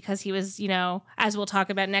was because he was, as we'll talk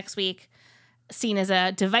about next week, seen as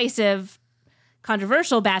a divisive,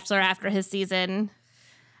 controversial Bachelor after his season.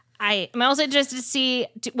 I'm also interested to see,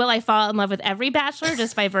 will I fall in love with every Bachelor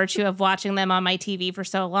just by virtue of watching them on my TV for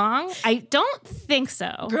so long? I don't think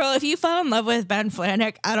so. Girl, if you fall in love with Ben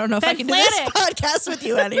Flanick, I don't know if I can do this podcast with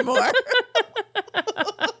you anymore.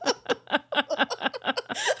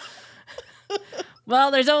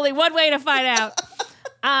 Well, there's only one way to find out.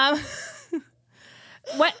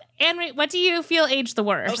 Anne-Marie, what do you feel aged the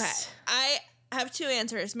worst? Okay, I have 2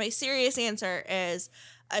 answers. My serious answer is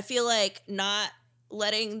I feel like not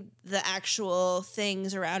letting the actual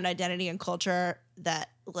things around identity and culture that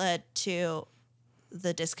led to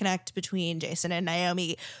the disconnect between Jason and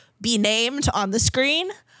Naomi be named on the screen.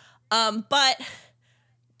 But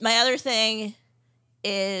my other thing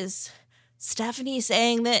is Stephanie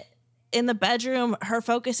saying that in the bedroom, her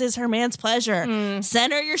focus is her man's pleasure.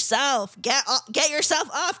 Center yourself. Get yourself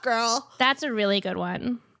off, girl. That's a really good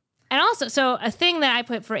one. And also, so a thing that I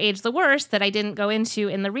put for age the worst that I didn't go into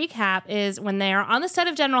in the recap is when they are on the set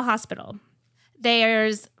of General Hospital, they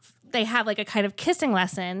have like a kind of kissing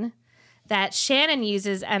lesson that Shannon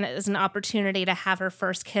uses as an opportunity to have her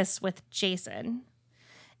first kiss with Jason.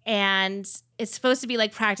 And it's supposed to be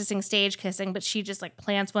like practicing stage kissing, but she just like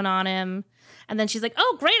plants one on him. And then she's like,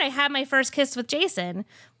 oh, great, I had my first kiss with Jason,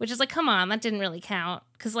 which is like, come on, that didn't really count.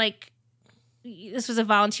 Because like, this was a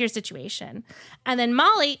volunteer situation. And then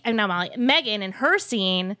Megan in her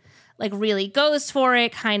scene, like really goes for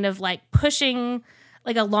it, kind of like pushing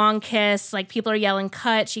like a long kiss. Like people are yelling,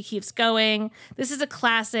 cut. She keeps going. This is a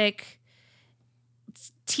classic.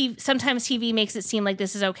 Sometimes TV makes it seem like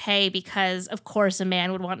this is okay because, of course, a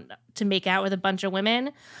man would want to make out with a bunch of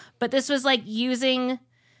women. But this was like using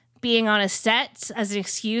being on a set as an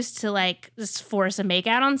excuse to like just force a make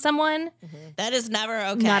out on someone. Mm-hmm. That is never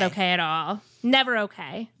okay. Not okay at all. Never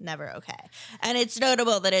okay. Never okay. And it's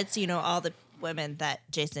notable that it's, all the women that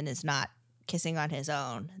Jason is not kissing on his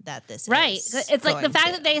own that this right. is It's like the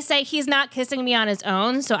fact that they say he's not kissing me on his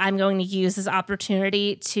own, so I'm going to use this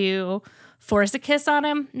opportunity to force a kiss on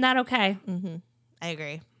him. Not okay. Mm-hmm. I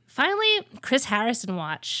agree. Finally, Chris Harrison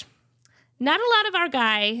watch. Not a lot of our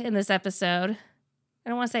guy in this episode. I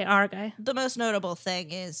don't want to say our guy. The most notable thing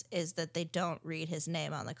is that they don't read his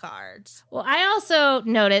name on the cards. Well, I also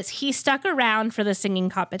noticed he stuck around for the singing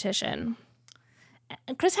competition.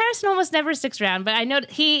 Chris Harrison almost never sticks around, but I know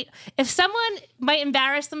if someone might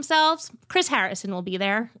embarrass themselves, Chris Harrison will be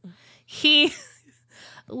there. He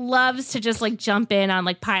loves to just like jump in on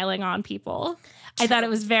like piling on people. I thought it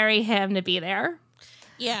was very him to be there.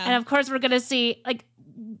 Yeah. And of course we're going to see like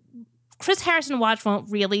Chris Harrison watch won't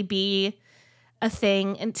really be a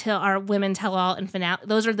thing until our Women Tell All and finale.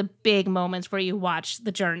 Those are the big moments where you watch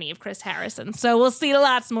the journey of Chris Harrison. So we'll see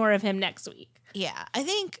lots more of him next week. Yeah, I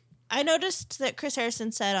think I noticed that Chris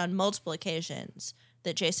Harrison said on multiple occasions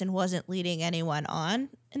that Jason wasn't leading anyone on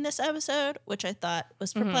in this episode, which I thought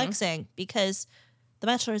was perplexing because The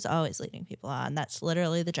Bachelor is always leading people on. That's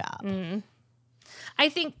literally the job. I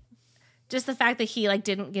think just the fact that he like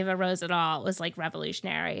didn't give a rose at all was like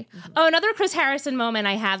revolutionary. Oh, another Chris Harrison moment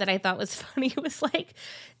I had that I thought was funny was like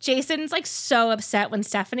Jason's like so upset when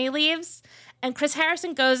Stephanie leaves, and Chris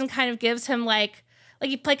Harrison goes and kind of gives him like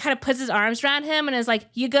he kind of puts his arms around him and is like,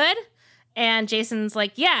 "You good?" And Jason's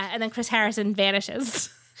like, "Yeah," and then Chris Harrison vanishes.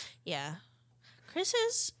 Yeah, Chris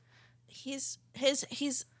is he's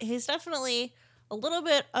definitely a little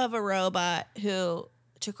bit of a robot who,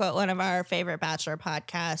 to quote one of our favorite Bachelor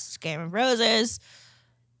podcasts, Game of Roses,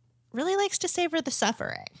 really likes to savor the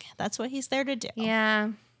suffering. That's what he's there to do.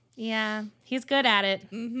 Yeah. He's good at it.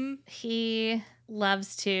 He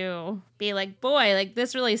loves to be like, boy, like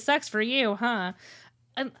this really sucks for you, huh?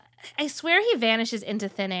 I swear he vanishes into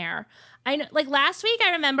thin air. I know, like last week,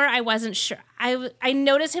 I remember I wasn't sure. I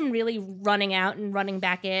noticed him really running out and running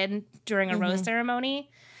back in during a rose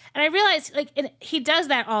ceremony. And I realized, like, he does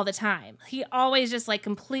that all the time. He always just, like,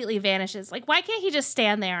 completely vanishes. Like, why can't he just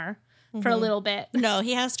stand there for a little bit? No,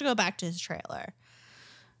 he has to go back to his trailer.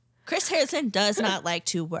 Chris Harrison does not like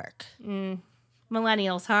to work.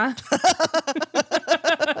 Millennials, huh?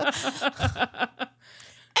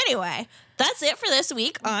 Anyway, that's it for this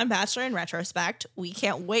week on Bachelor in Retrospect. We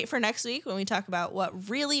can't wait for next week when we talk about what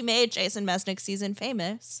really made Jason Mesnick's season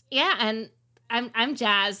famous. Yeah, and I'm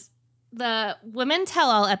jazzed. The Women Tell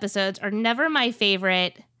All episodes are never my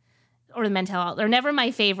favorite, or the Men Tell All, they're never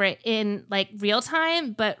my favorite in like real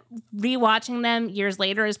time, but rewatching them years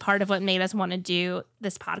later is part of what made us want to do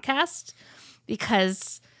this podcast,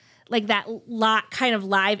 because like that kind of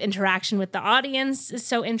live interaction with the audience is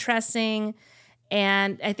so interesting.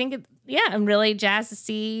 And I think, I'm really jazzed to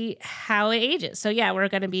see how it ages. So yeah, we're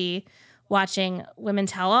going to be watching Women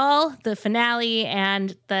Tell All, the finale,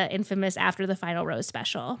 and the infamous After the Final Rose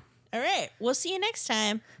special. All right. We'll see you next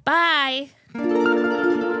time. Bye.